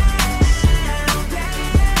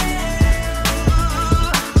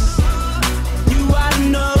 You ought to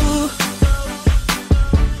know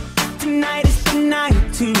tonight is the night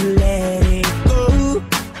to let it go.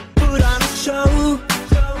 Put on a show.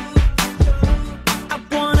 I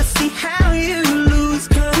wanna see how you lose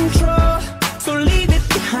control. So leave it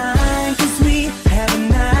behind, 'cause we have a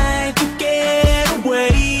night to get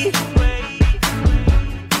away.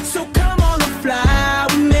 So come on and fly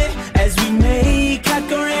with me as we make our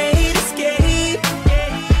great escape.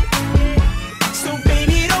 So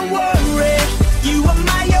baby, don't worry, you are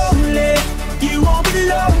my only. You won't be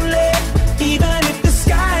lonely, even if the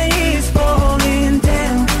sky is falling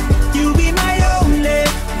down. You'll be my only,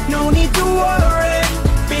 no need to worry.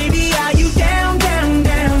 Baby, are you down, down,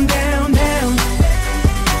 down, down, down?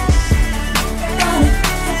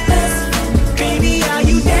 Baby, are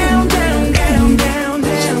you down, down, down, down, down?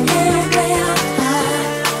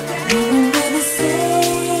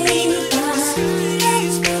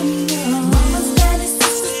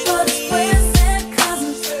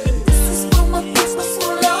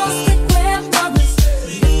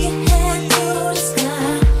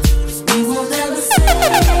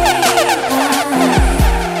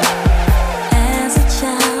 As a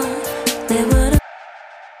child, there were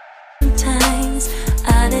times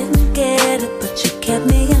I didn't get it, but you kept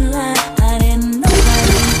me in line. I didn't know why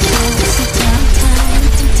you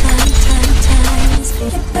sometimes.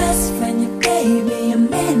 Your best friend, your baby, your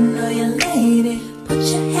man or your lady. Put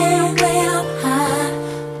your hand way up high.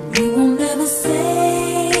 We won't ever say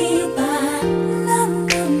bye. No,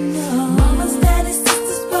 no, no. Mamas, daddies,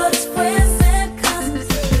 sisters, brothers, friends, and cousins.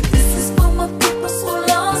 This is for my people who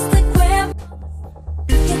lost their grandma.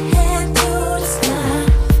 Your hand to the sky.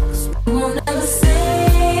 We won't ever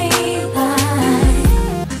say bye.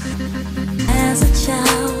 As a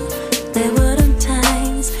child, there were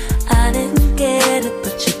times I didn't get it,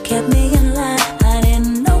 but you kept me in line. I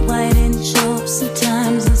didn't know why I didn't show up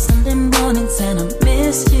sometimes on Sunday mornings, and I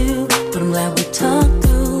missed you. But I'm glad we talked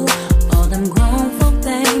through all them grown folk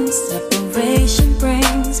things separation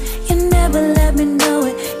brings. You never let me know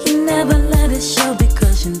it, you never let it show,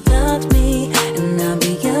 because you loved me and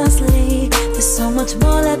obviously there's so much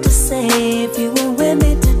more left to say. If you were with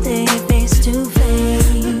me today, face to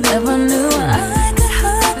face, never knew I could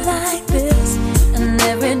hurt like this. And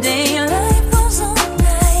every day life goes on.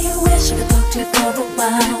 I wish I could talk to you for a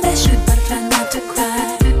while. Wish you better try not to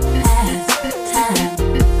cry as time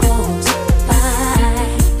goes by.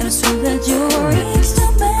 And it's true that you reached a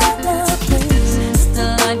better place.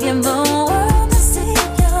 Still I give the world to see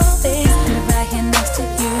your face. And right here next to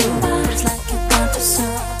you, it's like you're gone too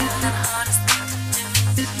soon. The hardest thing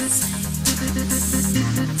to do is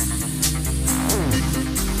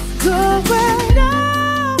Going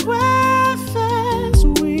nowhere fast,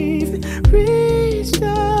 we've reached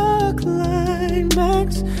the climax.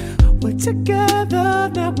 We're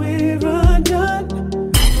together, now we're undone.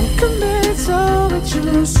 We commit, so we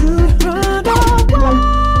choose to run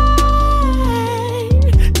away.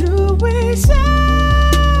 Do we separate?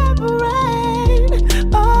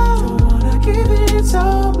 Oh, don't wanna give it, so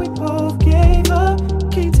we both gave up.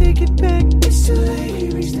 Can't take it back, it's too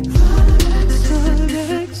late, reach the climax.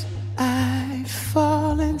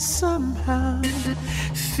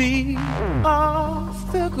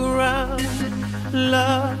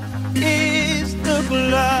 Love is the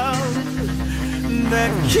cloud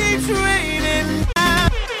that keeps raining down.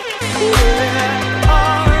 Where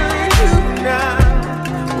are you now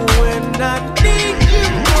when I need you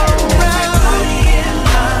around? Everybody in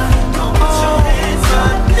love, don't put your hands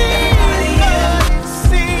up. Everybody in love,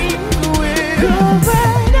 sing with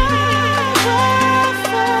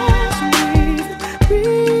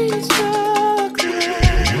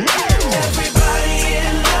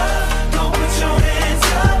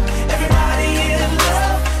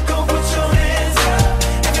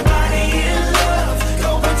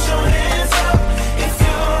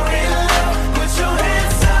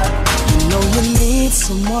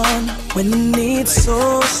someone when the need's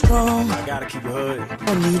so strong. I gotta keep it hood.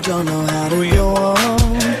 And you don't know how to go on.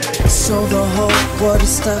 So the whole world is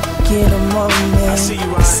stuck in a moment. I see you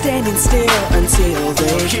right. Standing still until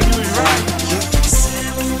they keep you right.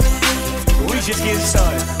 We just getting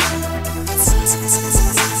started.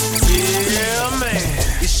 Yeah, man.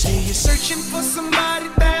 You say you're searching for somebody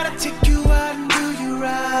that'll take you out and do you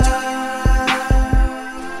right.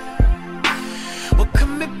 Well,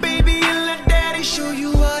 come here, baby, and let daddy show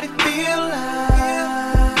you what it feels like.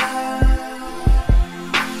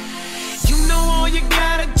 You know all you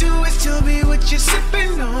gotta do is tell me what you're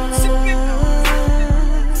sipping on.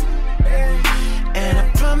 And I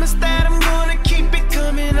promise that I'm gonna keep it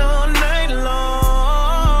coming all night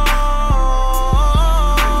long.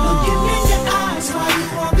 Looking in your eyes while you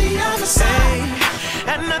on the other side.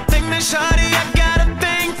 And I think that shawty, I got a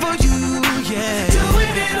thing for you, yeah.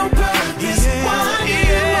 Doing it on purpose, why you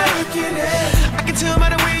working it? I can tell by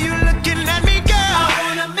the way you looking at me, girl. I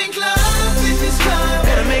wanna make love in this club.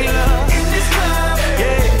 Wanna make love in this club,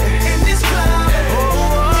 yeah. In this club,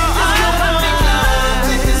 oh, I wanna make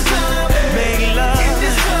love in this club. Make love in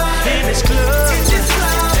this club, in this club,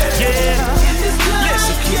 yeah. In this club,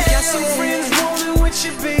 listen, if you got some friends rolling with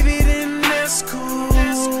you, baby, then that's cool.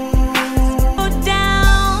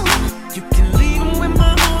 Down. You can leave them with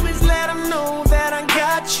my homies, let them know that I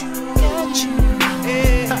got you.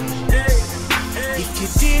 Yeah. If you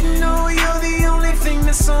didn't know, you're the only thing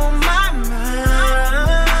that's on my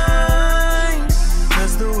mind.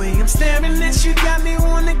 'Cause the way I'm staring at you got me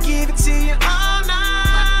wanna give it to you all night.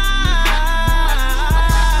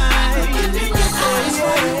 Looking in your eyes,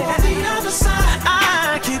 on the other side. I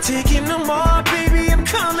can't take it no more, baby, I'm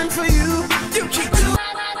coming for you. You keep doing.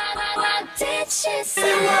 What did she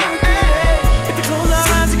say? If you close our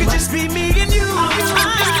eyes, it could just be me and you. In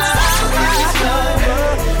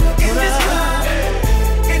this club,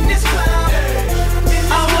 in this club,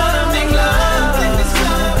 I wanna make love in this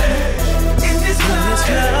club, in this club,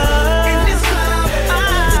 in this club,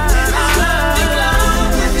 in this club, in this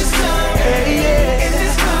club, in this club, in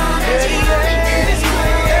this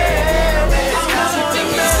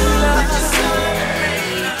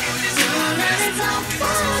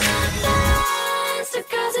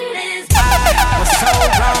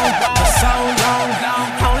For so long,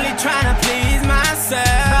 only trying to please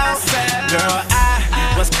myself. Girl,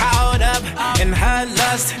 I was caught up in her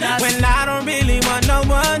lust when I don't really want no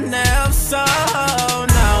one else. So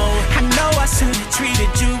no, I know I should have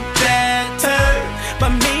treated you better, but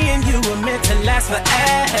me and you were meant to last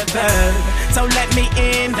forever. So let me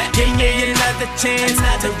in, give me another chance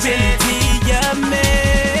to really be your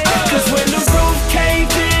man. 'Cause when the roof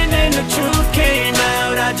caved in and the truth came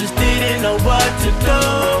out, I just didn't know what to do.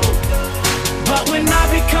 But when I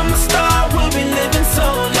become a star, we'll be living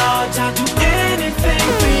so large, I'll do anything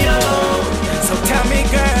for you. So tell me,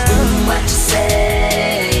 girl, What you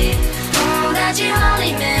say? That you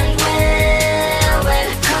only meant well,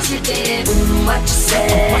 'cause you did. What you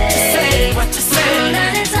say? what you say, what you say?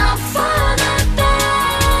 That it's all for the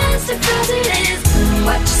best, because it is.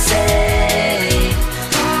 What you say?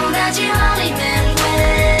 That you only meant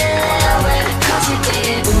well, 'cause you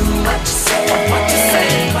did. What you say? What you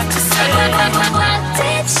say, what you say? What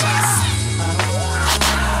did she say?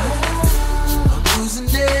 I'm losing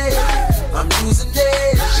it. I'm losing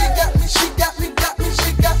it. She got me, she got me, got me,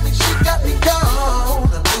 she got me, she got me gone.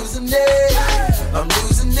 I'm losing it. I'm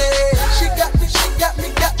losing it. She got me, she got me,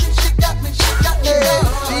 got me, she got me, she got me gone.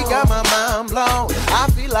 She got my mind blown. I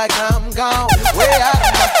feel like I'm gone. Way out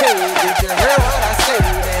of my head. Did you hear what I said?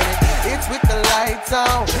 It's with the lights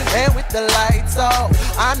on and with the lights off.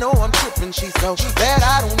 I know I'm tripping. She's so bad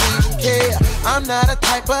I don't even care. I'm not a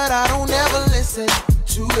type, but I don't ever listen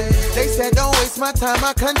to it. They said don't waste my time,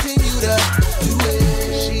 I continue to do it.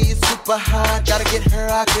 She is super hot, gotta get her,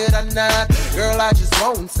 how could I not? Girl, I just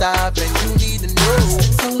won't stop, and you need to know.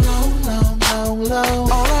 So long, long, long,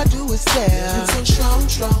 long. All I do is stare. It's so strong,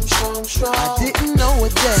 strong, strong, strong. I didn't know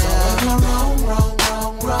it there. So am I wrong, wrong,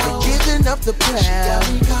 wrong, and giving up the plan. She got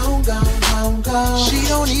me gone. She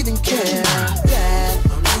don't even care.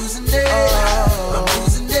 I'm losing it. I'm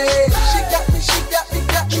losing it. She got me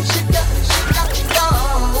gone.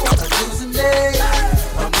 I'm losing it.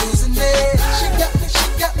 I'm losing it. She got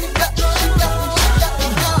me gone.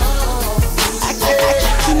 I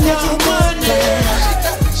can make your bed right.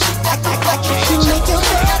 I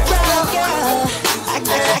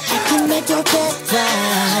can make your bed right.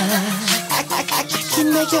 I can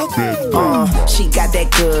make your bed right. She got that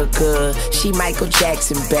good. She Michael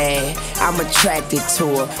Jackson bad. I'm attracted to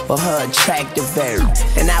her for her attractive verb.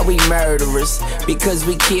 And now we murderers because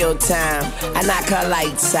we kill time. I knock her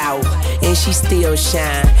lights out and she still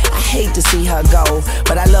shine. I hate to see her go,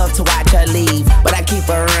 but I love to watch her leave. But I keep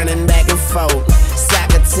her running back and forth.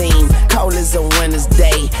 Soccer team, cold as a winter's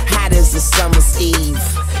day, hot as a summer's eve.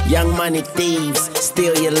 Young money thieves,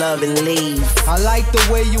 steal your love and leave. I like the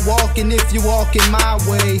way you walking if you walking my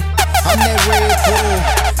way. I'm that Red Bull,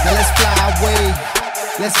 now let's fly away.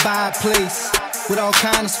 Let's buy a place with all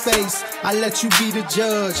kind of space. I let you be the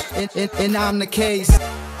judge, and I'm the case.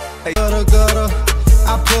 Hey. Gutter,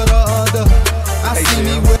 I put her under. I see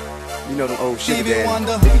me with. You know them old shit Stevie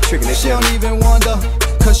Wonder. They be tricking this She shit. don't even wonder,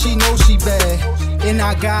 cause she know she bad. And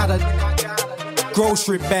I got a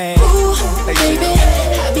grocery bag. Ooh, baby,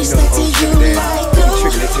 I be stuck to you like glue.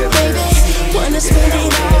 Baby, wanna spend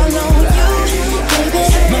it all on you. Baby,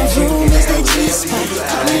 my room is the G-spot.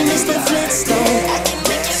 Call me Mr. Flintstone. I can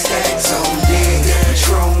make you Sex on deck,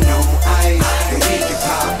 Patron on ice. And we can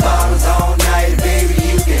pop bottles all night. Baby,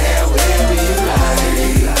 you can have whatever you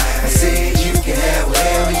like. I said you can have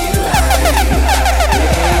whatever you like.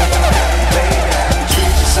 Yeah, baby, I can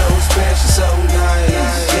treat you so special, so nice.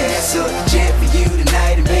 Yeah, so the jet for you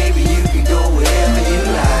tonight. And baby, you can go wherever you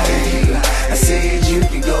like. I said you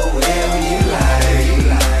can go wherever you like.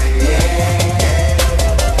 Yeah.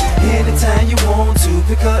 Anytime you want to,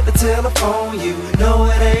 pick up the telephone. You know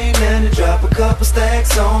it ain't nothing to drop a couple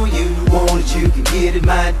stacks on you. Want it, you can get it,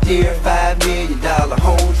 my dear. $5 million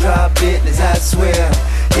home drop business, I swear.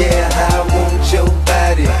 Yeah, I want your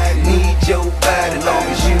body, need your body. Long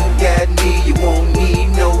as you got me, you won't need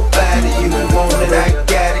nobody. You want it, I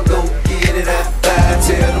got it, go get it, I buy it.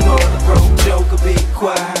 Tell them all the broke joker, be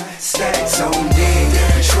quiet. Stacks on deck,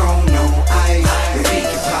 Patron on ice. And we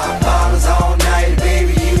can pop bottles all night,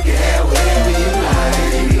 baby. You can have whatever you like.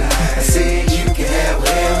 I said you can have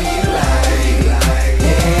whatever you like.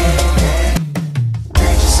 Yeah,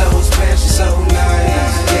 treat you so special, so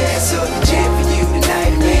nice. Yeah, so the jet for you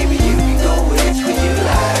tonight, baby. You can go wherever you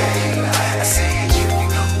like. I said you can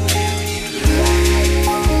go wherever you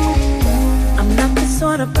like. I'm not the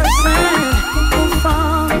sort of person who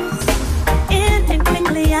falls in and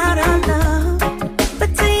quickly out of love.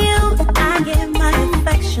 But to you, I give my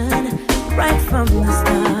affection right from the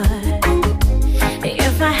start.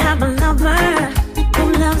 If I have a lover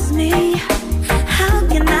who loves me, how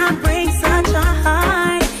can I break such a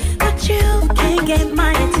heart? But you can't get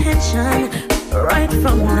my attention right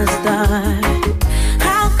from the start.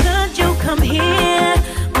 How could you come here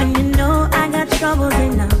when you know I got troubles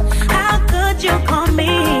enough? How could you call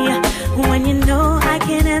me when you know I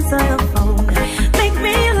can't answer the phone? Make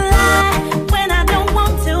me lie when I don't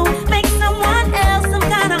want to. Make someone else some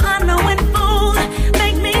kind of unknowing fool.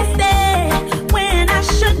 Make me stay when I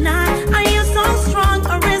should not. Are you so strong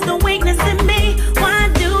or is the weakness in me? Why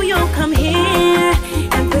do you come here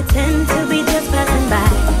and pretend to be just passing by?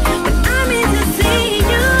 But I mean to see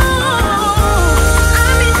you.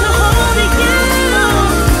 I mean to hold you.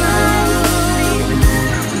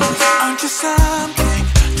 Aren't you something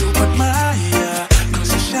to admire? Cause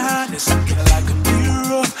you shine is something like a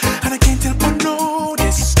mirror. And I can't help but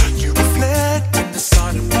notice you reflect in the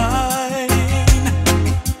sun of mine.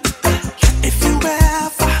 If you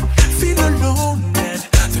ever feel alone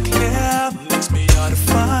and the glare makes me hard to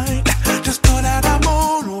find, just know that I'm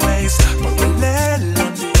always parallel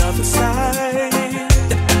on the other side.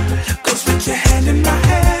 Cause with your hand in my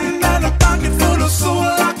hand and a pocket full of soul,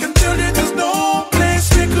 I can tell you there's no place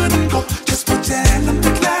we couldn't go. Just put your hand on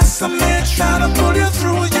the glass, I'm here trying to pull you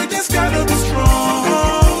through. You just gotta be strong.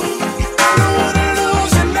 I don't wanna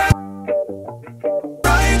lose you now.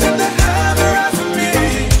 Right in the hammer out for me.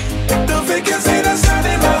 The vacancy that's out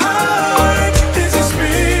in my heart is a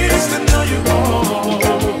space to know you hold.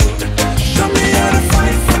 Show me how to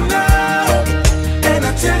fight for now. And I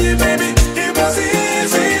tell you, baby, it was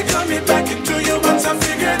easy coming back into you once I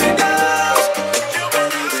figured it out.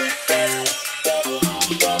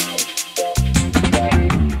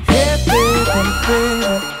 Hey baby,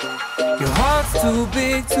 your heart's too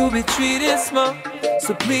big to be treated small.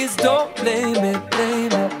 So please don't blame it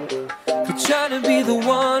for trying to be the the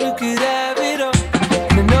one who could have it all.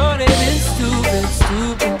 And I know they've been stupid,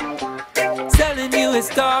 telling you it's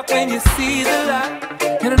dark when you see the light.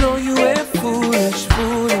 And I know you ain't foolish.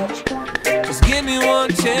 Just give me one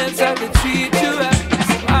chance, I can treat you right.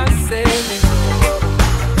 So I say,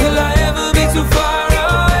 will I ever be too far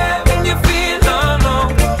away when you feel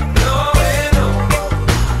alone? No way, no.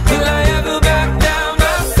 Will I ever back down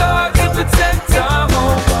my sword to protect our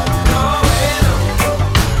home? No way, no.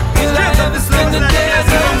 Will I ever spend the day as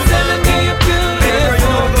I'm telling me you're beautiful?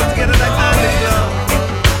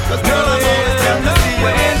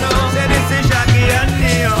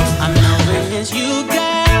 I'm knowing it's you,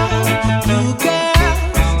 girl.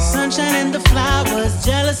 Sunshine and the flowers,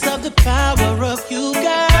 jealous of the power of you,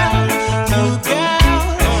 girl.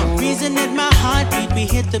 Reason that my heartbeat, we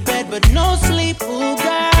hit the bed, but no sleep, ooh,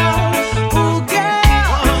 girl.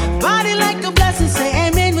 Body like a blessing, say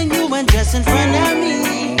amen when you undress in front of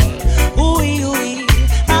me. Ooh,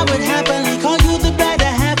 I would happily call you the better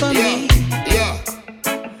half of me. Yeah.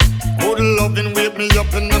 Good loving, wake me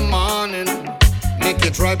up in the morning. Make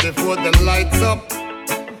it right before the lights up.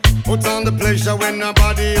 Put on the pleasure when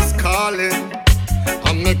nobody is calling.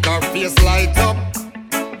 And make our face light up.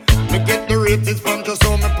 Me get the ratings from just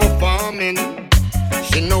how me performing.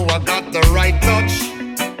 She know I got the right touch.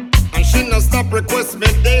 And she no stop request me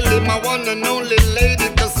daily. My one and only lady,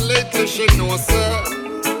 cause lately she knows her.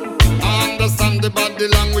 I understand the body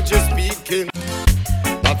language you're speaking.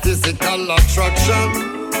 That physical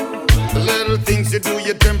attraction. The little things you do,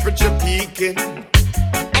 your temperature peaking.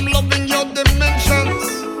 I'm loving your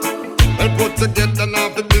dimensions. Well put together now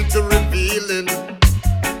the beauty revealing.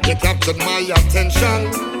 You captured my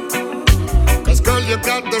attention. Cause girl you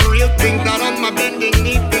got the real thing that on my bending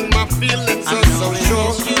knee thing. My feelings are so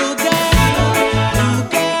sure. You girl,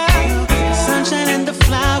 sunshine and the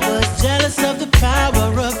flowers, jealous of the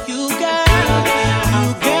power of you, girl.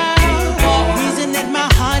 Reason that my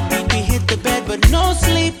heartbeat, we hit the bed, but no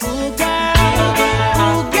sleep, ooh, girl.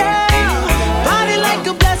 Body like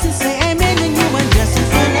a blessing, say amen when you undress in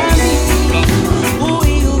front of me. Ooh,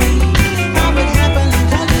 I would happily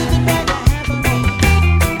call you the better half of me.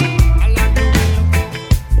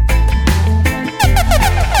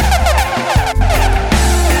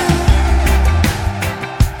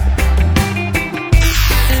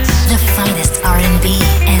 The finest R&B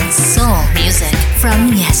and soul music from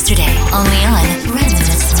yesterday. Only on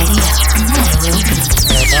Reminisce Radio.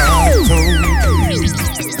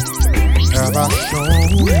 Have I shown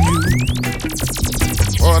you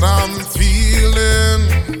what I'm feeling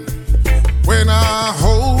when I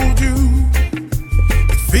hold you?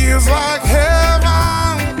 It feels like heaven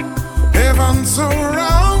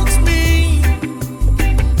surrounds me.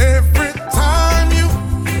 Every time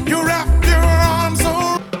you wrap your arms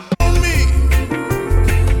around me.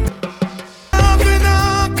 Nothing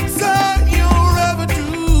I could say you'll ever do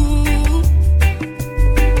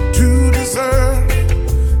to deserve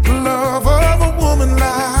the love of a woman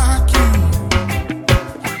like you.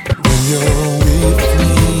 When you're with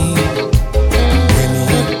me, when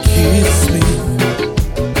you kiss me,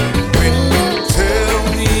 when you tell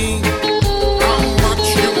me how much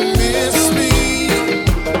you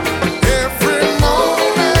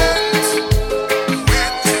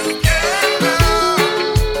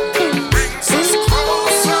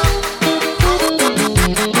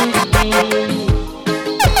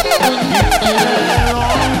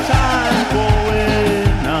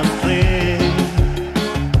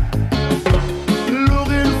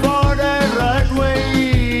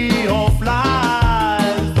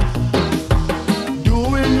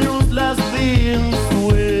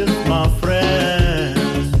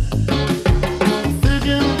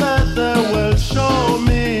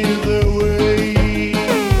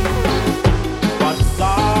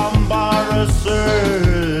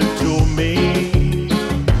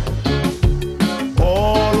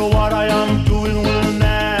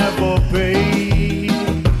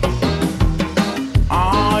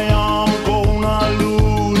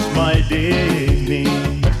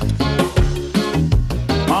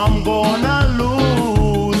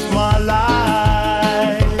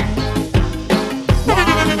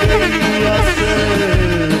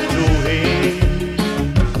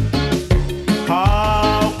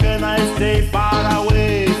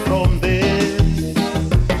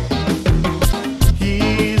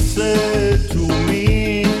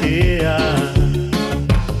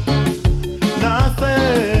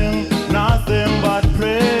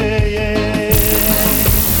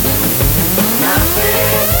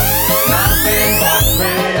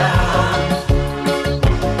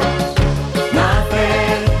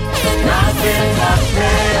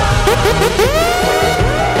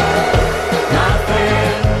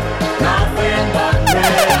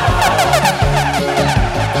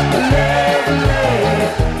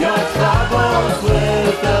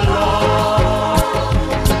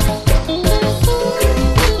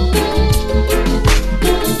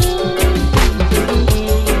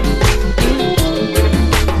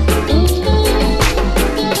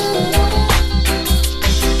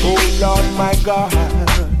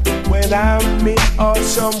when I'm in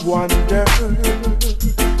awesome wonder.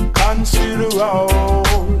 Consider all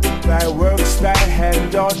thy works, thy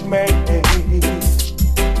hand on me.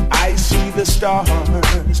 I see the stars,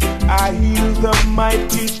 I hear the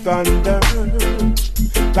mighty thunder.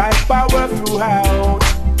 Thy power throughout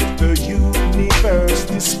the universe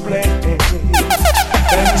display.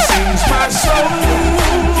 Then sings my soul,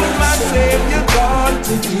 my Savior God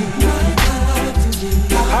to thee.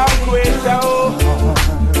 How great thou art,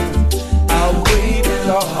 how great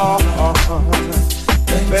thou art.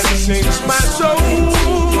 Then sings my soul,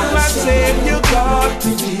 my Savior God to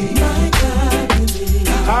thee.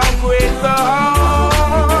 How great thou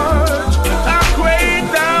art, how great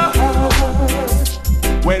thou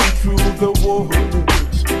art. When through the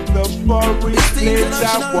woods, the forest glades I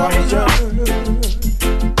wander,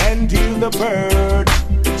 and hear the bird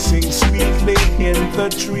sing sweetly in the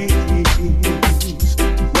trees.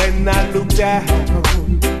 When I look down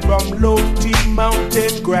from lofty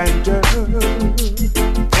mountain grandeur,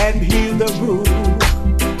 and hear the root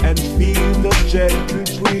and feel the gentle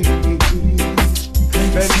breeze,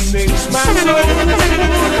 then sings my soul,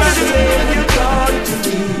 my Savior God to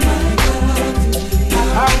me.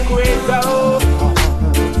 How great thou art,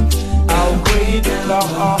 how great thou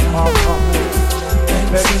art.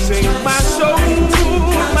 Then sings my soul,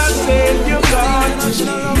 my Savior God to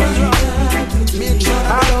me.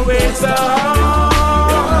 How great thou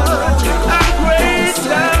art, how great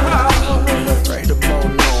thou art.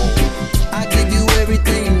 I give you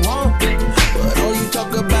everything you want, but all you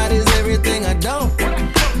talk about is everything I don't.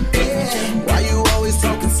 Yeah. Why you always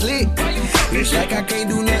talking slick? It's like I can't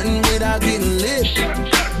do nothing without getting lit.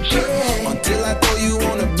 Yeah. Until I throw you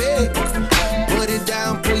on the bed, put it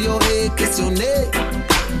down, pull your head, kiss your neck.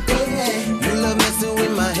 Yeah. You love messing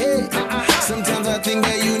with my head. Sometimes I think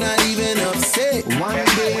that you not even upset. One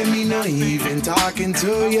day me not even talking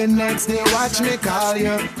to you, next day watch me call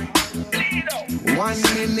you. 1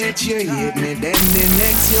 minute you hit me, then the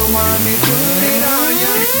next you want me put it on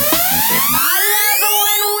you. I love it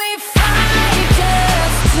when we fight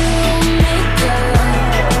just to make love.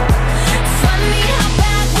 Funny how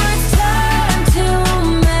backwards turn to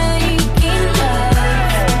making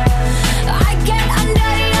love. I get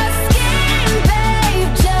under your skin,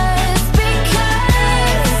 babe, just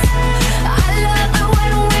because. I love it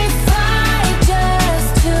when we fight just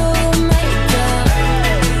to make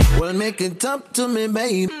love. Well, make it up to me,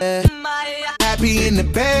 baby. Happy in the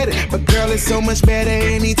bed, but girl, it's so much better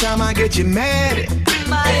anytime I get you mad.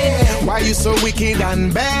 Why you so wicked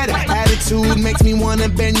and bad? Attitude makes me wanna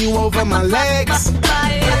bend you over my legs.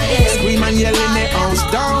 Scream and yelling it on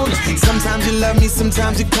stone. Sometimes you love me,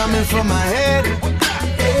 sometimes you're coming for my head.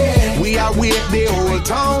 We out with the old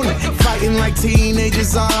tone, fighting like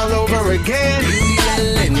teenagers all over again. You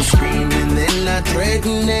yelling and screaming, then I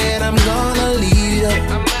threaten that I'm gonna leave you.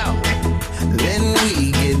 Then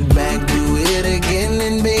we get back to it again,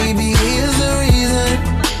 and baby, here's the reason.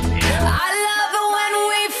 I love it when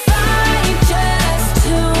we fight just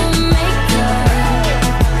to make love.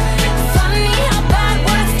 Funny how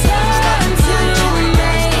backwards turn to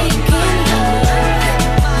making love.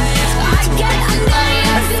 I get under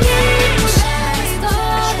your skin, just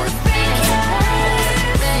all the because.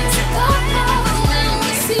 When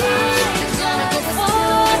we see it's gonna go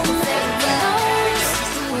forward,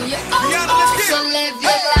 so live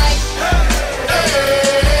your life.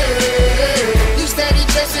 You steady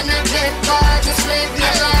chasing that big bar, just live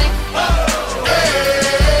your life.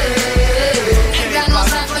 Ain't got no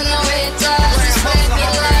time for no haters, just live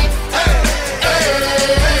your life.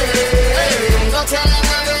 Go tell them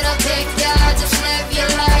where it'll take ya, just live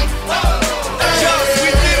your life.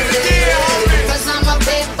 Cause I'm a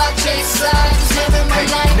paper chaser, just living my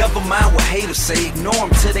life. Never mind what haters say, ignore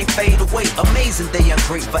them till they fade away. Amazing they are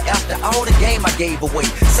great, but after all the game I gave away.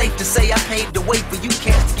 Safe to say I paved the way for you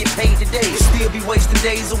cats to get paid today. Still be wasting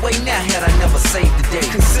days away now had I never saved the day.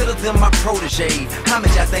 Consider them my protege, how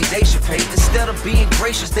much I think they should pay? Instead of being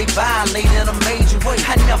gracious, they violate in a major way.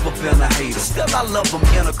 I never been a hater, still I love them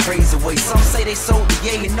in a crazy way. Some say they sold the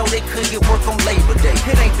yay and know they could get work on Labor Day.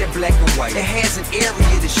 It ain't that black and white, it has an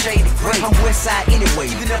area that's shaded gray. I'm west side anyway,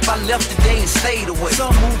 even if I left today and stayed away.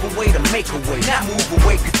 Some move away to make a way, not move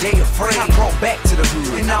away cause they afraid. I brought back to the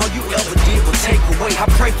hood, and all you ever did was take away. I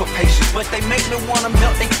pray for patience, but they make me wanna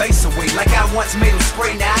melt their face away. Like I once made them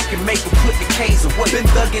spray, now I can make them put the K's away. Been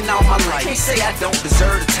thugging all my life, can't say I don't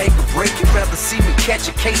deserve to take a break. You'd rather see me catch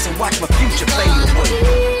a case and watch my future fade away.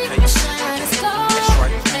 That's right.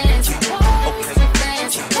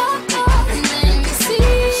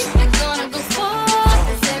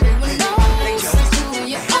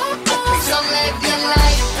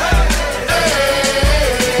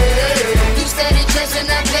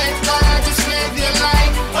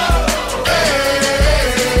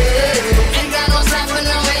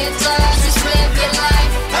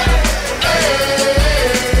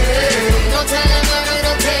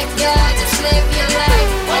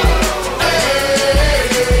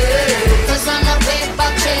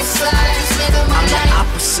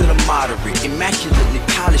 to the moderate, immaculately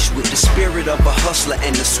polished with the spirit of a hustler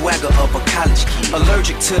and the swagger of a college kid.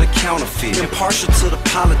 Allergic to the counterfeit, impartial to the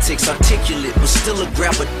politics, articulate but still a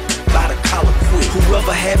grabber by the collar quick.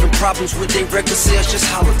 Whoever having problems with their record sales, just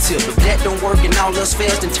holler tip. If that don't work and all else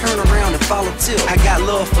fails, then turn around and follow tip. I got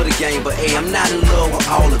love for the game, but hey, I'm not in love with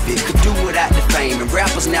all of it. Could do without the fame, and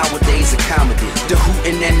rappers nowadays are comedy. The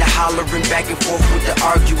hooting and the hollering, back and forth with the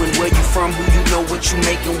arguing. Where you from, who you know, what you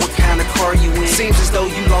making, what kind of car you in. Seems as though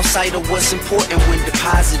you lost sight of what's important when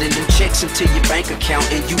depositing them checks into your bank account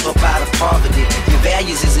and you up out of poverty. Your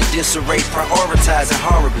values is in disarray, prioritizing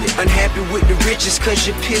horribly. Unhappy with the riches cause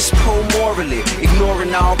you piss poor morally.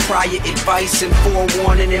 Ignoring all prior advice and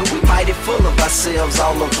forewarning, and we mighty full of ourselves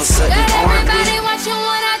all of a sudden, aren't we? Everybody watching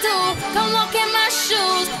what I do. Come walk in my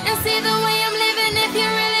shoes and see the way I'm living if you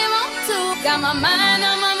really want to. Got my mind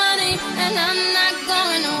on my money and I'm not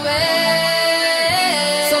going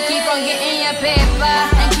away. So keep on getting your paper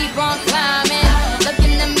and keep on climbing. Look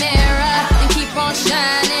in the mirror and keep on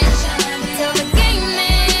shining. Till the game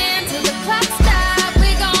ends, till the clock stops,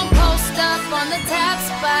 we gon' post up on the top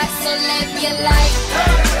spot. So live your life.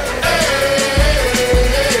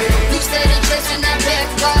 You steady chasing that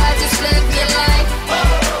paper, just live your life.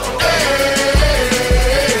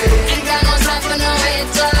 Ain't got no time for no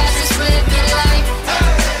haters, just live your life.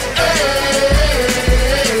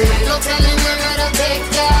 No telling where it'll take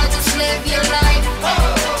you, just live your life.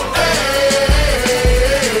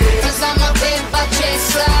 Cause I'm a paper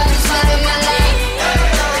chaser, just living my life.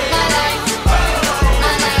 My life,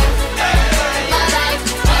 my life, my life,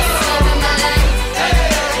 just living my life.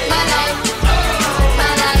 My life,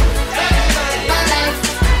 my life, my life.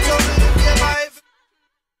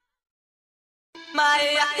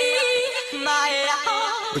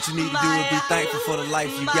 What you need to do is be thankful for the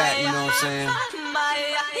life you got, you know what I'm saying?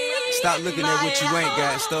 Stop looking at what you ain't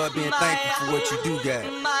got and start being thankful for what you do got.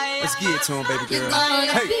 Let's get it to him, baby girl.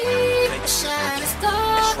 Hey! Shining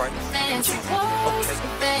star, fancy clothes,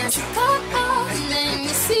 fancy car, and then you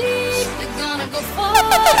see you're gonna go far.